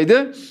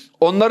olsaydı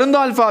onların da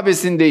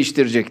alfabesini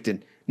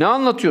değiştirecektin. Ne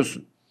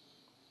anlatıyorsun?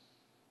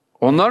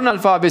 Onların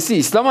alfabesi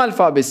İslam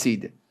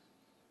alfabesiydi.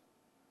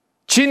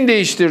 Çin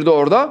değiştirdi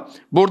orada.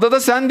 Burada da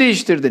sen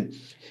değiştirdin.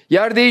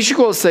 Yer değişik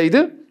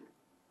olsaydı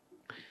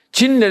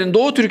Çinlilerin,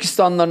 Doğu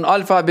Türkistanlıların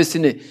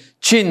alfabesini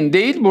Çin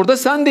değil burada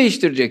sen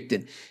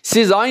değiştirecektin.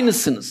 Siz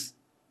aynısınız.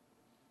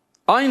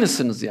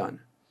 Aynısınız yani.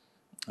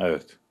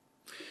 Evet.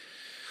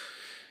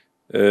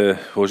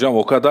 Hocam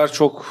o kadar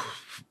çok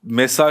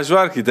mesaj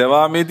var ki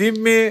devam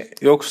edeyim mi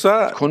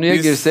yoksa konuya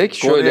girsek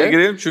konuya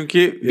girelim çünkü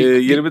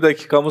 20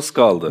 dakikamız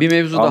kaldı. Bir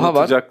mevzu daha var.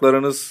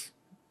 Anlatacaklarınız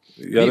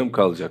yarım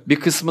kalacak. Bir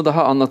kısmı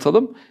daha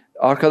anlatalım.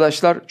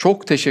 Arkadaşlar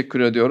çok teşekkür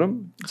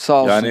ediyorum.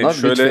 Sağ olsunlar, yani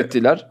şöyle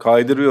lütfettiler.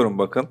 Kaydırıyorum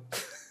bakın.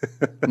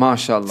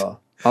 Maşallah.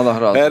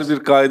 Allah razı olsun. Her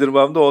bir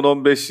kaydırmamda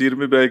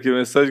 10-15-20 belki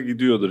mesaj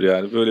gidiyordur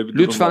yani. Böyle bir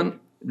durum var.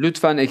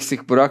 Lütfen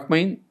eksik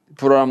bırakmayın.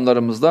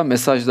 Programlarımızda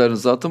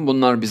mesajlarınızı atın.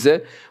 Bunlar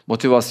bize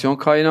motivasyon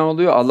kaynağı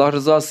oluyor. Allah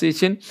rızası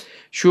için.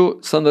 Şu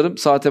sanırım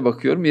saate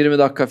bakıyorum 20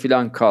 dakika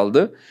falan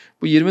kaldı.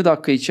 Bu 20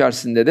 dakika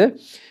içerisinde de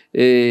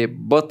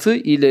Batı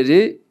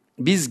ileri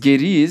biz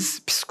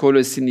geriyiz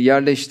psikolojisini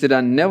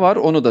yerleştiren ne var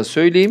onu da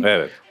söyleyeyim.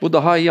 Evet. Bu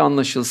daha iyi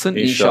anlaşılsın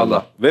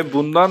inşallah. Ve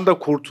bundan da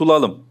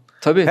kurtulalım.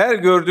 Tabii. Her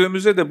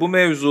gördüğümüzde de bu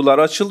mevzular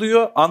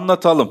açılıyor,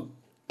 anlatalım.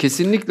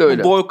 Kesinlikle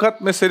öyle. Bu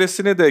boykot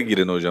meselesine de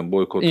girin hocam,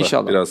 boykota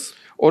İnşallah. biraz.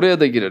 Oraya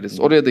da gireriz,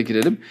 oraya da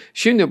girelim.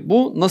 Şimdi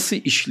bu nasıl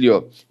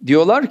işliyor?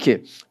 Diyorlar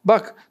ki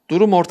bak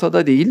durum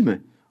ortada değil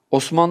mi?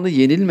 Osmanlı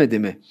yenilmedi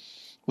mi?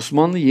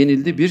 Osmanlı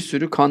yenildi, bir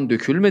sürü kan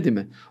dökülmedi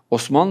mi?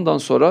 Osmanlı'dan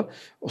sonra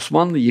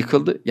Osmanlı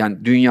yıkıldı,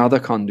 yani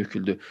dünyada kan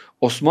döküldü.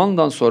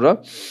 Osmanlı'dan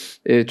sonra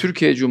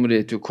Türkiye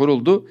Cumhuriyeti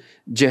kuruldu.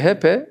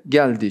 CHP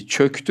geldi,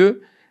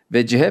 çöktü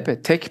ve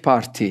CHP tek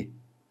parti.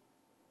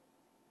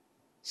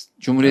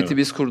 Cumhuriyeti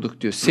biz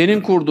kurduk diyor.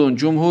 Senin kurduğun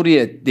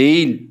cumhuriyet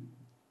değil.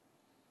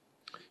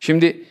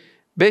 Şimdi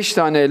 5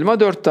 tane elma,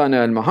 4 tane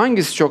elma.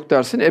 Hangisi çok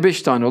dersin?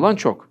 5 tane olan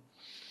çok.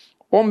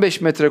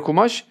 15 metre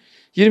kumaş,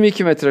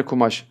 22 metre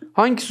kumaş.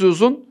 Hangisi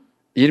uzun?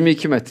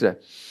 22 metre.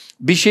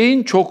 Bir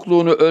şeyin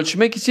çokluğunu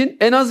ölçmek için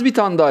en az bir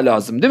tane daha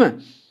lazım değil mi?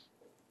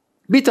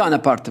 Bir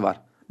tane parti var.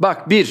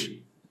 Bak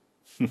bir.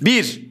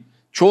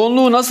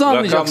 Çoğunluğu nasıl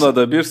anlayacaksın? Rakamla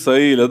da bir,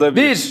 sayıyla da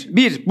bir.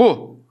 Bir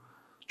bu.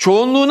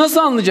 Çoğunluğu nasıl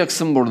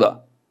anlayacaksın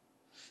burada?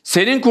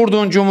 Senin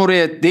kurduğun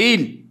cumhuriyet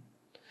değil.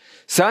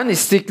 Sen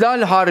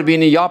İstiklal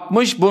Harbi'ni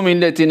yapmış bu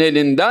milletin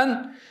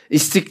elinden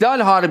İstiklal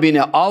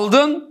Harbi'ni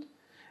aldın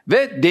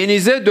ve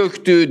denize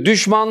döktüğü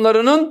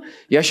düşmanlarının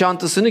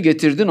yaşantısını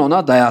getirdin,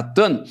 ona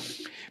dayattın.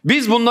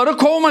 Biz bunları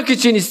kovmak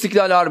için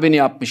İstiklal Harbi'ni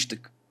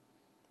yapmıştık.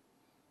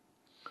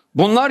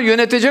 Bunlar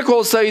yönetecek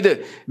olsaydı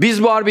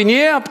biz bu harbi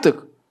niye yaptık?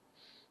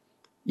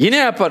 Yine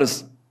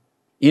yaparız.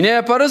 Yine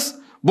yaparız.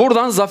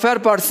 Buradan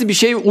Zafer Partisi bir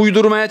şey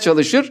uydurmaya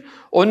çalışır.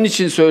 Onun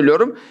için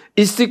söylüyorum.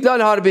 İstiklal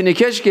Harbi'ni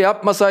keşke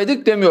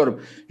yapmasaydık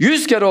demiyorum.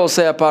 100 kere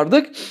olsa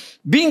yapardık,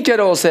 1000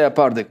 kere olsa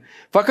yapardık.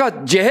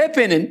 Fakat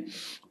CHP'nin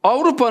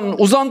Avrupa'nın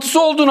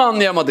uzantısı olduğunu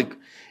anlayamadık.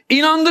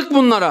 İnandık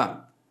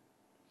bunlara.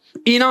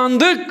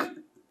 İnandık.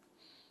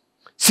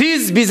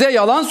 Siz bize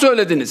yalan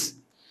söylediniz.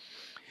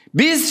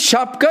 Biz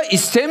şapka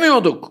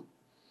istemiyorduk.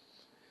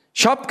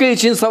 Şapka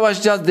için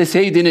savaşacağız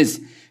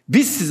deseydiniz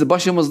biz sizi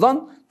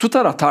başımızdan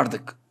tutar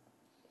atardık.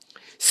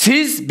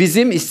 Siz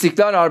bizim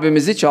İstiklal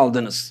Harbimizi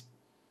çaldınız.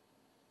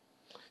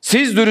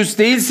 Siz dürüst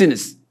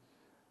değilsiniz.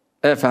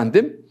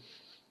 Efendim?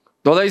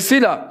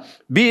 Dolayısıyla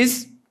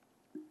biz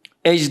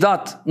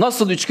ecdat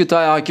nasıl üç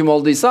kıtaya hakim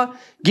olduysa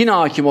yine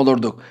hakim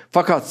olurduk.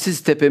 Fakat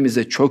siz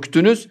tepemize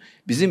çöktünüz,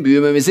 bizim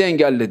büyümemizi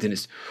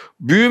engellediniz.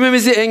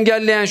 Büyümemizi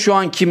engelleyen şu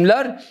an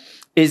kimler?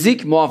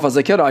 Ezik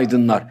muhafazakar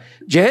aydınlar.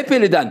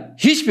 CHP'liden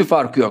hiçbir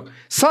farkı yok.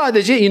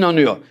 Sadece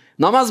inanıyor.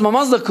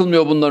 Namaz da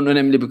kılmıyor bunların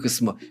önemli bir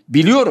kısmı.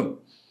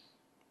 Biliyorum.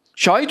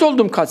 Şahit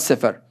oldum kaç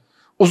sefer.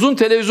 Uzun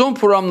televizyon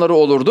programları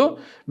olurdu.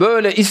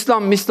 Böyle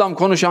İslam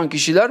konuşan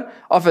kişiler,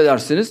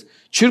 affedersiniz,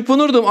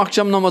 çırpınırdım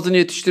akşam namazını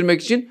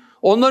yetiştirmek için.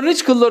 Onların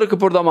hiç kılları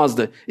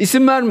kıpırdamazdı.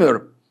 İsim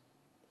vermiyorum.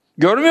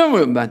 Görmüyor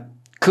muyum ben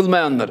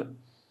kılmayanları?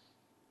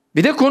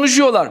 Bir de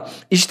konuşuyorlar.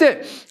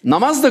 İşte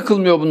namaz da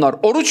kılmıyor bunlar.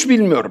 Oruç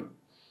bilmiyorum.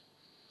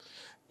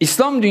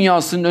 İslam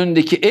dünyasının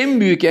önündeki en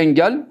büyük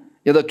engel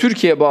ya da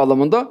Türkiye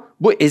bağlamında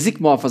bu ezik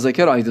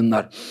muhafazakar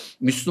aydınlar.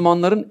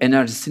 Müslümanların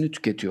enerjisini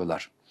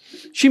tüketiyorlar.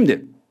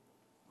 Şimdi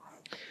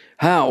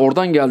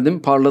oradan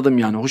geldim parladım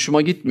yani.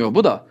 Hoşuma gitmiyor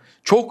bu da.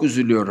 Çok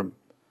üzülüyorum.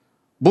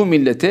 Bu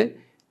millete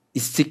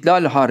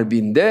İstiklal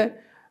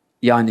Harbi'nde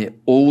yani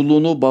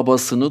oğlunu,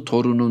 babasını,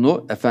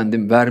 torununu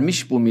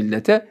vermiş bu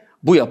millete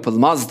bu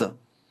yapılmazdı.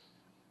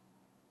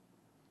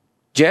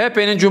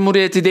 CHP'nin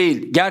cumhuriyeti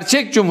değil,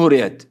 gerçek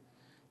cumhuriyet.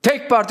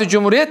 Tek parti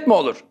cumhuriyet mi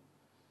olur?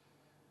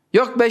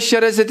 Yok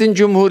Beşşar Esed'in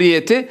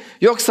cumhuriyeti,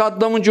 yok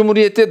Saddam'ın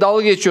cumhuriyeti,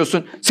 dalga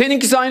geçiyorsun.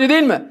 Seninkisi aynı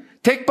değil mi?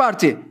 Tek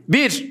parti.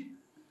 Bir,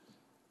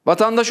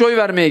 vatandaş oy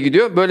vermeye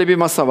gidiyor. Böyle bir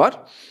masa var.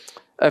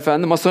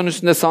 Masanın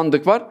üstünde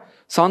sandık var.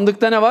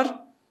 Sandıkta ne var?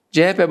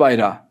 CHP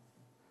bayrağı.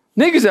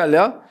 Ne güzel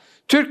ya.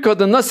 Türk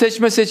kadınına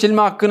seçme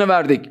seçilme hakkını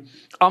verdik.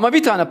 Ama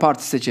bir tane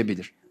parti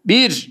seçebilir.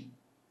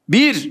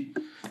 Bir.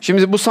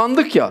 Şimdi bu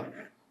sandık ya.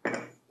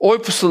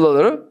 Oy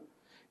pusulaları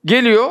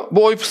geliyor.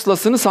 Bu oy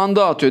pusulasını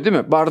sandığa atıyor değil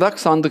mi? Bardak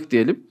sandık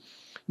diyelim.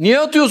 Niye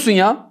atıyorsun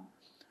ya?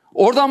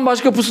 Oradan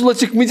başka pusula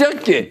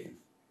çıkmayacak ki.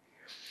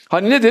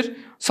 Hani nedir?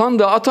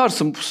 Sandığa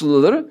atarsın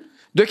pusulaları.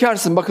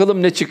 Dökersin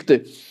bakalım ne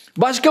çıktı.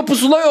 Başka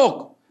pusula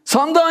yok.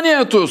 Sandığa niye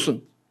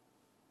atıyorsun?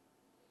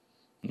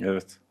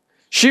 Evet.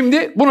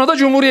 Şimdi buna da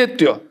cumhuriyet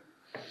diyor.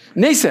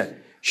 Neyse.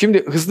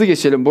 Şimdi hızlı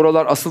geçelim.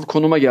 Buralar asıl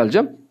konuma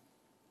geleceğim.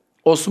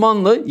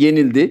 Osmanlı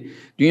yenildi.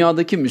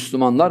 Dünyadaki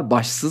Müslümanlar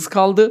başsız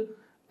kaldı.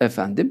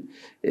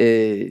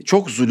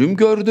 Çok zulüm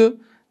gördü.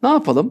 Ne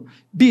yapalım?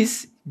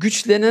 Biz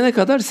güçlenene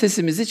kadar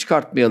sesimizi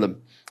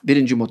çıkartmayalım.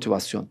 Birinci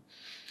motivasyon.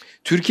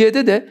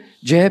 Türkiye'de de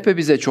CHP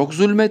bize çok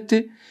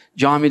zulmetti.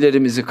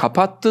 Camilerimizi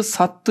kapattı,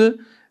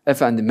 sattı.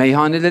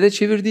 Meyhanelere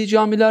çevirdiği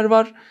camiler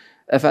var.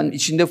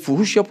 İçinde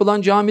fuhuş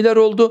yapılan camiler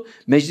oldu.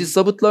 Meclis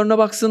zabıtlarına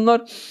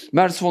baksınlar.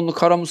 Mersifonlu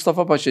Kara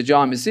Mustafa Paşa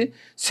Camisi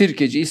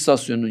Sirkeci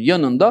istasyonunun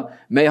yanında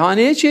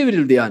meyhaneye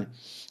çevrildi yani.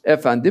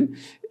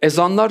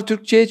 Ezanlar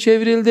Türkçe'ye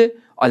çevrildi.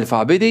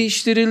 Alfabe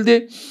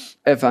değiştirildi.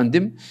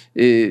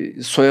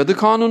 Soyadı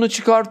kanunu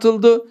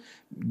çıkartıldı.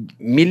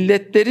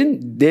 Milletlerin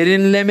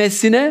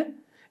derinlemesine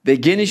ve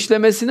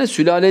genişlemesine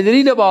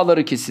sülaleleriyle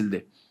bağları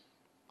kesildi.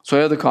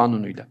 Soyadı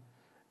kanunuyla.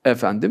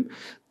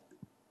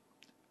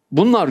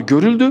 Bunlar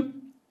görüldü.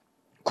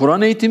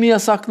 Kur'an eğitimi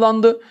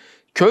yasaklandı.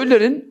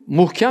 Köylerin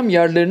muhkem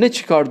yerlerine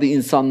çıkardı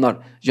insanlar.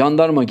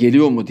 Jandarma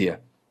geliyor mu diye.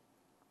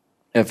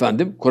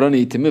 Kur'an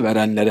eğitimi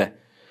verenlere.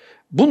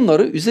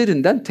 Bunları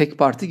üzerinden tek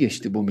parti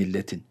geçti bu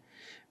milletin.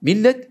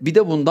 Millet bir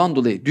de bundan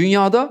dolayı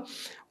dünyada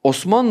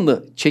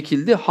Osmanlı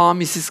çekildi,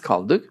 hamisiz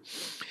kaldık.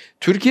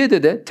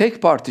 Türkiye'de de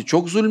tek parti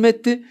çok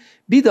zulmetti.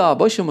 Bir daha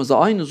başımıza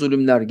aynı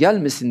zulümler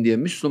gelmesin diye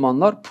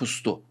Müslümanlar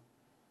pustu.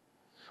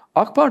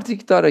 AK Parti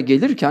iktidara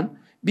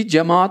gelirken bir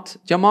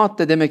cemaat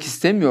de demek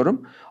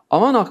istemiyorum.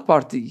 Aman AK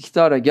Parti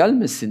iktidara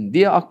gelmesin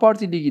diye AK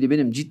Parti ile ilgili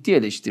benim ciddi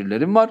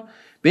eleştirilerim var.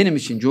 Benim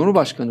için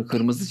Cumhurbaşkanı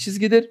kırmızı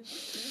çizgidir.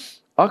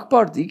 AK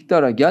Parti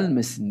iktidara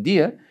gelmesin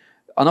diye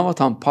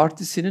Anavatan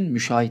Partisi'nin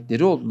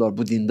müşahitleri oldular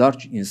bu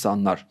dindar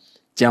insanlar.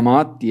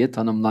 Cemaat diye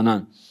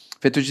tanımlanan.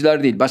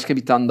 FETÖ'cüler değil, başka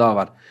bir tane daha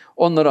var.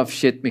 Onları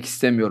afişe etmek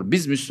istemiyorum.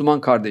 Biz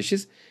Müslüman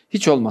kardeşiz.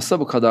 Hiç olmazsa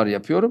bu kadar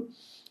yapıyorum.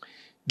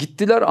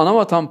 Gittiler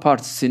Anavatan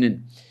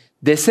Partisi'nin,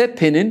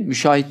 DSP'nin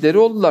müşahitleri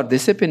oldular.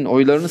 DSP'nin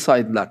oylarını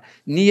saydılar.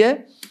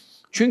 Niye?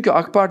 Çünkü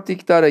AK Parti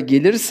iktidara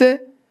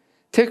gelirse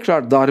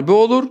tekrar darbe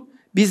olur.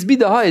 Biz bir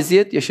daha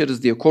eziyet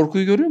yaşarız diye.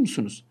 Korkuyu görüyor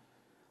musunuz?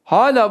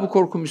 Hala bu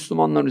korku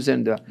Müslümanların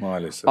üzerinde.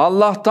 Maalesef.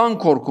 Allah'tan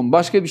korkun.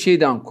 Başka bir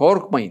şeyden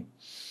korkmayın.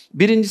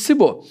 Birincisi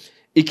bu.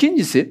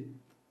 İkincisi,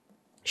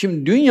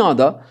 şimdi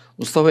dünyada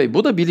Mustafa Bey,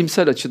 bu da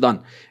bilimsel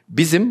açıdan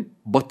bizim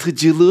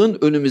batıcılığın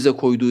önümüze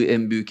koyduğu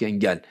en büyük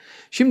engel.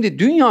 Şimdi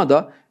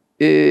dünyada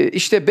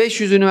işte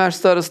 500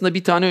 üniversite arasında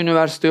bir tane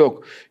üniversite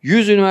yok.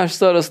 100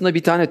 üniversite arasında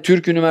bir tane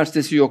Türk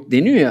üniversitesi yok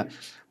deniyor ya.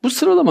 Bu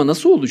sıralama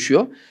nasıl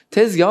oluşuyor?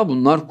 Tezgahı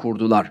bunlar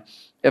kurdular.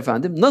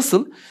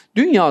 Nasıl?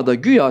 Dünyada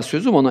güya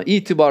sözüm ona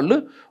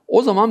itibarlı.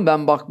 O zaman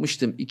ben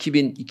bakmıştım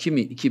 2002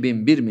 mi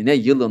 2001 mi ne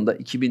yılında,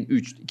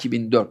 2003,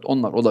 2004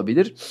 onlar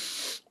olabilir.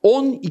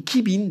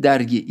 12.000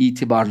 dergi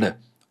itibarlı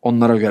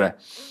onlara göre.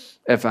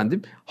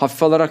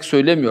 Hafif alarak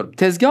söylemiyorum.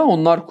 Tezgahı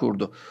onlar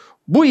kurdu.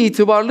 Bu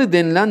itibarlı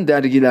denilen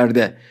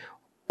dergilerde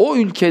o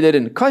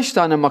ülkelerin kaç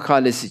tane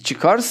makalesi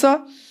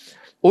çıkarsa,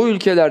 o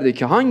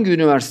ülkelerdeki hangi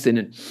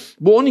üniversitenin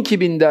bu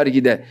 12.000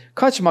 dergide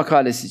kaç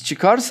makalesi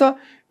çıkarsa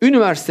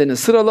üniversitenin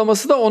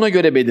sıralaması da ona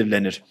göre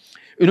belirlenir.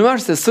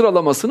 Üniversite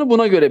sıralamasını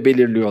buna göre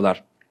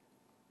belirliyorlar.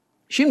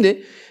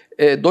 Şimdi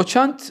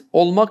doçent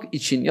olmak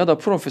için ya da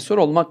profesör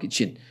olmak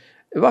için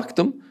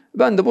baktım,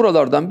 ben de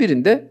buralardan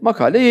birinde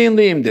makale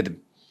yayınlayayım dedim.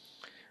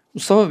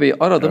 Mustafa Bey'i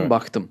aradım,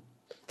 baktım.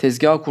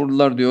 Tezgah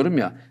kurdular diyorum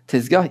ya,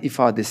 tezgah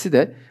ifadesi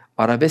de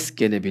arabesk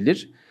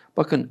gelebilir.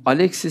 Bakın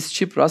Alexis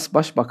Tsipras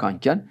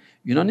başbakanken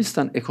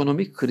Yunanistan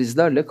ekonomik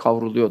krizlerle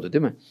kavruluyordu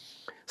değil mi?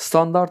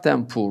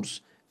 Standard & Poor's,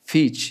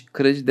 Fitch,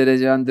 kredi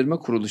derecelendirme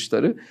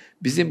kuruluşları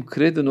bizim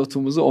kredi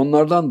notumuzu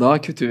onlardan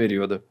daha kötü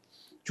veriyordu.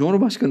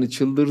 Cumhurbaşkanı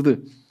çıldırdı.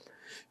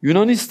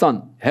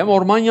 Yunanistan hem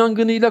orman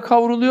yangınıyla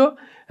kavruluyor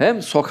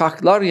hem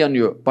sokaklar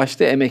yanıyor.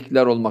 Başta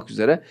emekliler olmak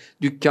üzere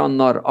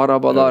dükkanlar,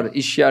 arabalar,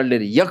 iş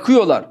yerleri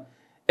yakıyorlar.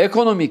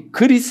 Ekonomik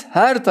kriz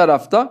her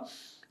tarafta.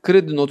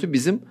 Kredi notu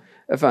bizim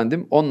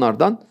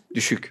onlardan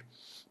düşük.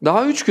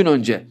 Daha 3 gün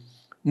önce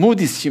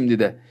Moody's şimdi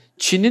de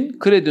Çin'in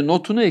kredi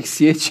notunu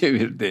eksiye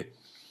çevirdi.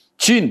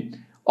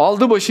 Çin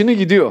aldı başını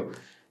gidiyor.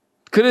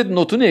 Kredi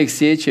notunu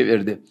eksiye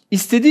çevirdi.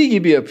 İstediği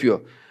gibi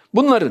yapıyor.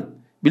 Bunların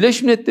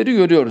Birleşmiş Milletleri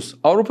görüyoruz.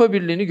 Avrupa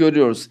Birliği'ni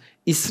görüyoruz.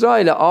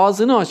 İsrail'e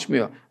ağzını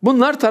açmıyor.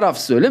 Bunlar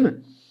tarafsız, öyle mi?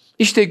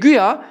 İşte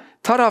güya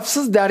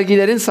tarafsız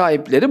dergilerin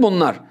sahipleri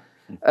bunlar.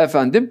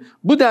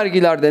 Bu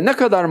dergilerde ne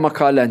kadar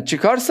makalen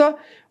çıkarsa,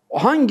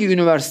 hangi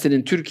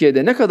üniversitenin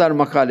Türkiye'de ne kadar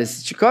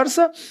makalesi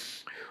çıkarsa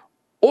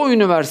o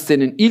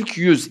üniversitenin ilk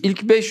 100,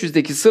 ilk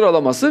 500'deki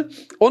sıralaması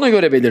ona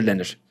göre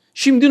belirlenir.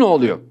 Şimdi ne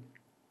oluyor?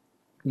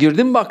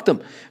 Girdim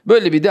baktım.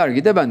 Böyle bir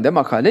dergide ben de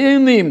makale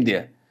yayınlayayım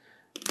diye.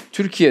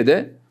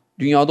 Türkiye'de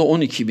dünyada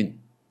 12.000,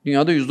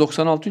 dünyada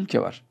 196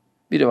 ülke var.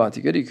 Bir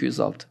rivayete göre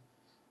 206.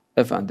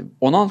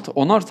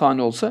 10'ar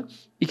tane olsa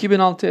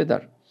 2006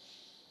 eder.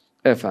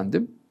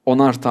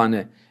 10'ar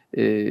tane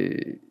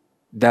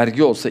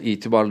dergi olsa,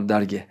 itibarlı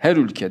dergi her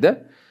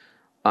ülkede,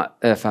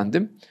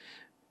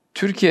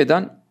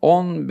 Türkiye'den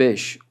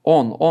 15,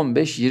 10,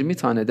 15, 20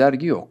 tane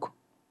dergi yok.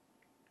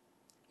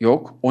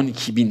 Yok,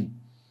 12.000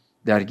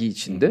 dergi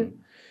içinde.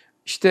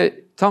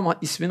 İşte tam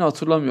ismini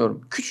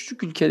hatırlamıyorum.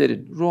 Küçücük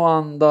ülkelerin,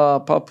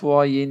 Ruanda,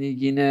 Papua Yeni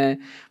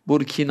Gine,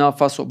 Burkina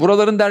Faso,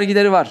 buraların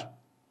dergileri var.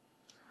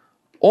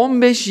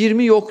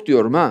 15-20 yok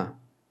diyorum ha.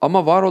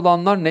 Ama var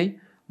olanlar ne?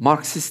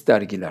 Marksist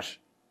dergiler.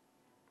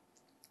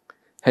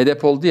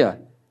 HDP oldu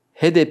ya,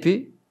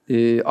 HDP'i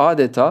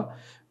adeta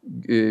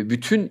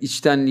bütün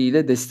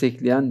içtenliğiyle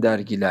destekleyen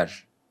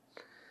dergiler.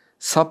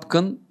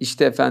 Sapkın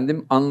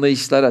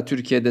anlayışlara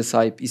Türkiye'de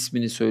sahip,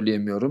 ismini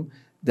söyleyemiyorum,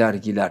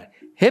 dergiler.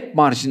 Hep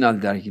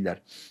marjinal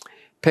dergiler.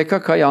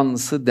 PKK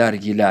yanlısı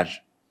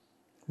dergiler.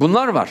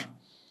 Bunlar var.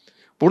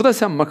 Burada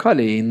sen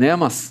makale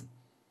yayınlayamazsın.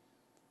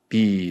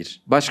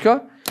 Bir.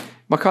 Başka?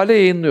 Makale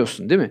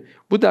yayınlıyorsun değil mi?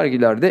 Bu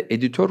dergilerde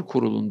editör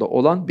kurulunda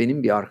olan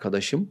benim bir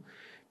arkadaşım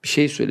bir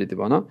şey söyledi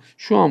bana.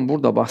 Şu an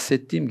burada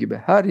bahsettiğim gibi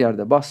her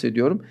yerde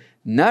bahsediyorum.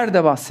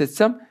 Nerede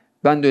bahsetsem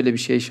ben de öyle bir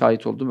şeye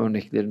şahit oldum,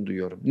 örneklerini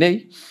duyuyorum.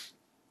 Ney?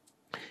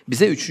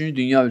 Bize 3.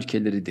 dünya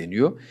ülkeleri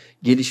deniyor.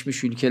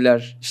 Gelişmiş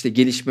ülkeler,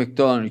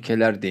 gelişmekte olan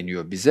ülkeler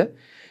deniyor bize.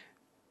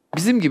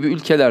 Bizim gibi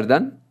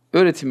ülkelerden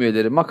öğretim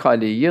üyeleri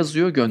makaleyi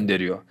yazıyor,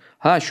 gönderiyor.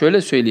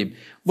 Şöyle söyleyeyim.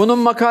 Bunun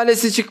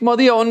makalesi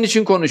çıkmadı ya, onun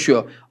için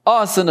konuşuyor.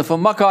 A sınıfı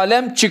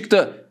makalem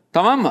çıktı.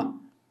 Tamam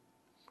mı?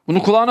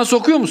 Bunu kulağına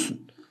sokuyor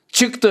musun?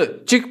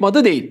 Çıktı,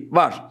 çıkmadı değil.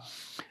 Var.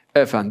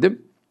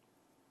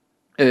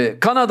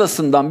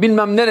 Kanada'sından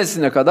bilmem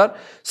neresine kadar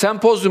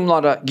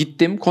sempozyumlara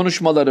gittim,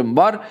 konuşmalarım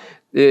var.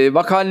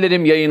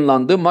 Makalelerim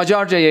yayınlandı,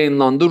 Macarca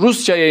yayınlandı,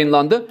 Rusça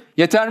yayınlandı.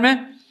 Yeter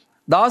mi?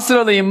 Daha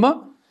sıralayayım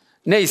mı?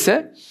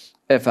 Neyse,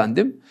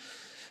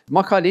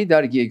 makaleyi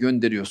dergiye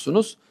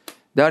gönderiyorsunuz.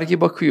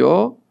 Dergi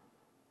bakıyor,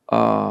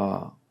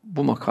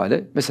 bu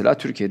makale, mesela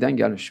Türkiye'den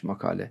gelmiş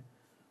makale.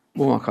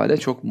 Bu makale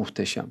çok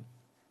muhteşem.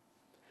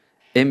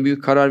 En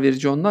büyük karar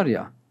verici onlar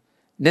ya,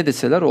 ne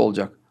deseler o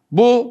olacak.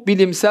 Bu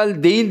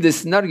bilimsel değil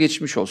desinler,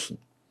 geçmiş olsun.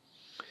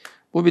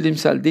 Bu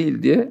bilimsel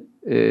değil diye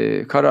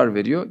karar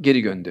veriyor,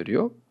 geri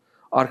gönderiyor.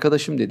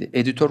 Arkadaşım dedi,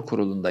 editör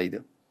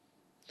kurulundaydı.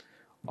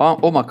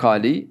 O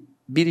makaleyi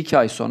 1-2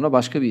 ay sonra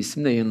başka bir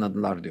isimle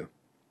yayınladılar diyor.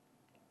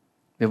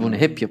 Ve bunu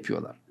hep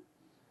yapıyorlar.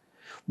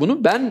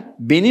 Bunu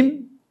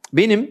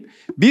benim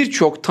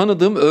birçok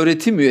tanıdığım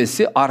öğretim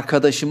üyesi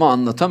arkadaşıma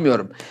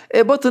anlatamıyorum.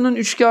 Batı'nın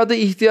üçkağıda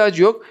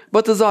ihtiyacı yok.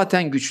 Batı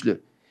zaten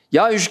güçlü.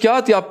 Ya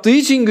üçkağıt yaptığı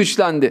için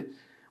güçlendi.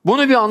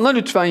 Bunu bir anla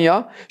lütfen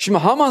ya. Şimdi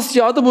Hamas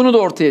cihadı bunu da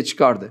ortaya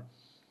çıkardı.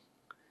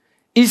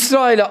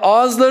 İsrail'e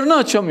ağızlarını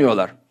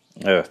açamıyorlar.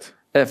 Evet.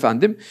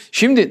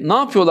 Şimdi ne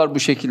yapıyorlar bu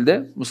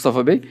şekilde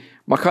Mustafa Bey?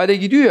 Makale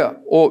gidiyor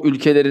ya o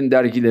ülkelerin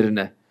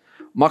dergilerine.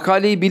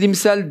 Makaleyi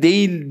bilimsel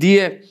değil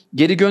diye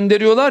geri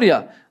gönderiyorlar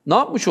ya. Ne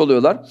yapmış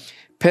oluyorlar?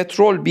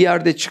 Petrol bir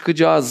yerde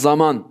çıkacağı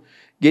zaman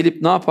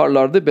gelip ne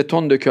yaparlardı?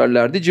 Beton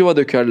dökerlerdi, civa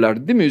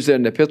dökerlerdi değil mi?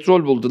 Üzerine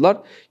petrol buldular.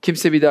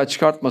 Kimse bir daha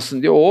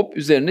çıkartmasın diye hop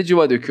üzerine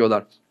civa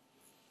döküyorlar.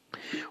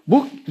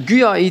 Bu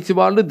güya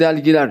itibarlı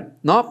dergiler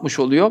ne yapmış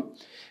oluyor?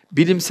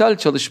 Bilimsel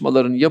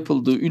çalışmaların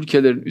yapıldığı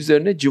ülkelerin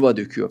üzerine civa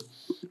döküyor.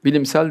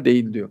 Bilimsel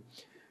değil diyor.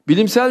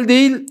 Bilimsel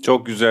değil.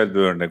 Çok güzel bir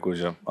örnek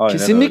hocam. Aynen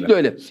kesinlikle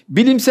öyle.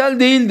 Bilimsel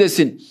değil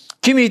desin.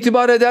 Kim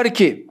itibar eder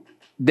ki?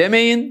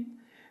 Demeyin.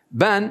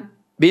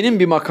 Benim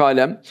bir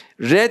makalem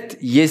red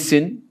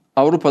yesin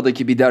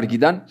Avrupa'daki bir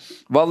dergiden.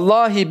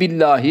 Vallahi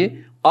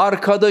billahi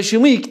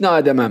arkadaşımı ikna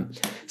edemem.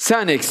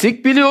 Sen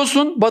eksik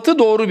biliyorsun, Batı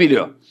doğru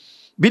biliyor.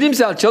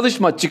 Bilimsel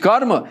çalışma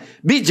çıkar mı?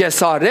 Bir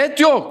cesaret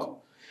yok.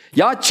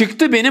 Ya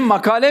çıktı, benim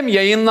makalem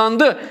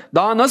yayınlandı.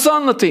 Daha nasıl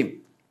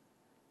anlatayım?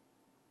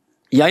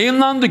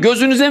 Yayınlandı,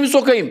 gözünüze mi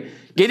sokayım?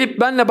 Gelip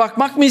benle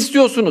bakmak mı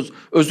istiyorsunuz?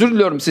 Özür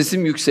diliyorum,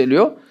 sesim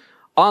yükseliyor.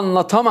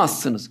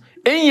 Anlatamazsınız.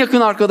 En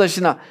yakın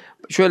arkadaşına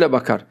şöyle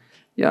bakar.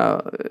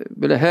 Ya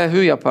böyle he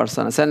hü yapar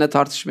sana. Seninle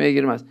tartışmaya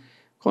girmez.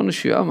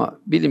 Konuşuyor ama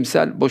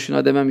bilimsel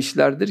boşuna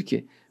dememişlerdir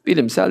ki.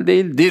 Bilimsel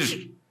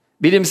değildir.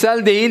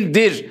 Bilimsel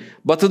değildir.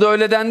 Batı'da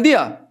öyle dendi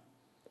ya.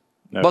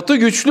 Evet. Batı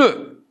güçlü.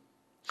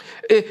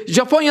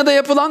 Japonya'da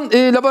yapılan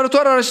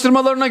laboratuvar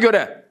araştırmalarına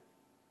göre,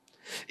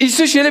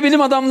 İsviçreli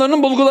bilim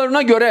adamlarının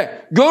bulgularına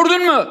göre,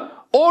 gördün mü?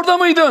 Orada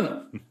mıydın?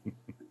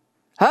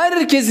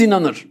 Herkes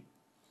inanır.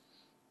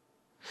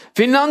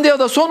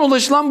 Finlandiya'da son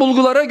ulaşılan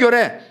bulgulara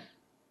göre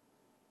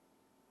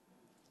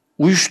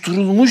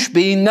uyuşturulmuş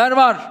beyinler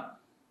var.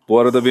 Bu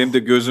arada benim de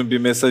gözüm bir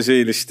mesaja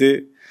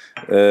ilişti.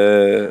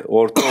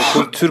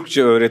 Ortaokul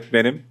Türkçe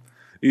öğretmenim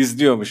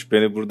izliyormuş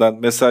beni, buradan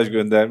mesaj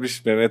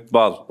göndermiş. Mehmet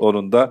Bal,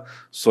 onun da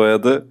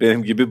soyadı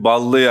benim gibi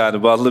ballı,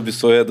 yani ballı bir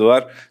soyadı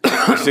var.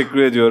 Çok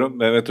teşekkür ediyorum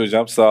Mehmet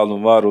hocam, sağ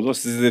olun, var olun.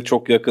 Sizi de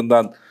çok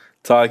yakından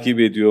takip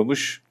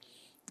ediyormuş.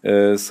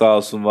 Sağ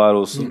olsun, var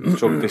olsun.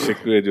 Çok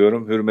teşekkür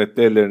ediyorum.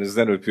 Hürmetli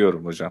ellerinizden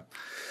öpüyorum hocam.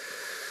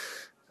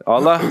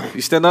 Allah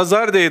işte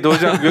nazar değdi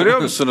hocam,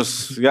 görüyor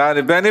musunuz?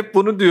 Yani ben hep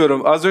bunu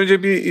diyorum. Az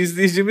önce bir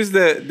izleyicimiz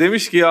de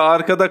demiş ki ya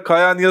arkada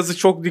kayan yazı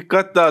çok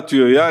dikkat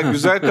dağıtıyor. Ya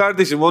güzel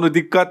kardeşim, onu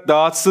dikkat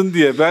dağıtsın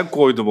diye ben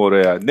koydum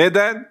oraya.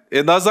 Neden?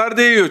 Nazar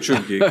değiyor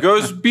çünkü.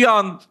 Göz bir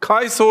an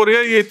kaysa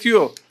oraya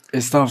yetiyor.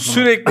 Estağfurullah.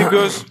 Sürekli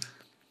göz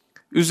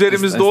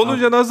üzerimizde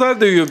olunca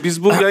nazar değiyor.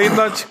 Biz bu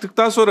yayından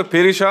çıktıktan sonra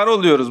perişan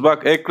oluyoruz.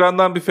 Bak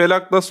ekrandan bir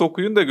Felak Nas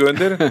okuyun da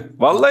gönderin.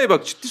 Vallahi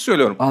bak ciddi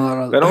söylüyorum.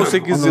 Ben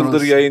 18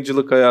 yıldır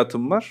yayıncılık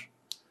hayatım var.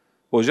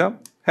 Hocam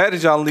her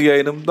canlı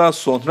yayınımdan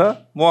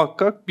sonra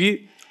muhakkak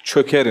bir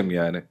çökerim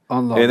yani.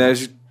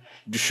 Enerji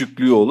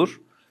düşüklüğü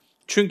olur.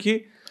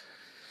 Çünkü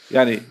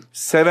yani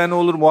seven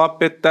olur,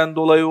 muhabbetten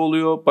dolayı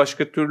oluyor,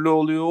 başka türlü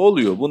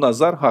oluyor. Bu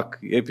nazar hak.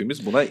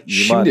 Hepimiz buna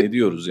iman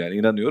ediyoruz yani,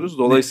 inanıyoruz.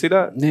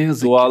 Dolayısıyla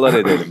dualar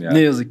edelim yani. Ne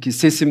yazık ki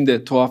sesim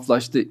de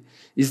tuhaflaştı.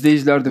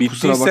 İzleyiciler de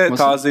kusura bakmasın.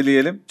 Bittiyse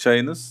tazeleyelim.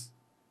 Çayınız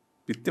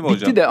bitti mi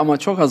hocam? Bitti de ama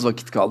çok az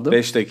vakit kaldı.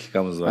 5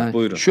 dakikamız var. Yani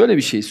buyurun. Şöyle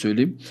bir şey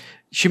söyleyeyim.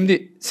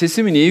 Şimdi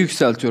sesimi niye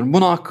yükseltiyorum?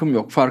 Buna hakkım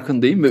yok.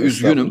 Farkındayım ve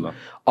üzgünüm.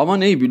 Ama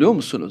neyi biliyor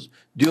musunuz?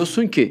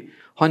 Diyorsun ki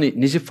hani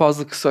Necip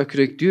Fazıl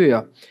Kısakürek diyor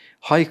ya,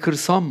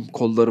 haykırsam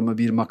kollarımı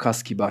bir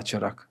makas gibi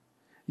açarak.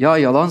 Ya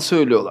yalan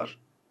söylüyorlar.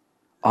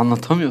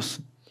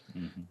 Anlatamıyorsun.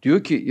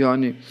 Diyor ki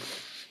yani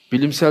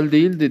bilimsel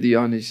değil dedi,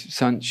 yani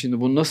sen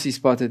şimdi bunu nasıl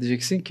ispat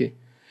edeceksin ki?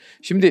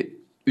 Şimdi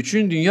 3.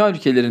 dünya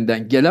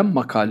ülkelerinden gelen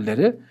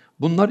makalelere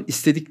bunlar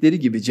istedikleri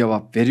gibi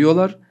cevap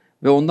veriyorlar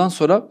ve ondan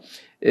sonra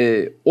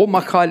o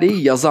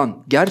makaleyi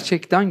yazan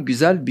gerçekten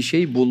güzel bir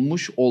şey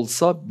bulmuş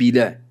olsa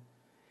bile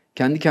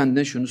kendi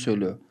kendine şunu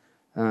söylüyor.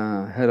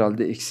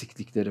 Herhalde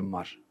eksikliklerim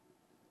var.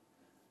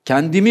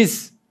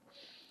 Kendimiz.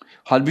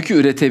 Halbuki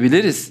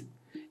üretebiliriz,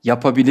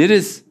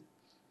 yapabiliriz.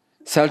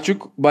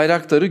 Selçuk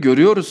Bayraktar'ı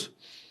görüyoruz.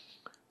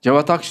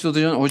 Cevat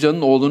Akçıl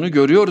Hoca'nın oğlunu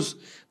görüyoruz.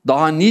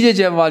 Daha nice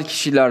cevval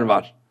kişiler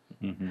var.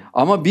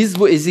 Ama biz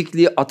bu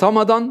ezikliği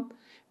atamadan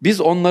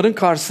biz onların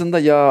karşısında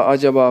ya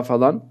acaba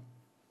falan.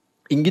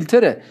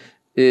 İngiltere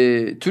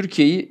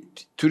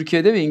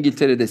Türkiye'de ve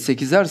İngiltere'de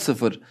 8'er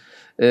 0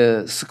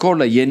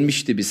 skorla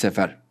yenmişti bir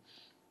sefer.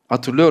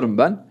 Hatırlıyorum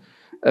ben.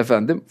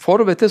 Efendim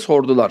forvete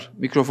sordular.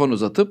 Mikrofon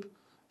uzatıp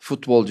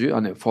futbolcuyu,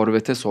 hani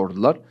forvete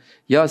sordular.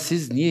 Ya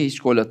siz niye hiç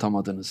gol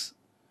atamadınız?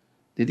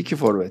 Dedi ki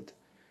forvet,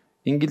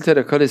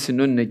 İngiltere kalesinin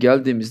önüne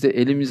geldiğimizde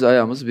elimiz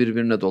ayağımız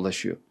birbirine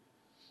dolaşıyor.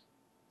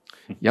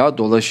 Ya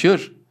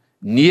dolaşır.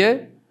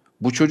 Niye?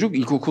 Bu çocuk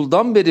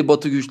ilkokuldan beri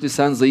Batı güçlü,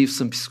 sen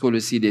zayıfsın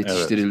psikolojisiyle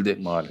yetiştirildi.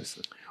 Evet,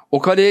 maalesef. O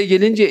kaleye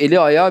gelince eli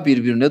ayağı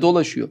birbirine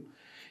dolaşıyor.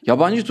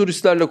 Yabancı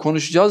turistlerle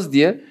konuşacağız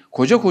diye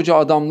koca koca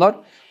adamlar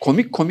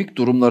komik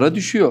durumlara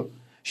düşüyor.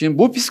 Şimdi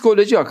bu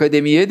psikoloji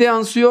akademiye de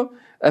yansıyor.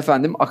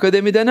 Efendim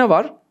akademide ne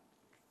var?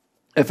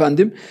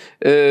 Efendim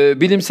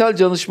bilimsel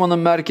danışmanın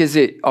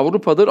merkezi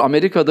Avrupa'dır,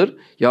 Amerika'dır.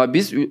 Ya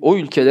biz o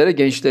ülkelere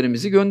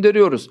gençlerimizi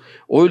gönderiyoruz.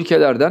 O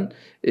ülkelerden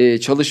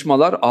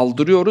çalışmalar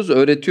aldırıyoruz,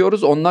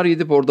 öğretiyoruz. Onlar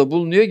gidip orada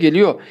bulunuyor,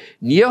 geliyor.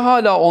 Niye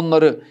hala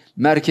onları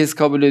merkez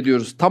kabul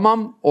ediyoruz?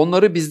 Tamam,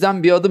 onları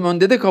bizden bir adım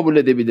önde de kabul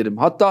edebilirim.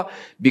 Hatta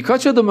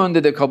birkaç adım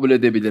önde de kabul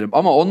edebilirim.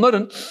 Ama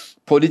onların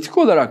politik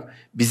olarak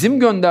bizim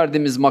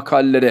gönderdiğimiz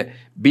makalelere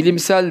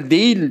bilimsel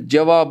değil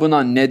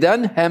cevabına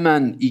neden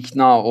hemen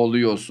ikna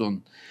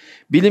oluyorsun?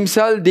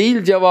 Bilimsel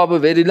değil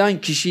cevabı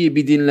verilen kişiyi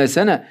bir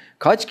dinlesene.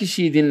 Kaç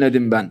kişiyi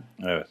dinledim ben?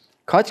 Evet.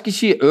 Kaç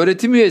kişiyi,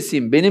 öğretim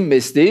üyesiyim. Benim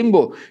mesleğim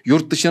bu.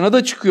 Yurt dışına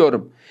da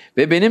çıkıyorum.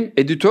 Ve benim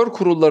editör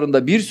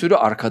kurullarında bir sürü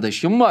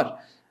arkadaşım var.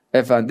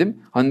 Efendim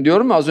hani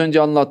diyorum ya az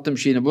önce anlattığım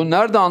şeyini. Bunu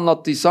nerede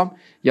anlattıysam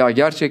ya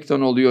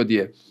gerçekten oluyor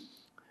diye.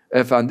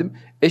 Efendim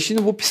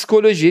şimdi bu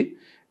psikoloji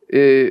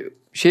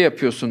şey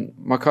yapıyorsun,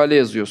 makale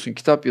yazıyorsun,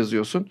 kitap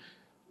yazıyorsun.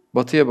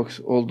 Batıya bak,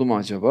 oldu mu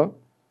acaba?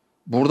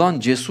 Buradan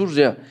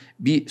cesurca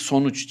bir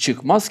sonuç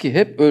çıkmaz ki.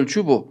 Hep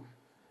ölçü bu.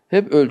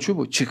 Hep ölçü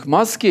bu.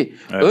 Çıkmaz ki.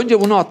 Evet.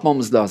 Önce bunu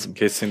atmamız lazım.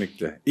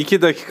 Kesinlikle.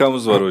 2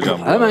 dakikamız var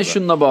hocam. Hemen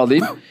şununla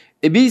bağlayayım.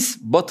 Biz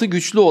Batı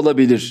güçlü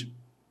olabilir.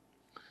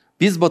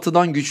 Biz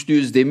Batı'dan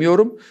güçlüyüz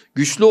demiyorum.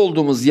 Güçlü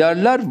olduğumuz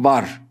yerler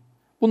var.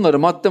 Bunları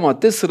madde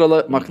madde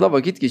sıralamakla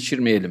vakit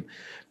geçirmeyelim.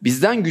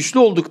 Bizden güçlü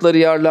oldukları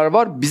yerler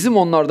var. Bizim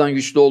onlardan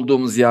güçlü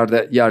olduğumuz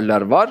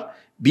yerler var.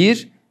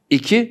 1,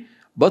 2,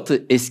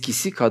 Batı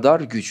eskisi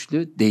kadar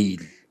güçlü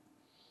değil.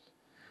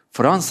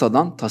 Fransa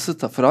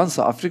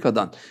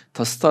Afrika'dan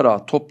tası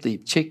tarağı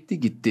toplayıp çekti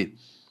gitti.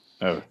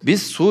 Evet.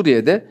 Biz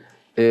Suriye'de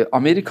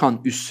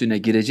Amerikan üssüne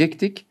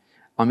girecektik.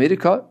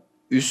 Amerika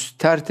üs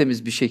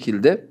tertemiz bir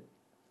şekilde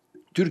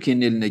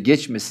Türkiye'nin eline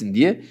geçmesin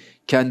diye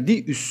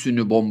kendi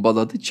üssünü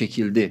bombaladı,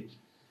 çekildi.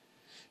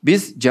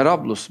 Biz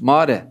Cerablus,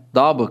 Mare,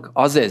 Dabık,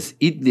 Azez,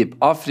 İdlib,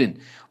 Afrin,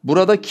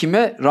 burada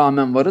kime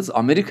rağmen varız?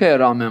 Amerika'ya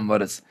rağmen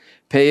varız.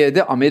 PYD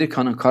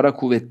Amerika'nın kara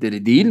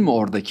kuvvetleri değil mi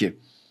oradaki?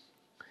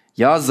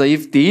 Ya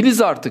zayıf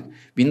değiliz artık.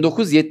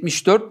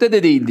 1974'te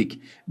de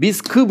değildik.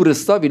 Biz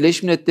Kıbrıs'ta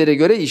Birleşmiş Milletler'e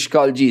göre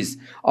işgalciyiz.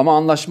 Ama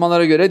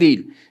anlaşmalara göre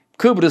değil.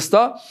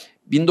 Kıbrıs'ta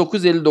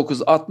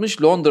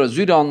 1959-60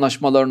 Londra-Zürih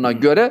anlaşmalarına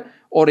göre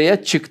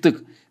oraya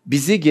çıktık.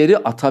 Bizi geri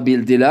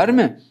atabildiler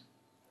mi?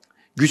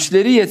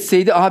 Güçleri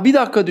yetseydi bir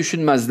dakika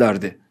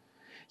düşünmezlerdi.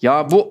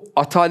 Ya bu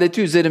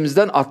ataleti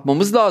üzerimizden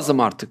atmamız lazım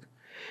artık.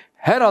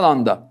 Her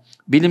alanda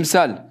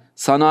bilimsel,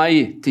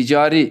 sanayi,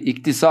 ticari,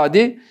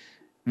 iktisadi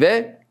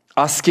ve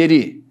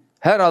askeri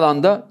her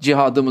alanda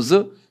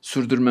cihadımızı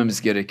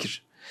sürdürmemiz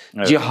gerekir.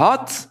 Evet.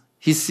 Cihat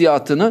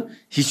hissiyatını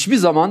hiçbir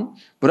zaman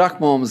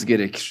bırakmamamız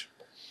gerekir.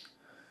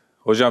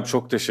 Hocam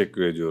çok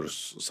teşekkür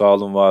ediyoruz. Sağ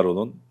olun, var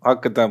olun.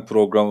 Hakikaten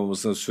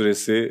programımızın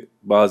süresi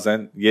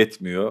bazen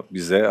yetmiyor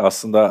bize.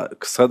 Aslında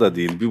kısa da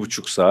değil,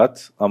 1,5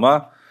 saat.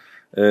 Ama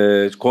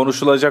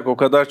konuşulacak o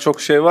kadar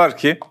çok şey var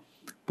ki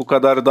bu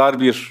kadar dar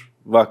bir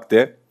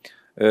vakte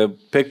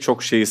pek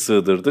çok şeyi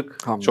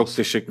sığdırdık. Hamdolsun. Çok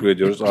teşekkür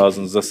ediyoruz.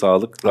 Ağzınıza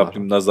sağlık.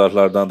 Rabbim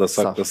nazarlardan da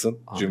saklasın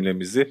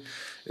cümlemizi.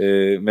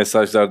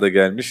 Mesajlar da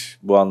gelmiş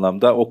bu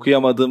anlamda.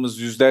 Okuyamadığımız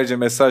yüzlerce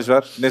mesaj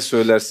var. Ne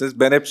söylersiniz?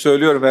 Ben hep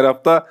söylüyorum her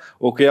hafta,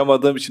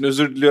 okuyamadığım için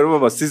özür diliyorum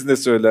ama siz ne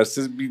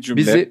söylersiniz? Bir cümle.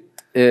 Bizi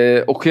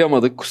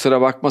okuyamadık,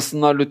 kusura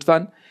bakmasınlar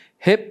lütfen.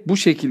 Hep bu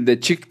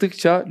şekilde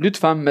çıktıkça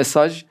lütfen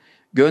mesaj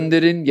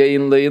gönderin,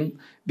 yayınlayın.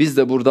 Biz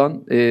de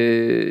buradan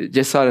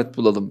cesaret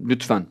bulalım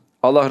lütfen.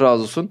 Allah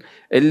razı olsun.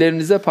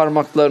 Ellerinize,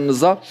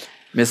 parmaklarınıza,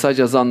 mesaj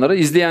yazanlara,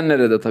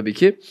 izleyenlere de tabii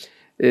ki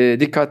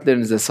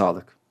dikkatlerinize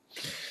sağlık.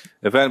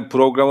 Efendim,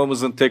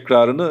 programımızın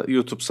tekrarını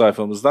YouTube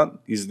sayfamızdan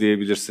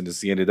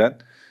izleyebilirsiniz yeniden.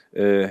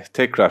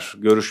 Tekrar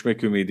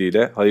görüşmek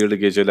ümidiyle hayırlı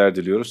geceler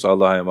diliyoruz.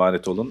 Allah'a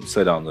emanet olun.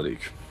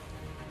 Selamünaleyküm.